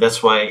weight, and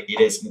that's why it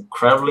is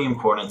incredibly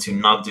important to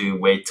not do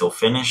wait till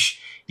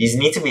finish. These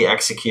need to be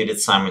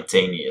executed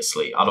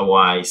simultaneously,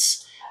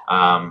 otherwise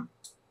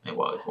it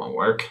won't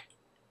work.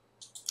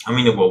 I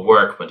mean, it will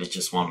work, but it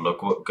just won't look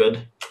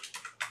good.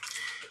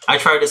 I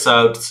tried this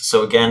out.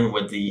 So again,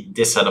 with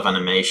this set of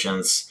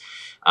animations,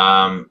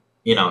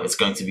 it's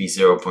going to be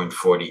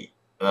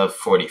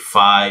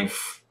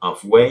 0.45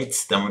 of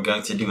weight. Then we're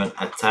going to do an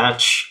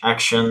attach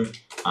action.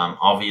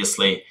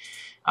 Obviously,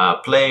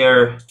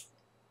 player,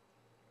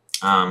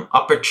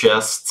 upper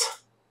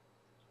chest,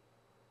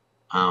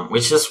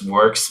 which just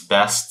works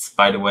best,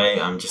 by the way,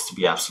 just to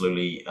be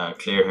absolutely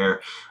clear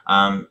here.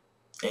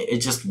 It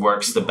just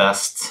works the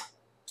best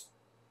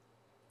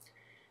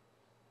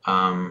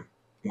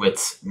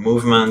with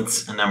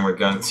movement. And then we're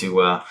going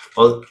to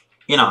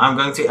I'm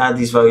going to add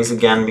these values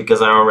again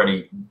because I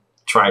already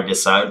tried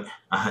this out.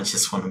 I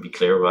just want to be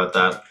clear about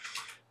that.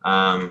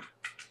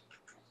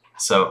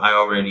 So I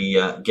already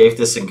gave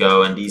this a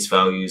go, and these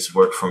values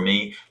work for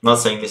me. I'm not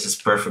saying this is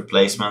perfect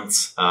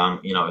placement.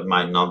 It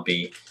might not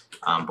be,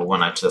 but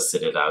when I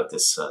tested it out,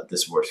 this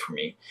worked for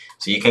me.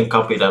 So you can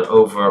copy that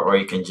over, or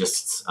you can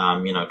just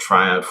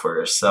try out for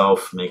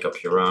yourself, make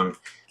up your own,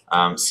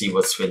 see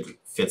what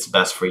fits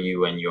best for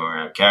you and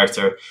your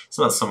character. It's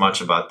not so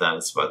much about that,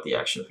 it's about the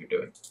actions we're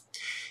doing.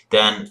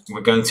 Then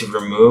we're going to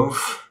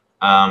remove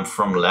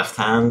from left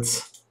hand.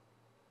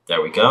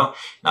 There we go.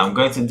 Now I'm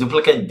going to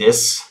duplicate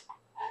this.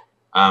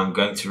 I'm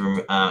going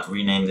to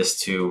rename this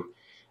to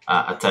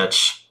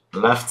attach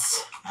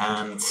left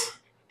hand.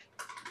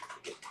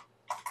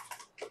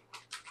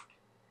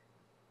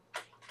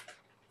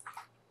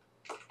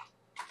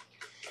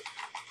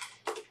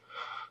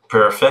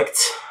 Perfect.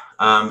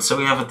 So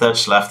we have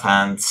attached left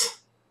hand.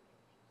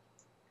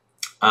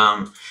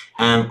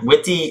 And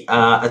with the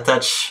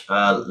attach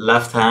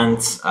left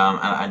hand, and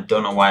I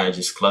don't know why I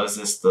just closed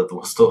this, that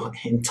was the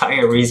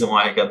entire reason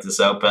why I got this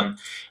open.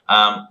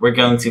 We're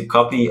going to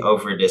copy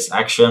over this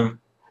action.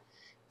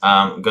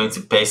 I'm going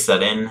to paste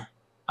that in,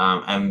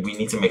 and we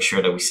need to make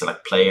sure that we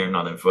select player,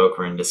 not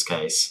invoker in this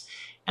case.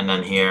 And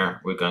then here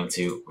we're going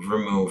to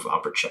remove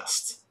upper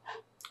chest.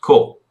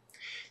 Cool.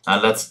 Now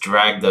let's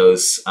drag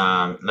those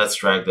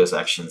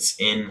actions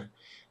in.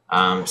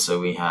 So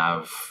we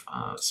have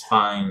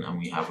spine and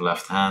we have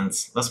left hand.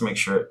 Let's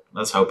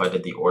hope I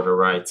did the order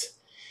right.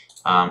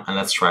 And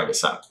let's try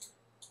this out.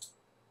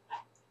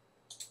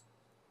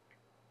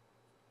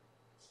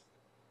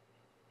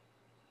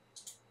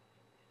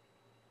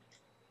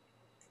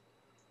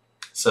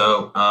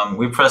 So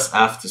we press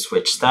F to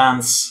switch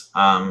stance.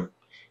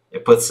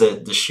 It puts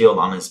the shield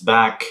on his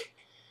back,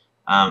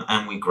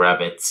 and we grab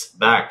it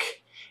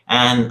back.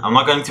 And I'm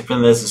not going to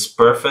pretend this is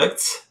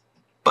perfect,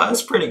 but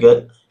it's pretty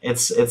good.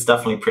 It's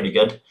definitely pretty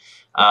good.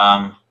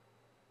 Yeah,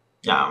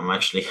 I'm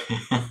actually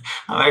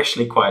I'm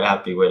actually quite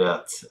happy with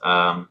that.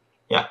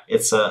 Yeah,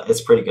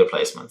 it's pretty good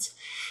placement.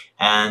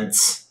 And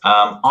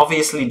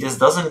obviously this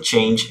doesn't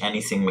change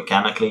anything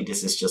mechanically.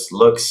 This is just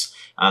looks.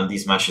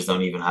 These meshes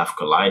don't even have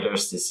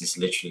colliders. This is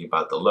literally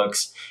about the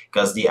looks,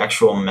 because the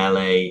actual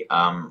melee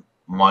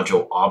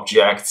module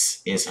object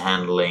is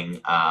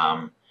handling,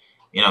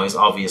 is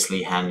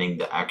obviously handling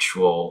the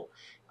actual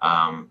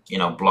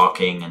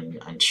blocking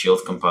and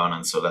shield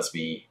components. So let's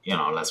be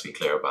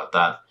clear about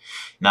that.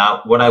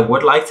 Now, what I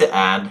would like to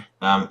add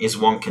is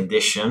one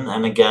condition,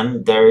 and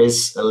again, there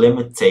is a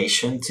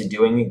limitation to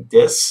doing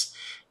this,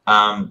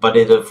 but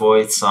it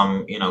avoids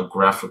some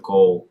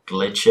graphical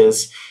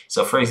glitches.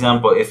 So, for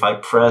example, if I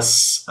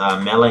press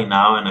melee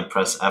now and I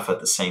press F at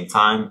the same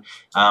time,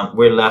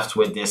 we're left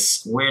with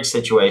this weird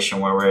situation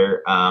where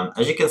we're,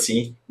 as you can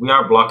see, we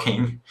are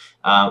blocking,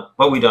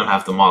 but we don't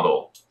have the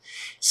model.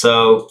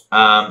 So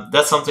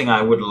that's something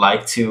I would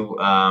like to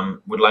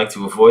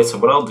avoid. So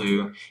what I'll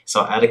do is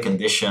I'll add a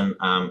condition: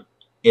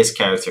 is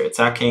character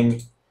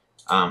attacking,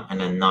 and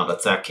then not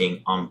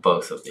attacking on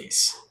both of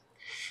these.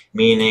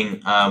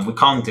 Meaning we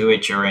can't do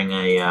it during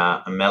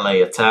a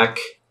melee attack.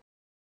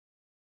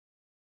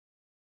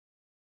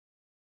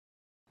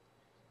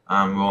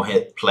 We'll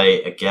hit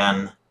play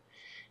again.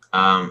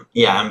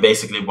 Yeah, and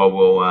basically what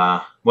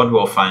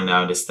we'll find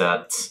out is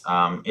that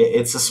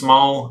it's a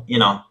small,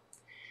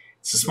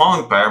 it's a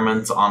small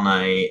impairment on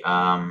a,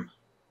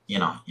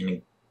 in a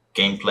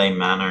gameplay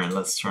manner. And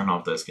let's turn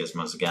off those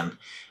gizmos again.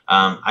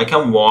 I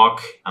can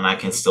walk and I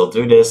can still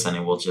do this, and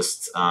it will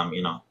just,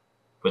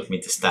 put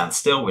me to stand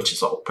still, which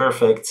is all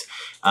perfect.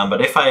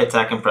 But if I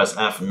attack and press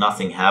F,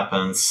 nothing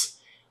happens,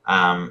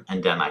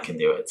 and then I can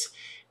do it.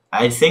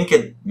 I think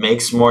it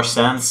makes more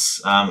sense.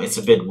 It's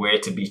a bit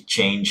weird to be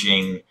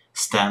changing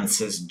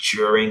stances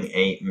during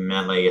a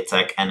melee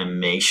attack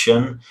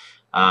animation.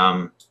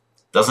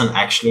 Doesn't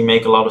actually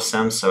make a lot of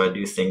sense, so I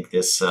do think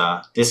this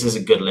is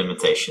a good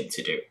limitation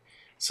to do.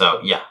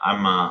 So yeah,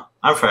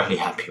 I'm fairly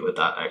happy with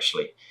that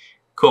actually.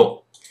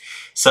 Cool.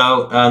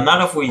 So now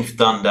that we've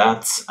done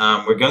that,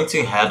 we're going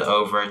to head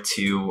over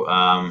to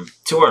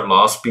our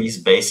last piece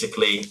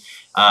basically.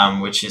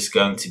 Which is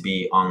going to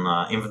be on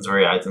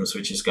inventory items,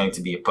 which is going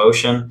to be a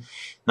potion.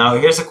 Now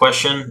here's a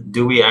question: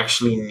 do we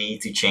actually need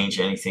to change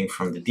anything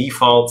from the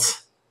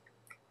default?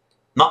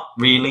 Not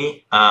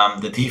really.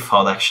 The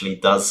default actually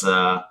does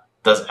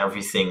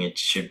everything it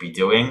should be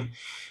doing.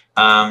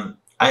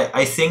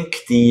 I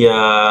think the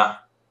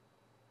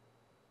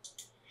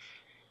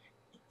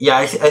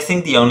I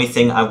think the only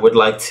thing I would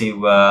like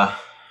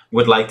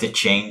to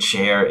change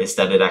here is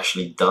that it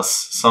actually does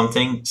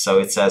something. So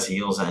it says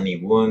heals any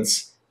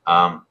wounds.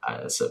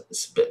 It's a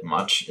bit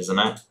much, isn't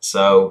it?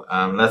 So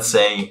let's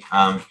say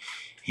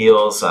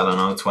heals, I don't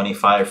know,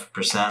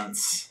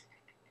 25%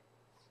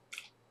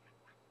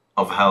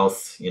 of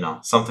health,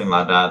 something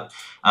like that.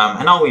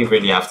 And all we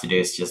really have to do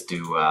is just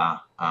do,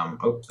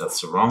 oh,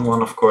 that's the wrong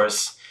one, of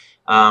course.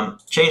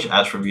 Change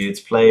attributes,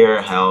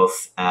 player,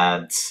 health,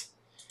 add,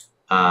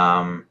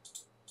 can't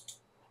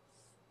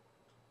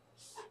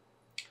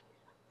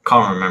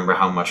remember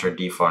how much our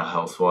default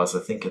health was. I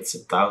think it's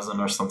 1,000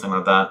 or something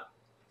like that.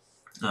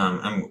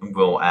 And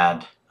we'll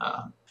add,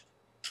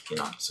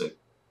 so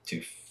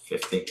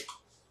 250.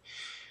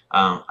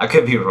 I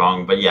could be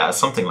wrong, but yeah,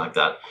 something like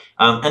that.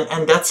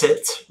 And that's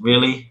it,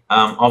 really.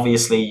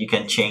 Obviously, you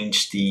can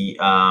change the,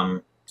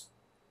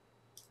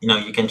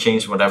 you can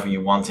change whatever you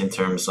want in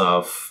terms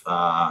of,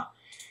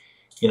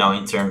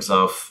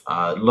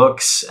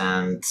 looks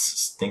and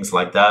things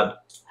like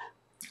that.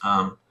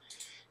 I'm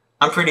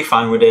pretty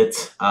fine with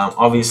it.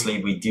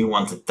 Obviously, we do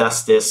want to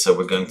test this, so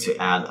we're going to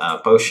add a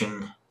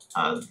potion.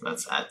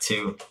 Let's add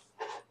 2.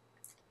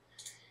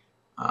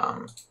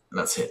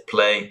 Let's hit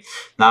play.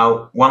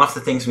 Now, one of the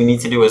things we need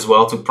to do as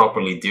well to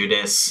properly do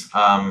this,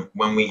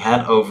 when we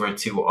head over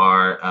to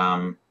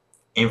our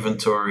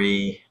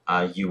inventory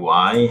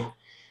UI,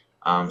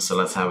 so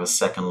let's have a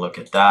second look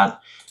at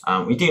that.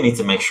 We do need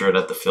to make sure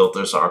that the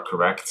filters are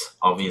correct,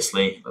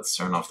 obviously. Let's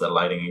turn off the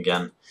lighting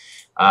again.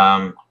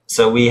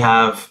 So we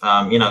have,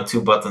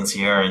 2 buttons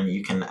here, and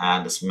you can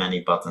add as many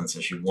buttons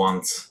as you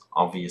want,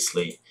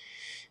 obviously.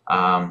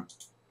 I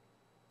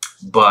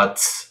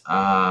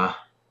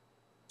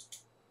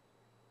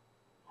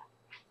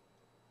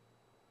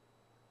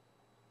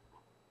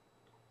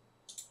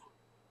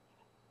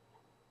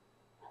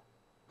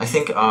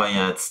think, oh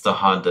yeah, it's the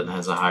HUD that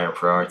has a higher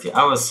priority.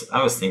 I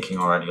was thinking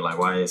already, like,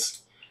 why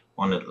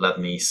won't it let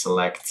me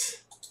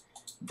select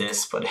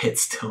this, but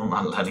it's still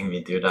not letting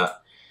me do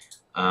that.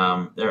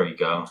 There we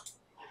go.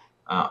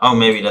 Oh,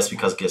 maybe that's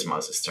because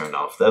Gizmos is turned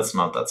off. That's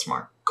not that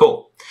smart.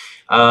 Cool.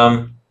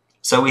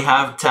 So we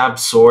have tab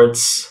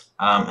swords,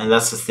 and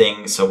that's the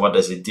thing. So what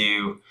does it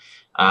do?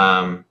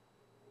 It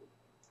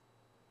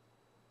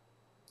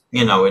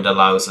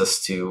allows us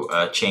to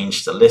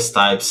change the list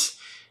types.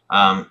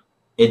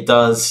 It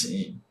does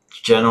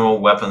general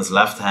weapons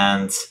left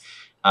hand.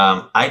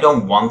 I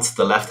don't want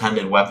the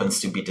left-handed weapons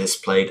to be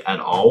displayed at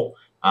all.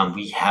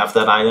 We have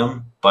that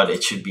item, but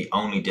it should be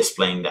only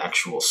displaying the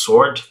actual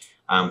sword,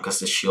 because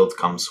the shield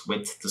comes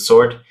with the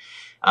sword.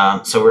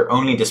 So we're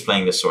only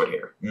displaying the sword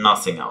here,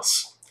 nothing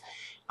else.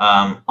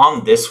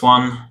 On this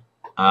one,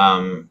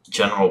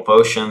 general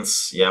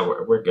potions, yeah,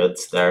 we're good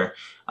there.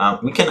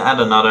 We can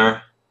add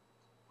another,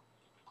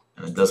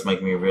 and it does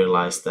make me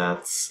realize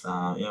that,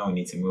 we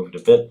need to move it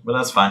a bit, but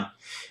that's fine.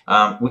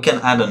 We can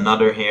add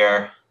another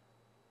here.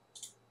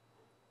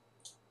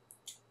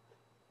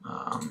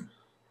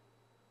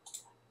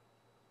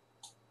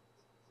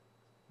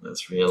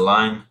 Let's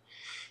realign.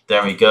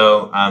 There we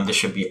go. This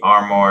should be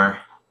armor.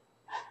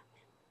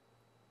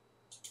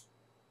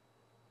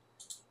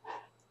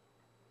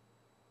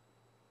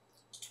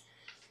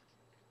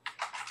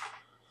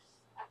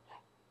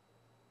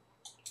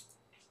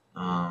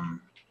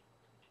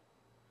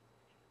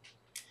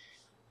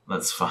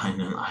 Let's find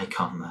an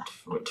icon that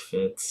would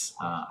fit.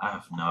 I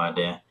have no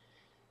idea.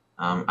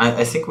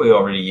 I think we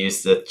already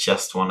used the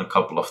chest one a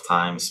couple of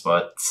times,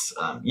 but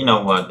you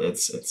know what?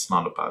 It's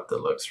not about the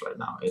looks right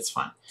now. It's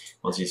fine.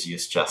 We'll just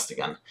use chest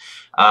again.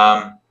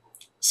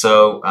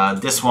 So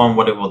this one,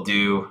 what it will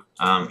do,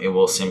 it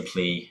will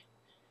simply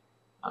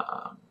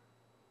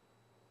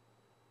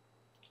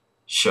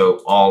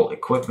show all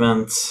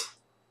equipment.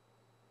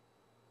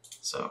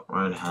 So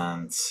right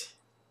hand.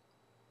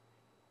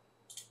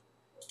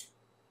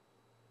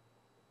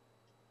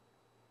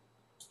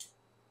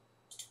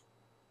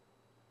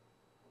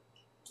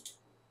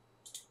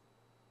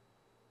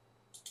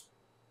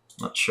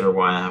 Not sure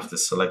why I have to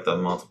select that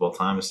multiple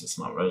times. It's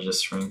not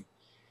registering.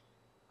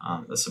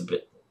 That's a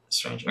bit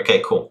strange.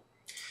 Okay, cool.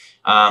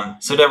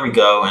 So there we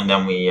go, and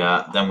then we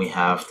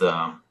have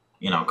the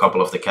a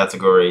couple of the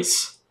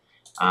categories.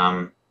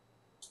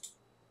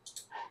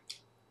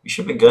 We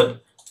should be good.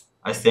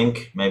 I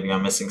think maybe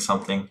I'm missing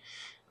something,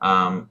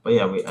 but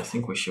yeah, I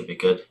think we should be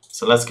good.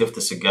 So let's give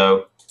this a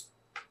go.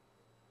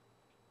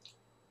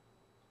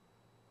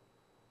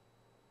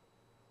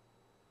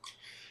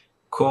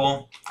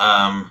 Cool.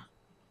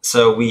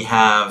 So we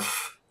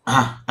have,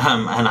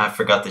 and I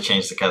forgot to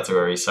change the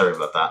category. Sorry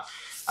about that.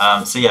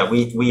 So yeah,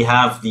 we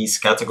have these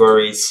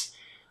categories.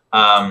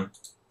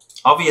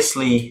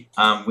 Obviously,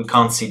 we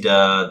can't see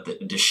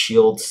the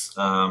shields.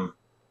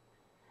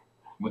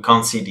 We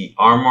can't see the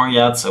armor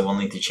yet, so we'll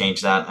need to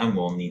change that, and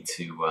we'll need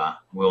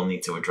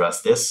to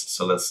address this.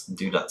 So let's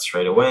do that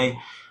straight away.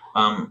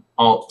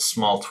 All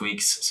small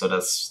tweaks, so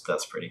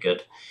that's pretty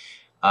good.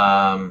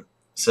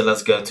 So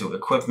let's go to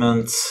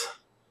equipment.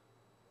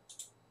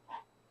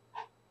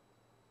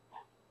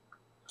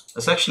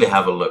 Let's actually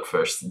have a look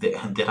first.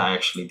 Did I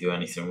actually do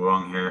anything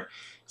wrong here?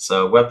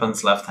 So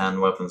weapons left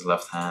hand, weapons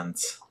left hand.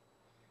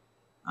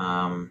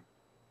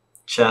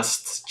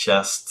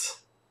 Chest.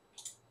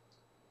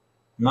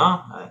 No,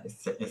 I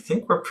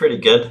think we're pretty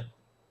good.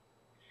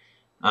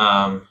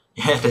 Yeah,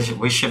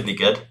 we should be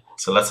good.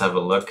 So let's have a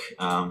look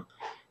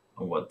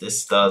what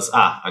this does.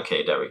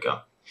 Okay, there we go.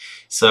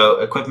 So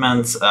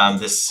equipment,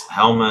 this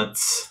helmet,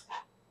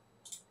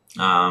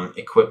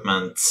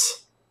 equipment,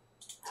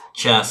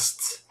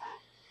 chest,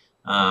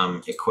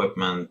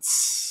 equipment,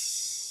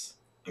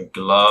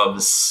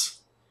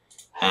 gloves,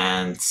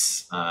 and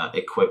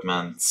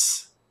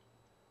equipment,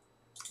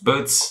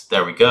 boots.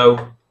 There we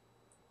go.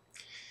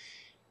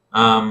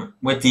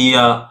 With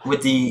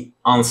the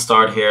on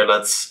start here,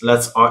 let's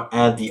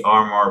add the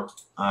armor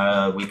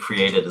we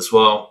created as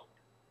well,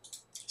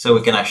 so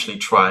we can actually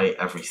try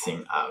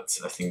everything out.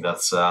 I think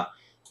that's a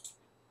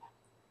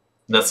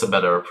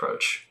better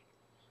approach.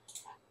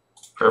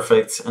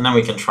 Perfect, and then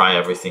we can try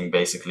everything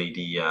basically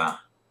the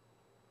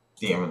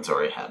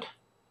inventory had.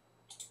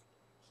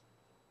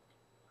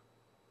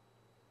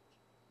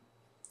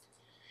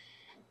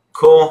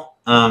 Cool.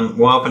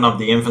 We'll open up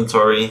the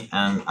inventory,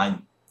 and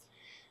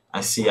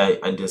I see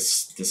I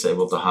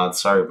disabled the HUD.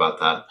 Sorry about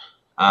that.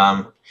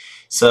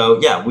 So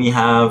yeah, we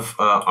have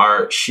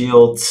our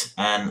shield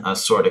and a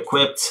sword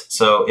equipped.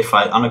 So if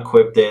I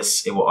unequip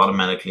this, it will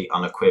automatically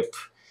unequip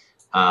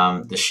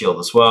the shield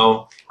as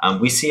well.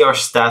 We see our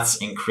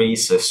stats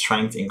increase, so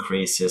strength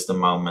increases the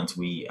moment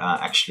we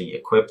actually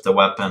equip the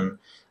weapon,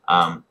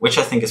 which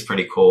I think is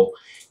pretty cool.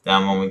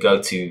 Then when we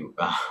go to,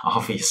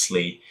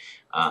 obviously,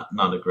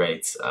 not a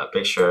great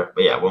picture,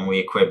 but yeah, when we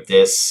equip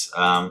this,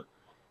 I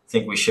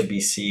think we should be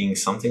seeing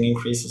something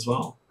increase as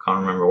well. Can't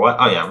remember what.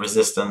 Oh yeah,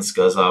 resistance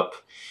goes up.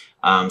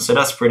 So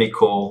that's pretty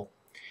cool.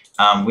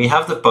 We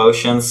have the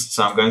potions,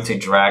 so I'm going to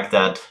drag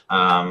that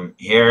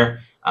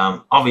here.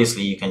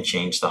 Obviously, you can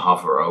change the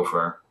hover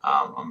over.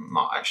 I'm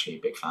not actually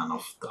a big fan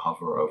of the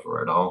hover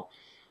over at all.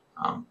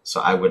 So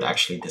I would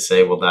actually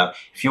disable that.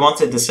 If you want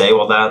to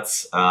disable that,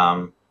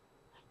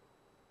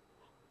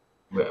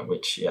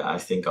 which yeah, I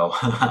think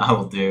I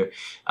will do.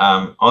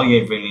 All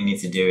you really need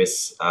to do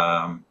is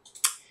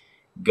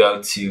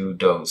go to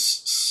those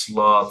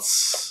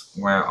slots.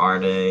 Where are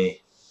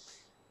they?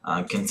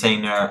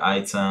 Container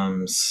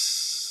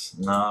items.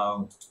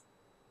 No.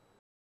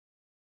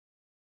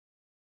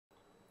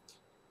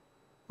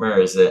 Where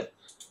is it?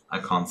 I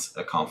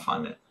can't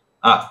find it.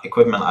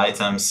 Equipment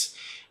items.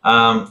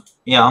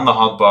 Yeah, on the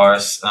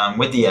hotbars.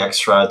 With the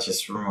extra,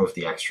 just remove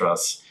the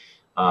extras,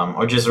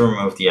 or just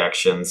remove the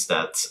actions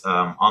that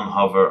on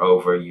hover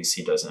over you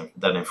see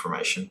that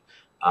information.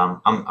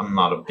 I'm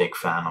not a big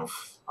fan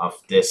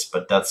of this,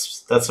 but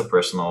that's a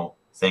personal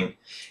thing.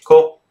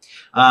 Cool.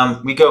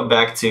 We go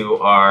back to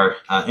our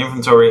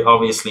inventory.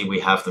 Obviously,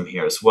 we have them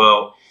here as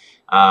well,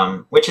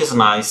 which is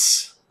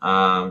nice.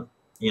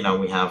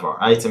 We have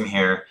our item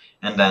here,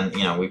 and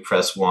then we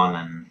press 1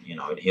 and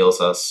it heals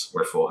us.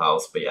 We're full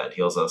health, but yeah, it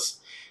heals us.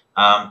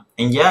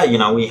 And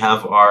yeah, we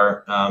have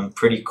our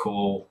pretty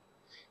cool.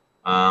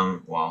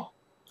 Well,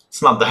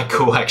 it's not that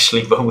cool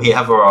actually, but we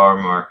have our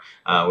armor,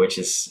 which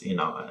is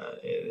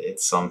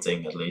it's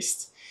something at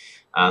least.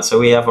 So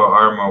we have our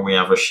armor, we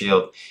have our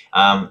shield,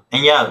 and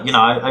yeah,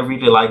 I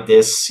really like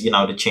this.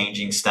 The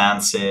changing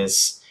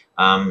stances,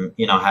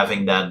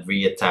 having that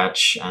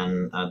reattach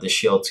and the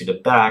shield to the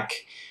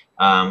back,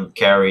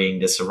 carrying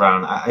this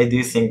around. I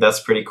do think that's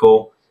pretty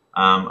cool.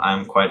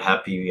 I'm quite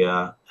happy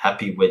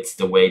with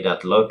the way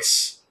that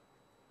looks.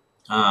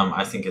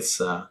 I think it's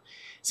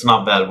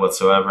not bad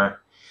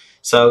whatsoever.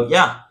 So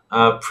yeah,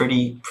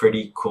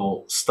 pretty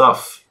cool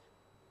stuff.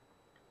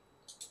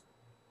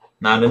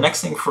 Now the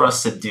next thing for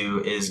us to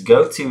do is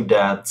go to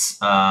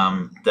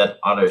that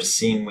other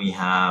scene we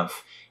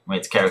have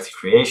with character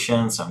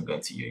creation. So I'm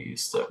going to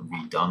use the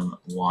redone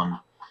one,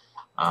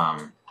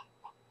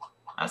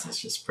 as it's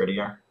just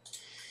prettier.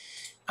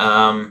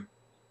 And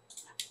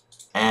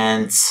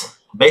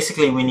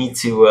basically we need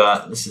to,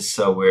 this is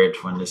so weird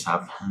when this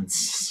happens,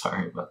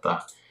 sorry about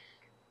that.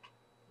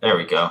 There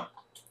we go.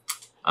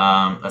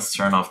 Let's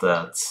turn off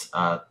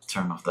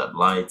that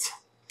light.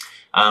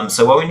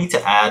 So what we need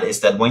to add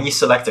is that when you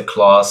select a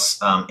class,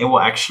 it will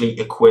actually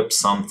equip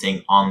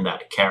something on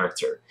that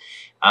character.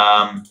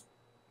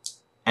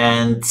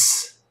 And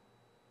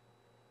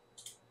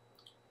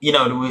you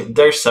know,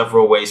 there's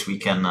several ways we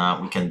can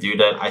do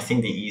that. I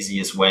think the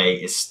easiest way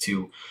is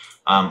to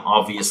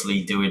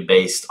obviously do it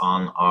based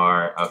on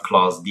our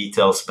class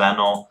details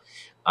panel.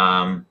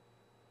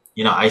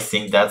 You know, I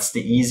think that's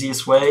the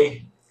easiest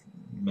way.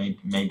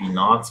 Maybe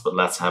not, but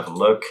let's have a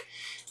look.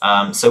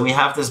 So we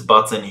have this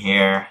button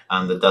here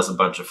that does a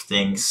bunch of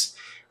things.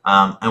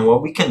 And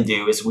what we can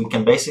do is we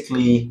can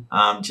basically,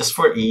 just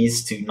for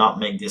ease to not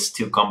make this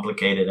too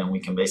complicated, and we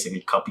can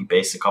basically copy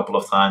paste a couple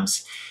of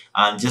times,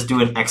 just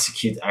do an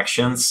execute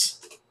actions.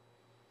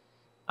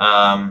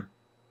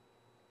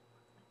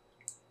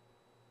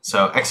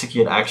 So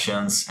execute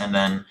actions, and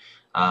then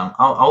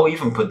I'll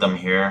even put them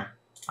here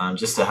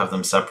just to have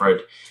them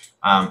separate.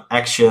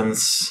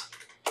 Actions,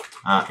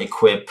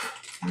 equip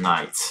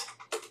knight.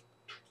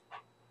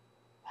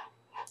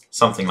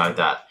 Something like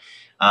that.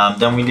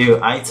 Then we do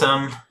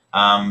item.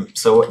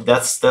 So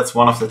that's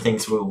one of the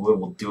things we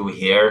will do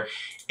here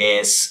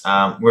is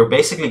we're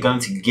basically going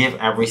to give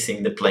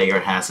everything the player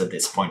has at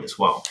this point as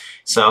well.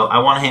 So I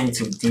want him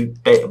to do,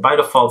 by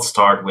default,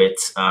 start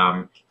with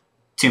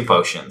 2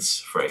 potions,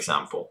 for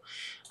example.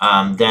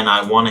 Then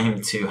I want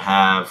him to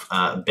have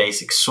a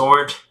basic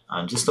sword,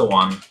 just the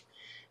one.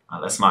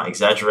 Let's not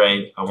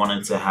exaggerate. I want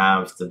him to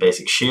have the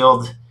basic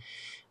shield.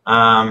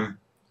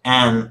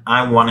 And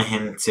I want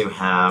him to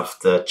have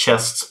the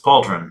chest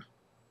pauldron,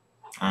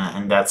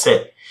 and that's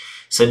it.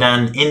 So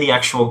then in the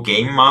actual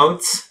game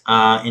mode,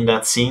 in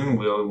that scene,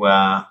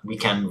 we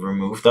can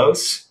remove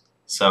those.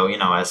 So, you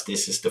know, as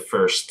this is the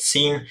first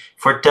scene,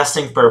 for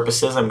testing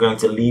purposes, I'm going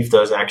to leave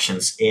those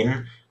actions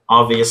in,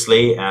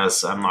 obviously,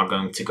 as I'm not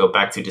going to go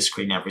back to the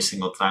screen every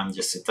single time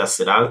just to test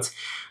it out.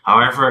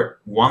 However,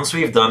 once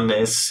we've done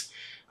this,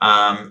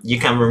 you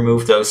can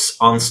remove those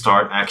on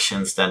start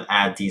actions that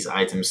add these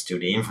items to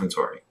the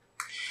inventory.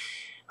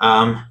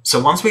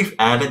 So once we've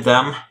added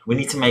them, we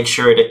need to make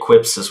sure it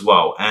equips as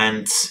well.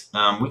 And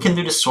we can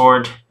do the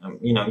sword,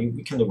 you know,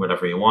 we can do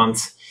whatever you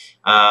want.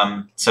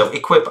 So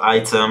equip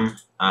item,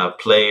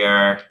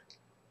 player,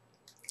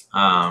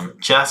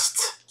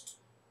 chest.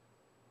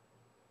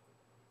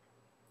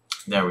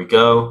 There we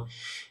go.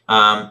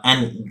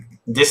 And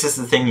this is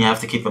the thing you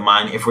have to keep in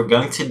mind. If we're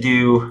going to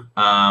do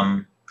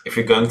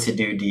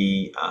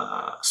the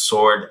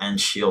sword and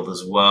shield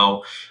as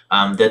well,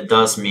 that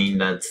does mean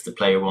that the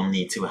player will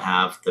need to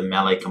have the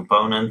melee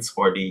component,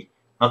 or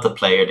not the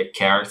player, the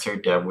character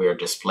that we're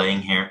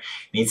displaying here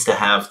needs to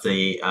have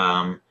the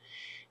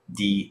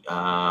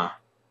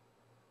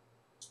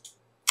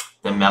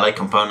melee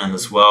component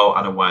as well.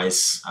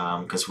 Otherwise,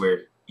 because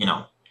we're, you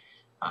know,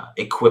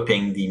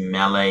 equipping the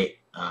melee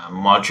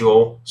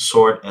module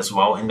sword as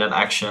well in that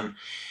action.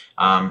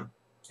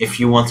 If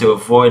you want to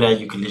avoid that,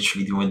 you can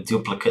literally do a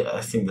duplicate.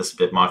 I think that's a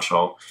bit much.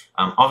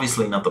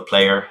 Obviously not the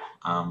player.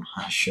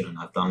 I shouldn't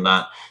have done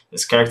that.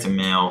 There's character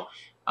male,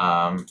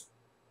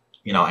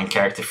 you know, and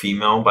character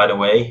female, by the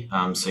way.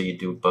 So you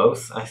do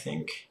both, I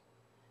think.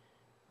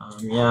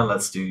 Yeah,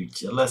 let's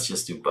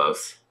just do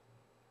both.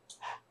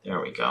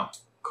 There we go.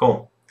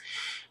 Cool.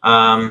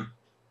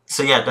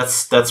 So yeah,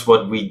 that's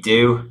what we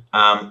do.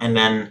 And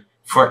then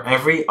for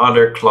every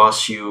other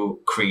class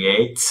you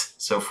create,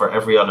 so for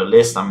every other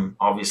list, I'm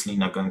obviously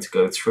not going to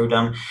go through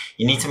them.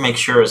 You need to make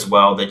sure as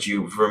well that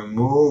you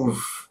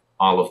remove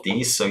all of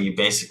these. So you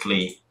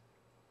basically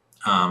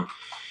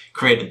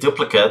create a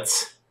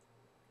duplicate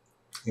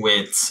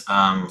with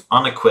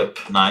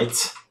unequip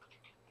knight.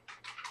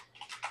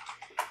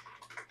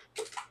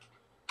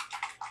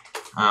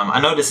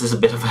 I know this is a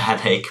bit of a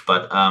headache,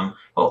 but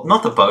well,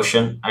 not the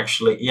potion,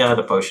 actually. Yeah,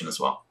 the potion as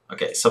well.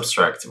 Okay,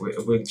 subtract.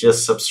 We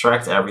just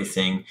subtract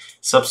everything.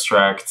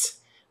 Subtract,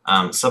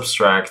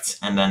 subtract,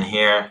 and then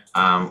here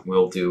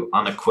we'll do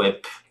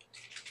unequip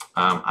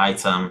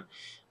item,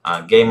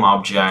 game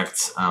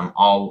object,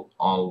 all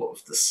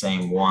of the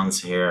same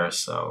ones here.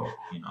 So,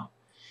 you know,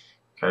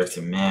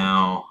 character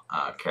male,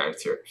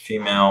 character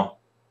female,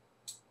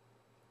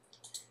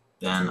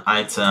 then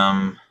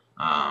item,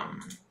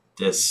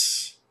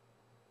 this,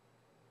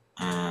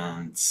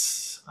 and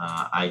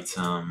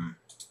item,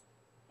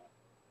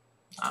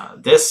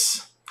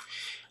 this,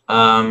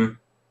 and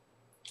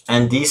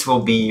these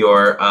will be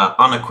your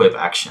unequip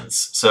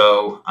actions.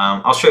 So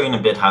I'll show you in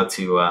a bit how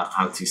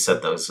to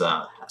set those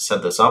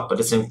up, but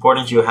it's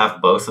important you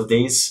have both of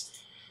these.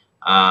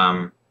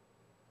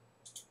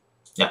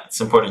 yeah,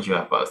 it's important you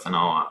have both, and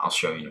I'll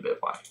show you in a bit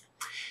why.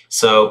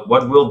 So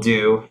what we'll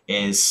do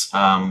is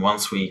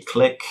once we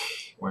click,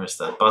 where's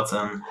that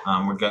button?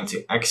 We're going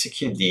to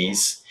execute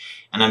these,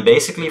 and then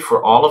basically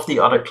for all of the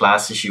other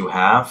classes you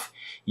have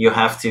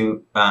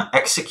to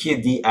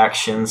execute the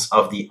actions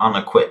of the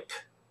unequip.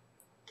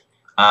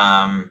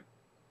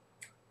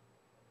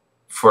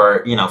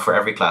 For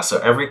every class. So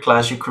every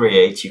class you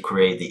create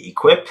the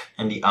equip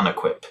and the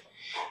unequip,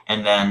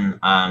 and then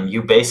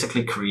you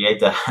basically create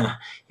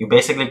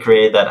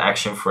that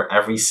action for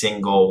every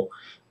single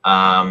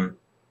for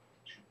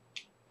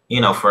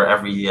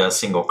every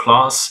single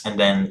class, and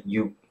then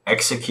you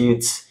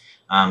execute.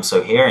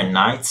 So here in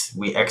Knight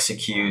we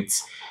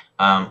execute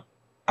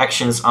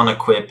actions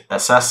unequip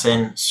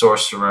assassin,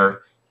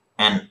 sorcerer,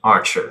 and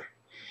archer.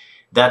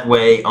 That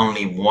way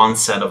only one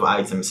set of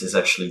items is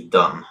actually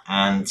done,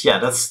 and yeah,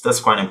 that's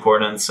quite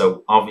important.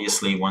 So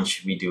obviously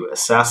once we do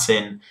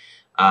assassin,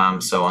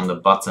 so on the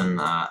button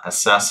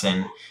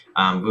assassin,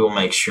 we will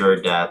make sure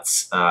that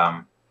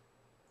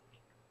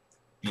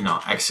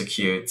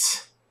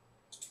execute,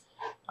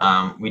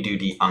 we do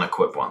the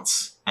unequip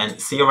ones, and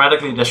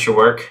theoretically this should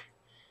work.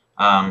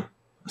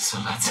 So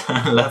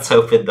let's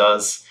hope it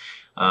does.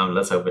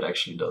 Let's hope it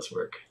actually does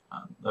work.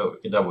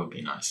 That would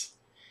be nice.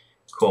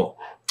 Cool.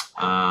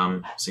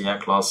 So yeah,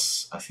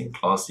 I think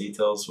class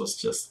details was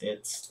just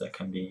it. That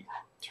can be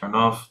turned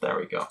off. There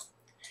we go.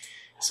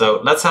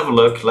 So let's have a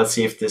look. Let's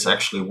see if this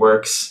actually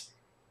works.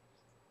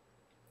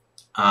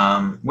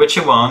 Which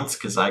it won't,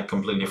 because I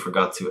completely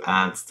forgot to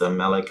add the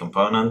melee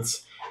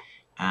component.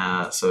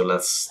 So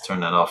let's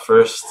turn that off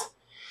first.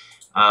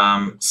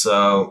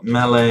 So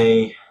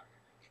melee,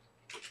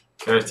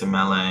 character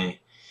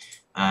melee,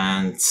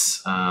 and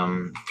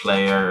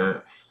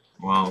player.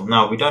 Well,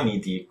 no, we don't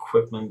need the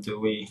equipment, do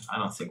we? I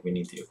don't think we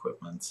need the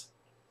equipment.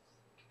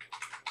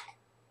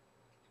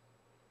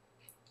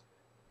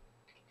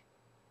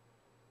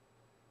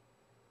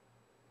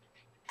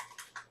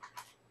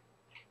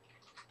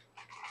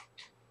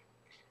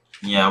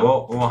 Yeah,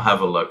 we'll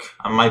have a look.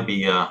 I might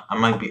be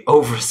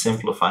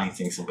oversimplifying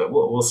things a bit.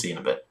 We'll see in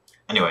a bit.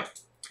 Anyway,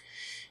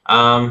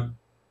 and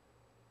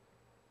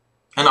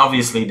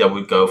obviously that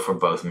would go for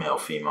both male,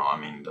 female. I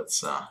mean,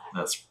 that's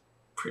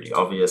pretty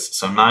obvious.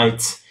 So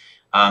Knight.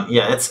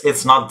 Yeah,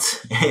 it's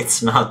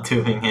not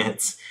doing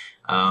it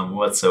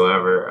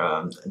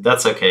whatsoever.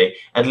 That's okay.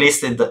 At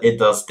least it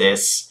does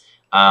this.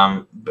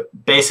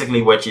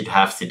 Basically, what you'd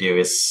have to do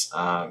is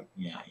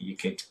you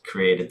could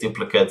create a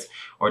duplicate,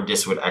 or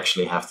this would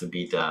actually have to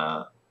be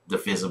the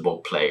visible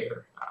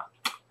player.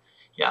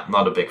 Yeah,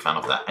 not a big fan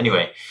of that.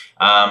 Anyway,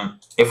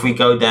 if we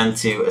go then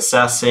to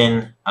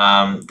assassin,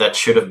 that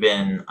should have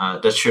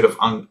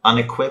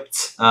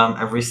unequipped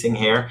everything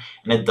here,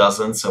 and it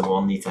doesn't. So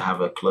we'll need to have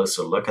a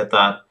closer look at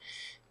that.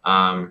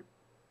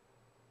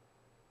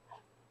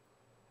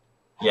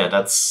 Yeah,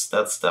 that's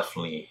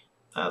definitely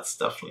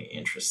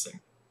interesting.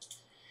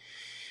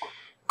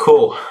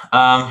 Cool.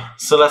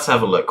 So let's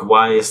have a look.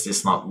 Why is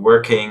this not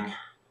working?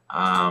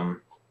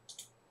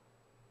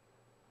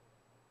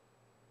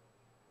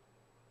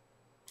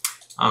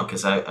 Oh,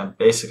 because I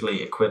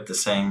basically equipped the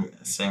same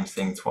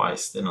thing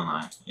twice, didn't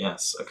I?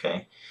 Yes,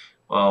 okay.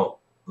 Well,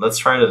 let's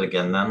try it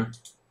again then.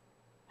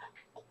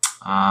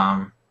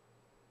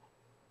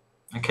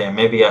 Okay,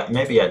 maybe I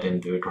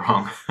didn't do it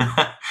wrong.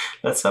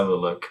 Let's have a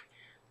look.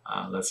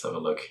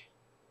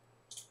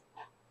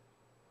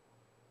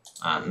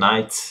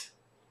 Knight.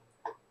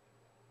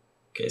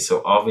 Okay,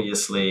 so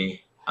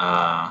obviously,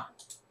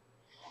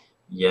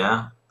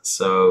 yeah.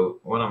 So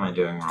what am I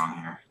doing wrong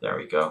here? There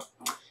we go.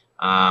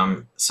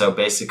 So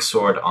basic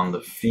sword on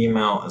the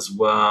female as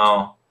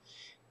well,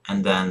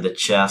 and then the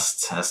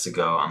chest has to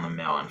go on the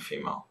male and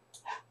female.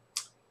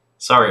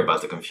 Sorry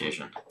about the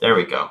confusion. There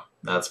we go.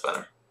 That's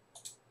better.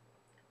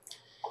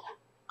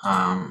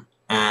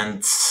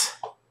 And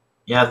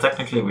yeah,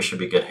 technically we should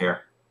be good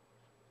here.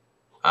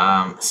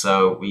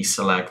 So we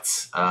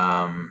select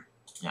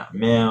yeah,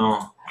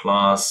 male,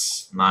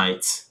 class,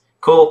 knight.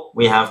 Cool.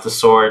 We have the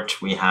sword.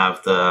 We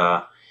have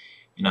the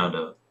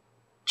the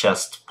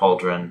chest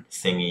pauldron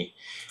thingy.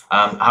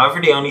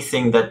 However, the only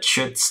thing that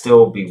should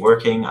still be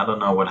working, I don't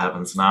know what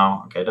happens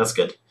now. Okay, that's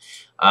good.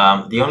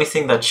 The only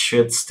thing that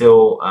should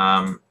still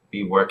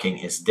be working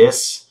is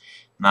this.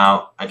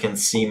 Now I can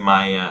see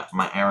my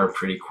my error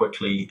pretty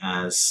quickly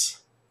as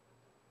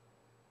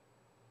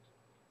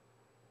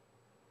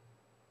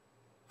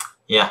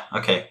yeah.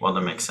 Okay, well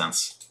that makes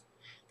sense.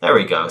 There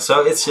we go.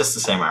 So it's just the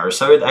same error.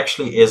 So it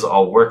actually is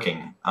all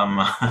working.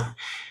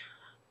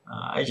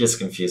 I just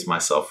confused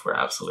myself for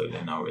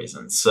absolutely no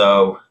reason.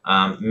 So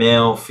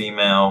male,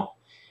 female,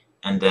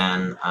 and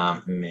then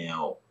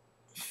male,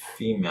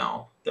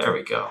 female. There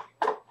we go.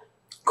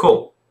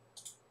 Cool.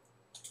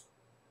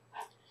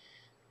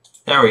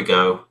 There we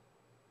go.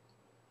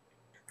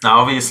 Now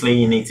obviously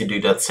you need to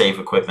do that save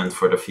equipment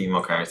for the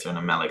female character and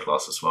the melee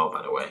class as well,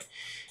 by the way.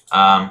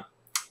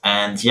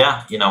 And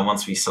yeah,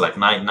 once we select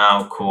knight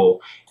now,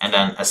 cool, and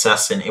then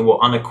assassin, it will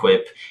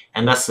unequip,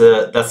 and that's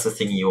the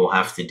thing you will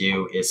have to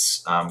do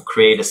is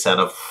create a set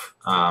of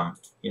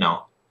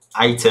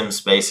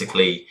items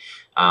basically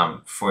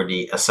for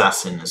the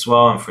assassin as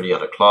well and for the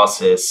other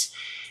classes.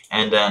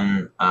 And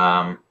then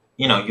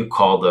you know, you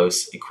call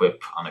those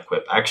equip,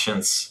 unequip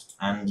actions.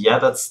 And yeah,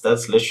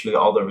 that's literally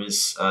all there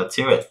is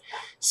to it.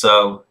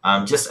 So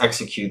just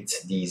execute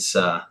these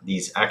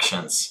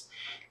actions.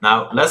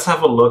 Now let's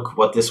have a look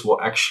what this will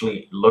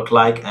actually look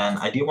like. And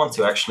I do want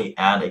to actually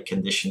add a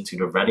condition to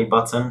the ready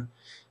button,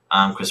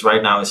 because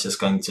right now it's just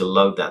going to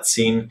load that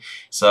scene.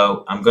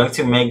 So I'm going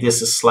to make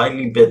this a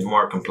slightly bit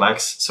more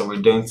complex. So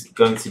we're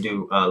going to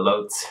do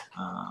load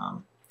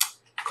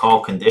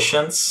call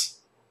conditions,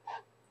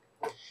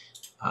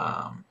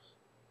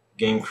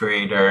 game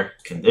creator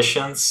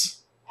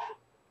conditions.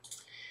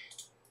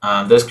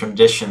 Those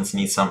conditions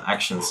need some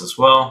actions as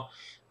well.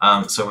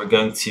 So we're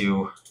going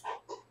to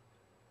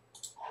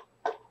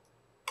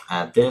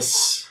add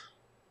this,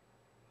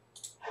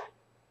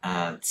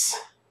 add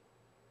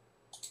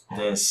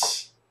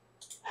this,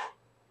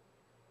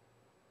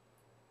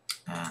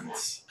 and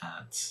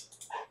add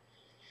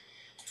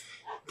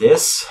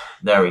this.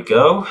 There we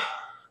go.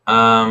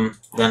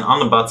 Then on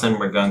the button,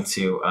 we're going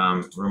to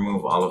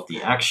remove all of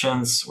the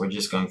actions. We're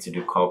just going to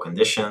do call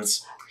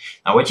conditions.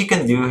 Now what you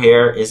can do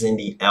here is in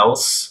the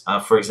else,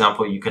 for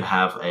example, you could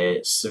have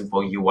a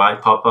simple UI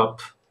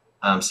pop-up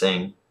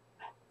saying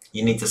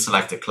you need to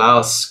select a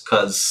class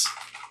because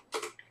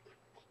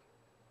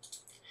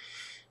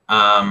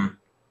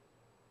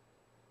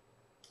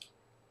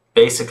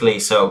basically,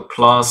 so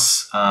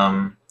class,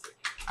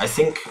 I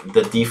think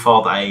the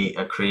default I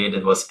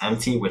created was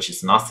empty, which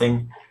is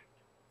nothing.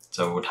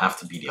 So it would have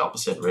to be the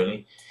opposite,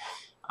 really.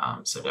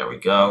 So there we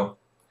go.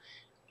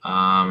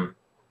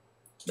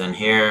 Then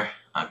here,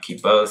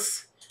 keep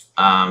both.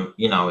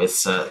 You know,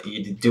 it's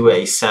you do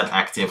a set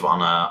active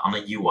on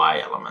a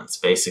UI element,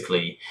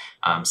 basically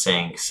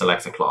saying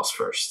select a class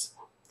first.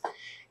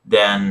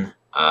 Then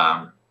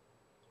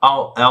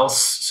all else.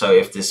 So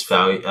if this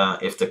value,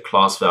 if the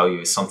class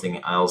value is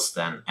something else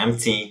than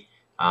empty,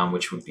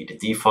 which would be the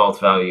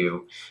default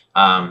value,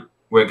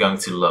 we're going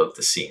to load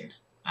the scene,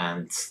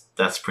 and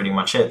that's pretty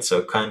much it. So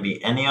it can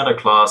be any other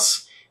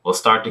class. We'll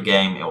start the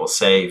game. It will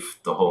save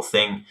the whole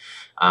thing.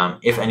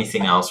 If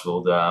anything else,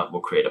 we'll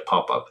create a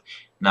pop-up.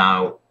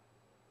 Now,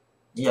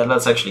 yeah,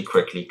 let's actually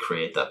quickly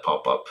create that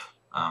pop-up,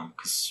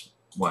 because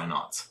why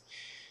not?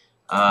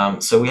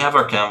 So we have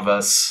our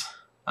canvas.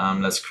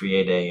 Let's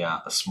create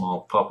a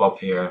small pop-up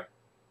here.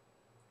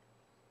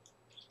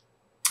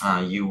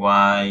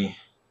 UI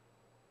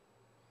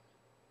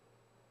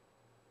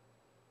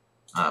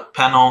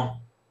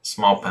panel,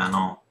 small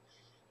panel.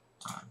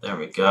 There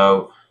we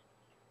go.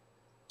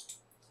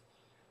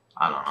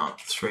 I don't know,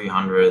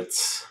 300.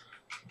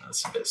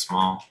 That's a bit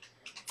small.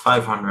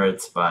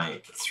 500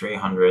 by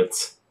 300.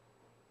 Let's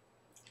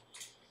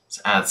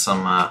add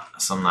some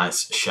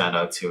nice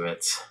shadow to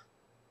it.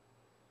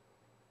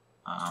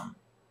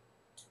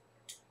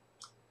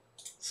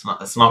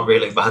 It's not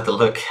really about the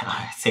look.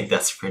 I think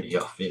that's pretty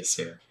obvious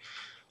here.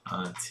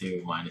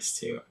 2 minus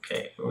 2.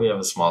 Okay, we have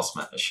a small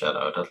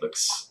shadow that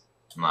looks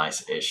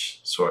nice-ish,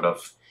 sort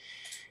of.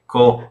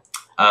 Cool.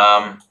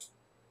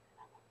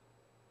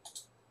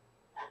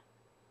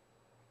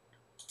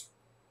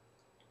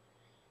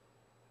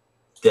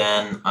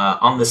 Then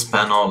on this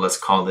panel, let's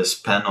call this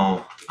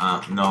panel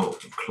no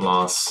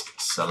class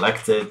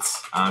selected,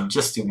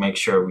 just to make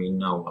sure we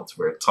know what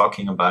we're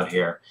talking about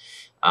here.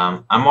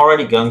 I'm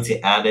already going to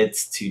add it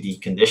to the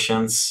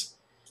conditions,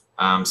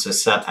 so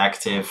set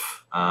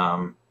active,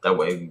 that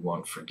way we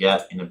won't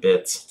forget in a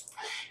bit.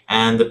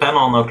 And the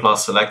panel no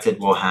class selected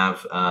will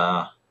have,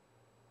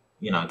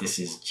 you know, this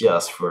is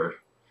just for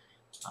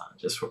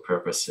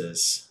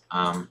purposes.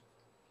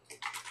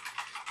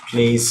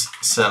 Please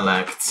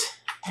select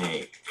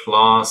a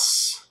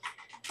class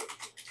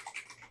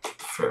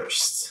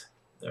first.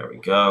 There we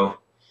go.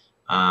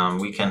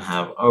 We can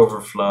have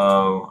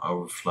overflow.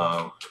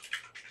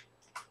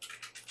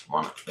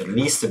 Want at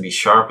least to be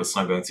sharp. It's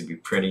not going to be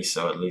pretty,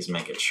 so at least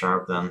make it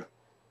sharp then.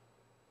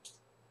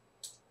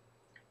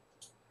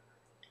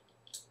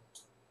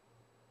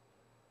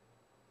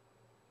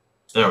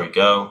 There we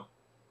go.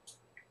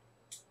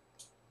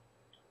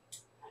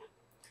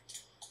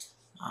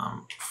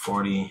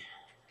 40.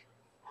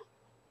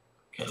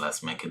 Okay,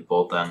 let's make it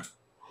bold then.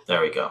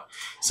 There we go.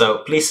 So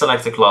please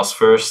select the class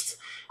first.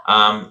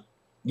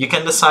 You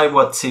can decide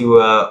what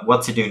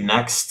to do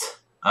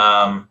next.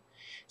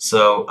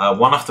 So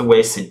one of the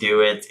ways to do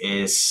it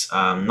is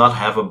not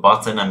have a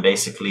button, and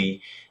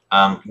basically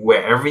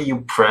wherever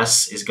you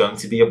press is going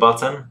to be a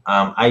button.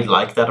 I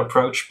like that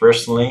approach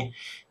personally.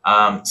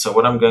 So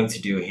what I'm going to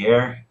do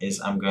here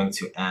is I'm going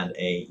to add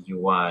a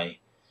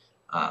UI.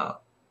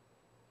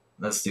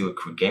 Let's do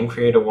a game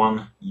creator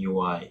one,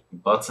 UI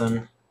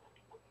button,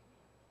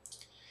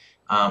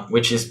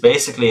 which is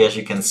basically, as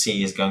you can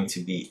see, is going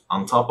to be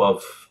on top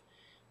of,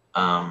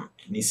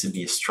 it needs to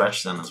be a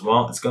stretch then as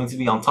well. It's going to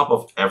be on top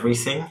of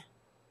everything.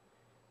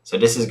 So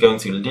this is going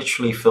to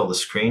literally fill the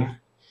screen.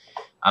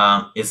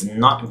 It's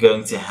not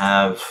going to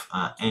have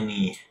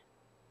any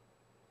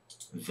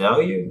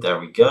value. There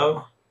we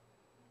go.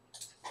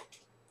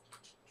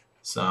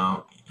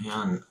 So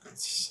And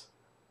it's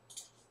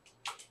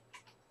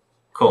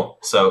cool.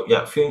 So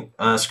yeah,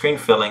 screen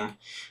filling,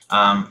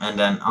 and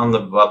then on the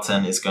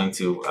button is going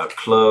to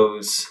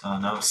close,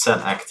 no, set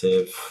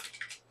active,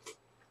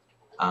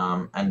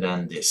 and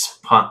then this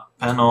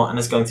panel, and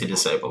it's going to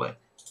disable it.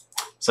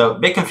 So a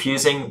bit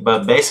confusing,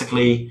 but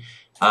basically,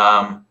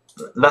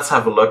 let's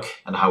have a look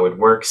at how it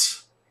works.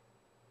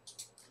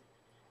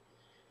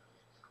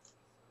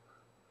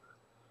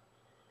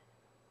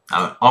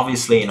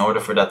 Obviously, in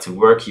order for that to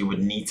work, you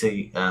would need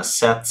to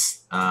set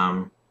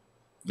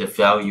the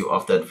value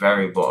of that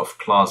variable of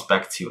class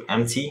back to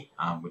empty,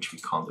 which we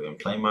can't do in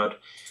play mode.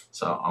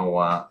 So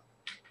I'll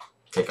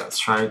take out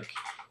strike,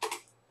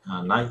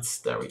 knight,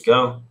 there we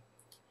go.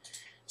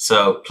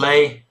 So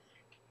play,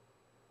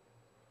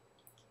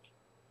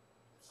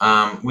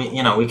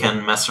 we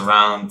can mess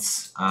around,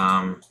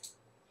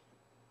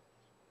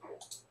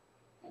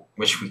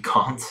 which we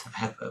can't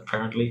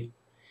apparently.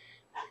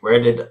 Where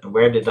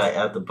did I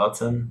add the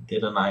button?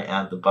 Didn't I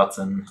add the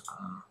button?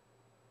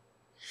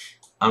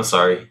 I'm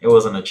sorry, it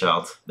wasn't a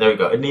child. There we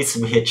go. It needs to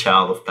be a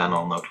child of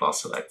panel, no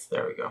class select.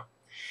 There we go.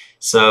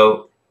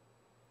 So,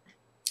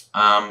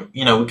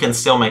 we can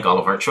still make all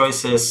of our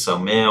choices. So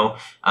male,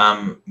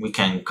 we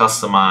can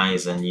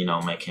customize and,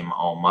 make him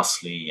all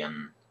muscly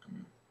and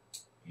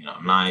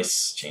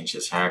nice, change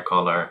his hair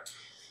color,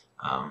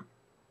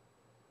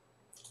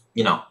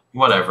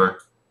 whatever.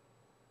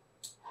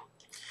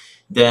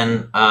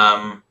 Then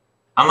I'm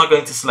not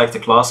going to select a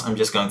class, I'm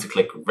just going to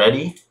click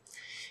ready.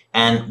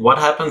 And what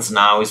happens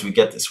now is we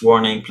get this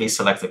warning, please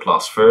select the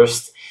class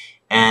first.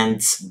 And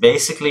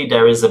basically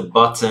there is a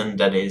button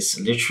that is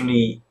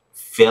literally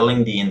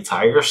filling the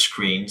entire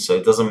screen. So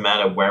it doesn't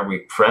matter where we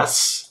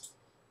press,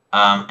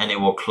 and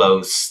it will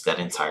close that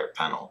entire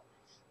panel.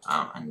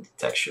 And the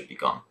text should be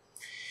gone.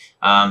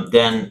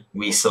 Then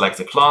we select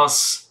a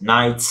class,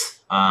 knight,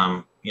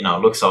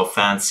 looks all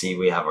fancy,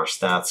 we have our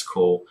stats,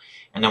 cool.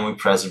 And then we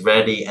press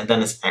ready, and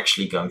then it's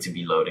actually going to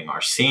be loading our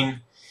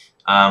scene,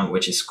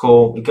 which is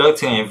cool. We go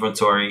to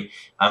inventory.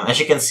 As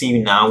you can see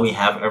now, we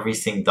have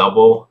everything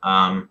double.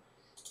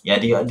 Yeah,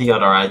 the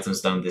other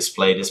items don't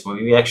display this, but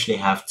we actually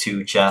have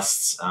 2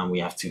 chests. We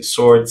have 2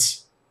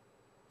 swords.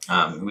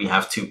 We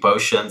have 2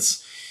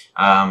 potions.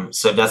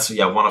 So that's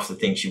one of the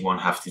things you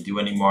won't have to do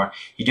anymore.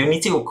 You do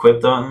need to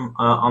equip them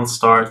on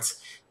start.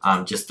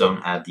 Just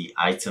don't add the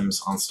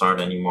items on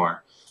start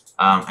anymore.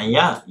 And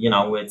yeah,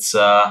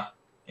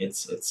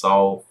 it's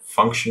all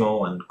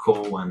functional and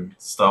cool and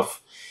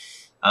stuff.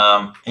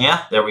 And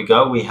yeah, there we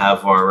go. We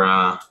have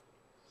our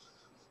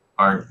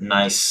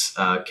nice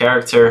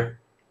character,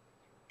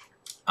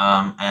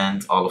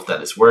 and all of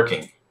that is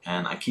working.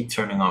 And I keep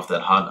turning off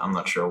that HUD. I'm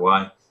not sure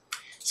why.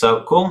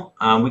 So cool.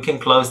 We can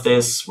close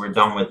this. We're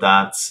done with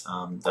that.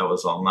 That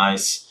was all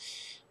nice.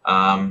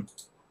 And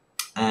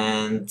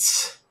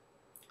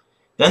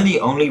then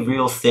the only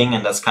real thing,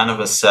 and that's kind of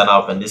a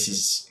setup, and this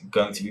is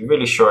going to be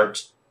really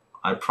short,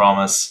 I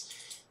promise.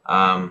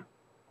 Kind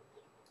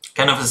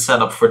of a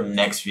setup for the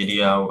next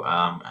video.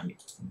 I need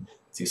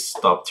to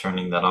stop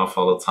turning that off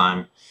all the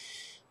time.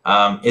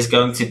 Is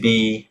going to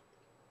be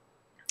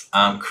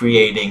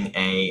creating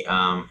a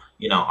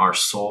our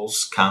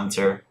souls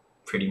counter,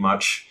 pretty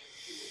much.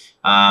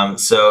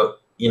 So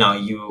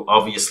you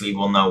obviously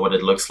will know what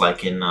it looks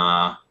like in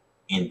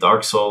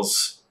Dark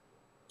Souls.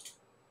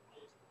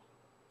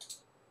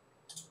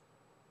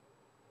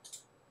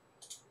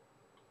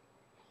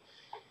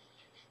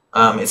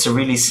 It's a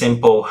really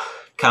simple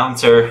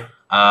counter.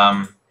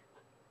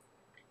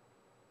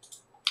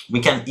 We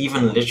can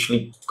even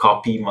literally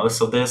copy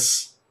most of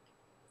this.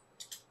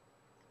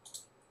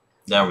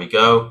 There we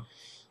go.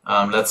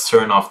 Let's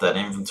turn off that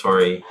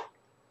inventory.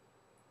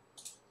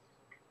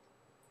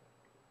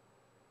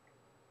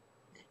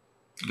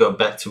 Go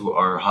back to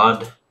our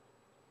HUD.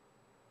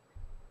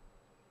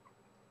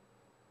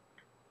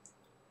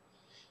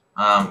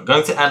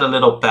 Going to add a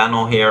little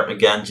panel here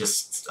again,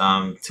 just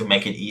to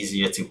make it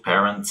easier to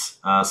parent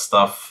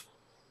stuff.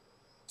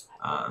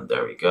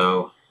 There we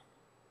go.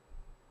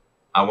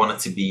 I want it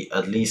to be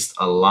at least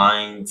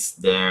aligned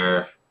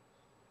there,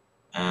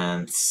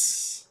 and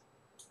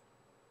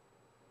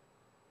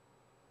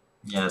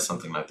yeah,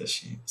 something like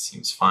this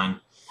seems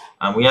fine.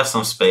 We have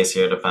some space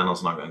here. The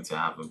panel's not going to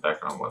have a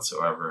background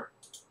whatsoever.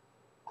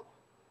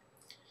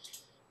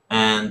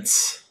 And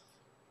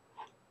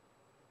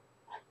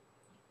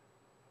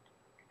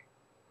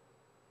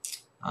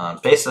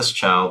base as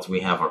child,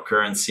 we have our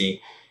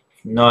currency.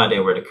 No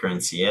idea where the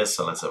currency is,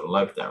 so let's have a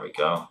look. There we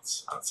go.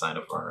 It's outside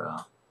of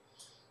our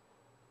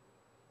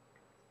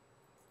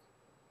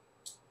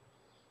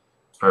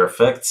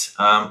perfect.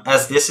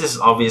 As this is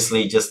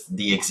obviously just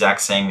the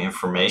exact same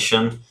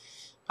information,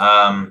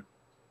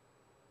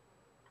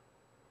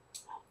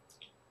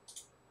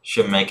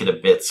 should make it a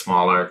bit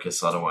smaller,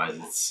 because otherwise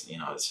it's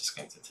it's just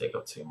going to take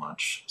up too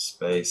much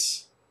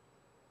space.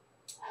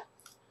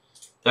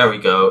 There we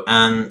go,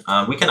 and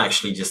we can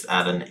actually just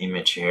add an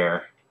image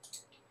here.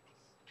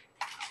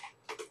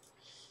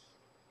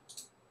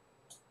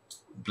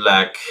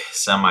 Black,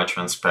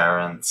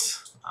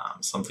 semi-transparent,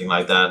 something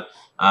like that.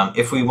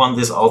 If we want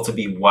this all to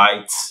be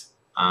white,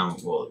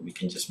 well, we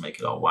can just make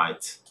it all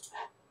white.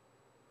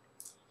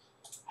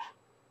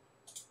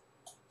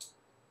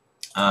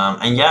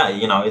 And yeah,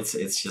 you know,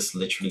 it's just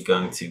literally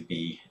going to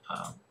be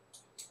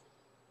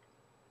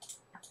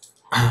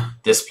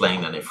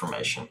displaying that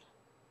information.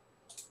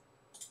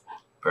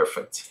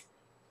 Perfect.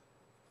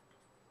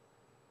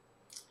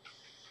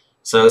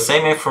 So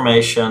same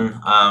information.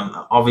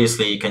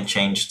 Obviously, you can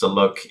change the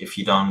look if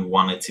you don't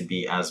want it to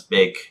be as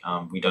big.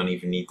 We don't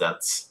even need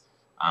that.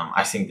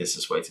 I think this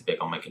is way too big.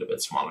 I'll make it a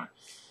bit smaller.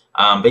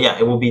 But yeah,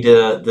 it will be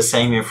the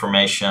same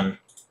information.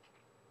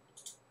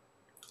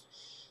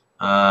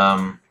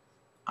 I'm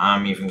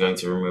even going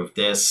to remove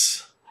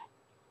this.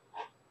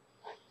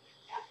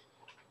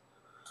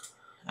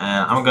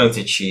 And I'm going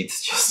to cheat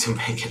just to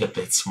make it a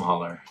bit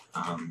smaller.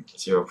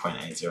 0.8,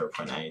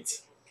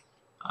 0.8.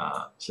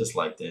 Just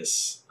like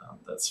this.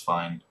 That's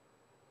fine.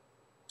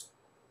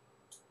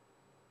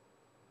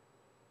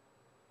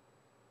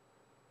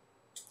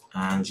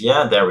 And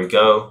yeah, there we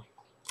go.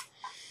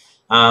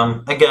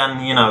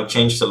 Again, you know,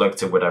 change the look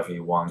to whatever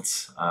you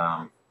want.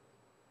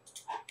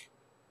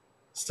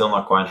 Still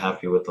not quite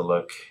happy with the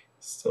look.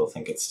 Still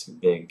think it's too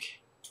big.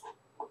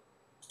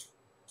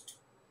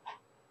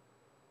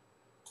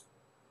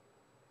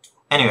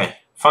 Anyway,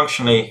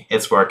 functionally,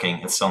 it's working.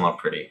 It's still not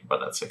pretty, but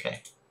that's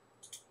okay.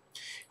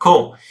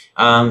 Cool.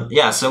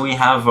 Yeah, so we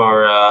have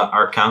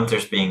our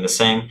counters being the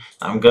same.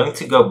 I'm going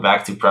to go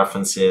back to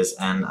preferences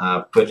and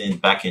put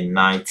it back in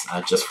night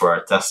just for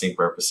our testing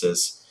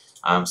purposes,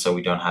 so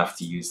we don't have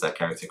to use that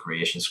character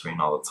creation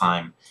screen all the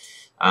time.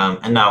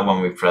 And now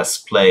when we press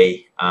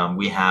play,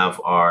 we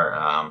have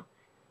our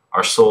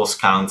souls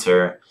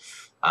counter.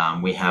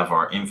 We have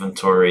our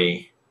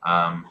inventory.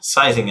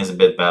 Sizing is a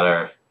bit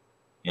better.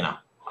 You know,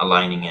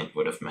 aligning it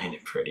would have made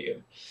it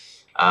prettier.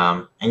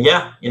 And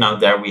yeah, you know,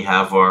 there we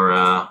have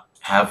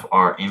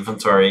our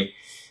inventory.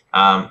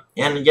 And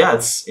yeah,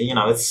 it's, you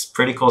know, it's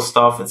pretty cool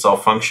stuff. It's all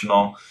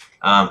functional.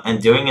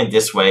 And doing it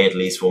this way at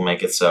least will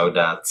make it so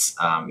that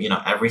you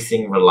know,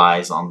 everything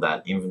relies on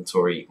that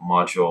inventory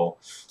module.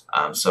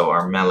 So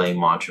our melee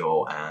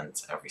module and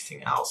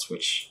everything else,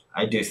 which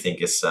I do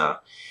think is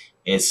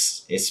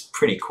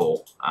pretty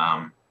cool.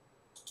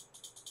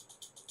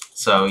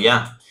 So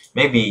yeah,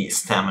 maybe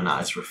stamina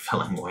is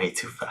refilling way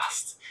too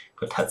fast,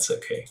 but that's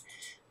okay.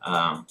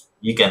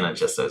 You can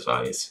adjust those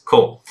values.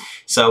 Cool.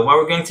 So what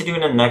we're going to do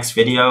in the next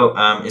video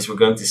is we're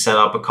going to set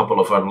up a couple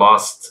of our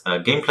lost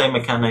gameplay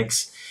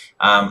mechanics.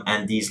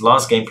 And these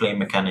lost gameplay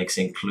mechanics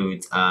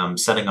include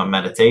setting up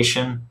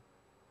meditation,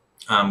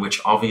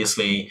 which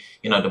obviously,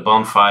 you know, the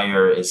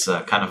bonfire is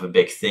kind of a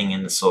big thing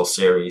in the Soul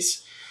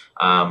series.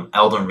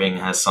 Elden Ring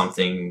has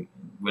something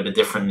with a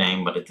different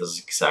name, but it does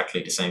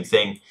exactly the same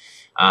thing.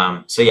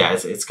 So yeah,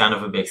 it's kind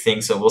of a big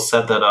thing. So we'll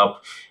set that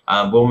up.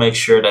 We'll make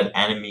sure that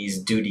enemies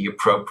do the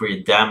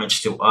appropriate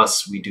damage to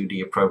us. We do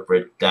the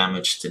appropriate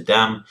damage to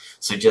them.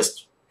 So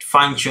just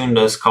fine-tune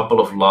those couple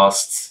of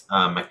lost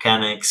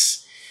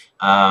mechanics,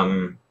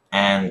 and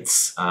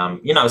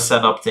you know,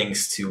 set up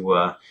things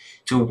to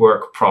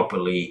work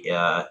properly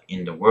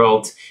in the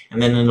world.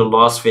 And then in the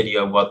last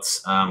video,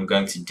 what I'm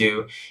going to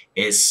do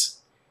is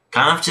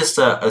kind of just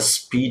a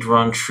speed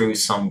run through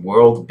some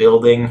world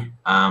building,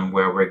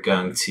 where we're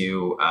going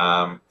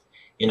to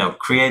you know,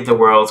 create the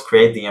world,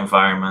 create the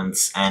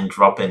environments, and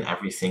drop in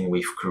everything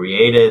we've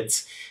created,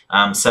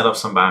 set up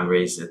some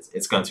boundaries.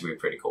 It's going to be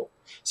pretty cool.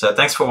 So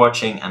thanks for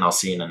watching, and I'll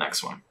see you in the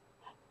next one.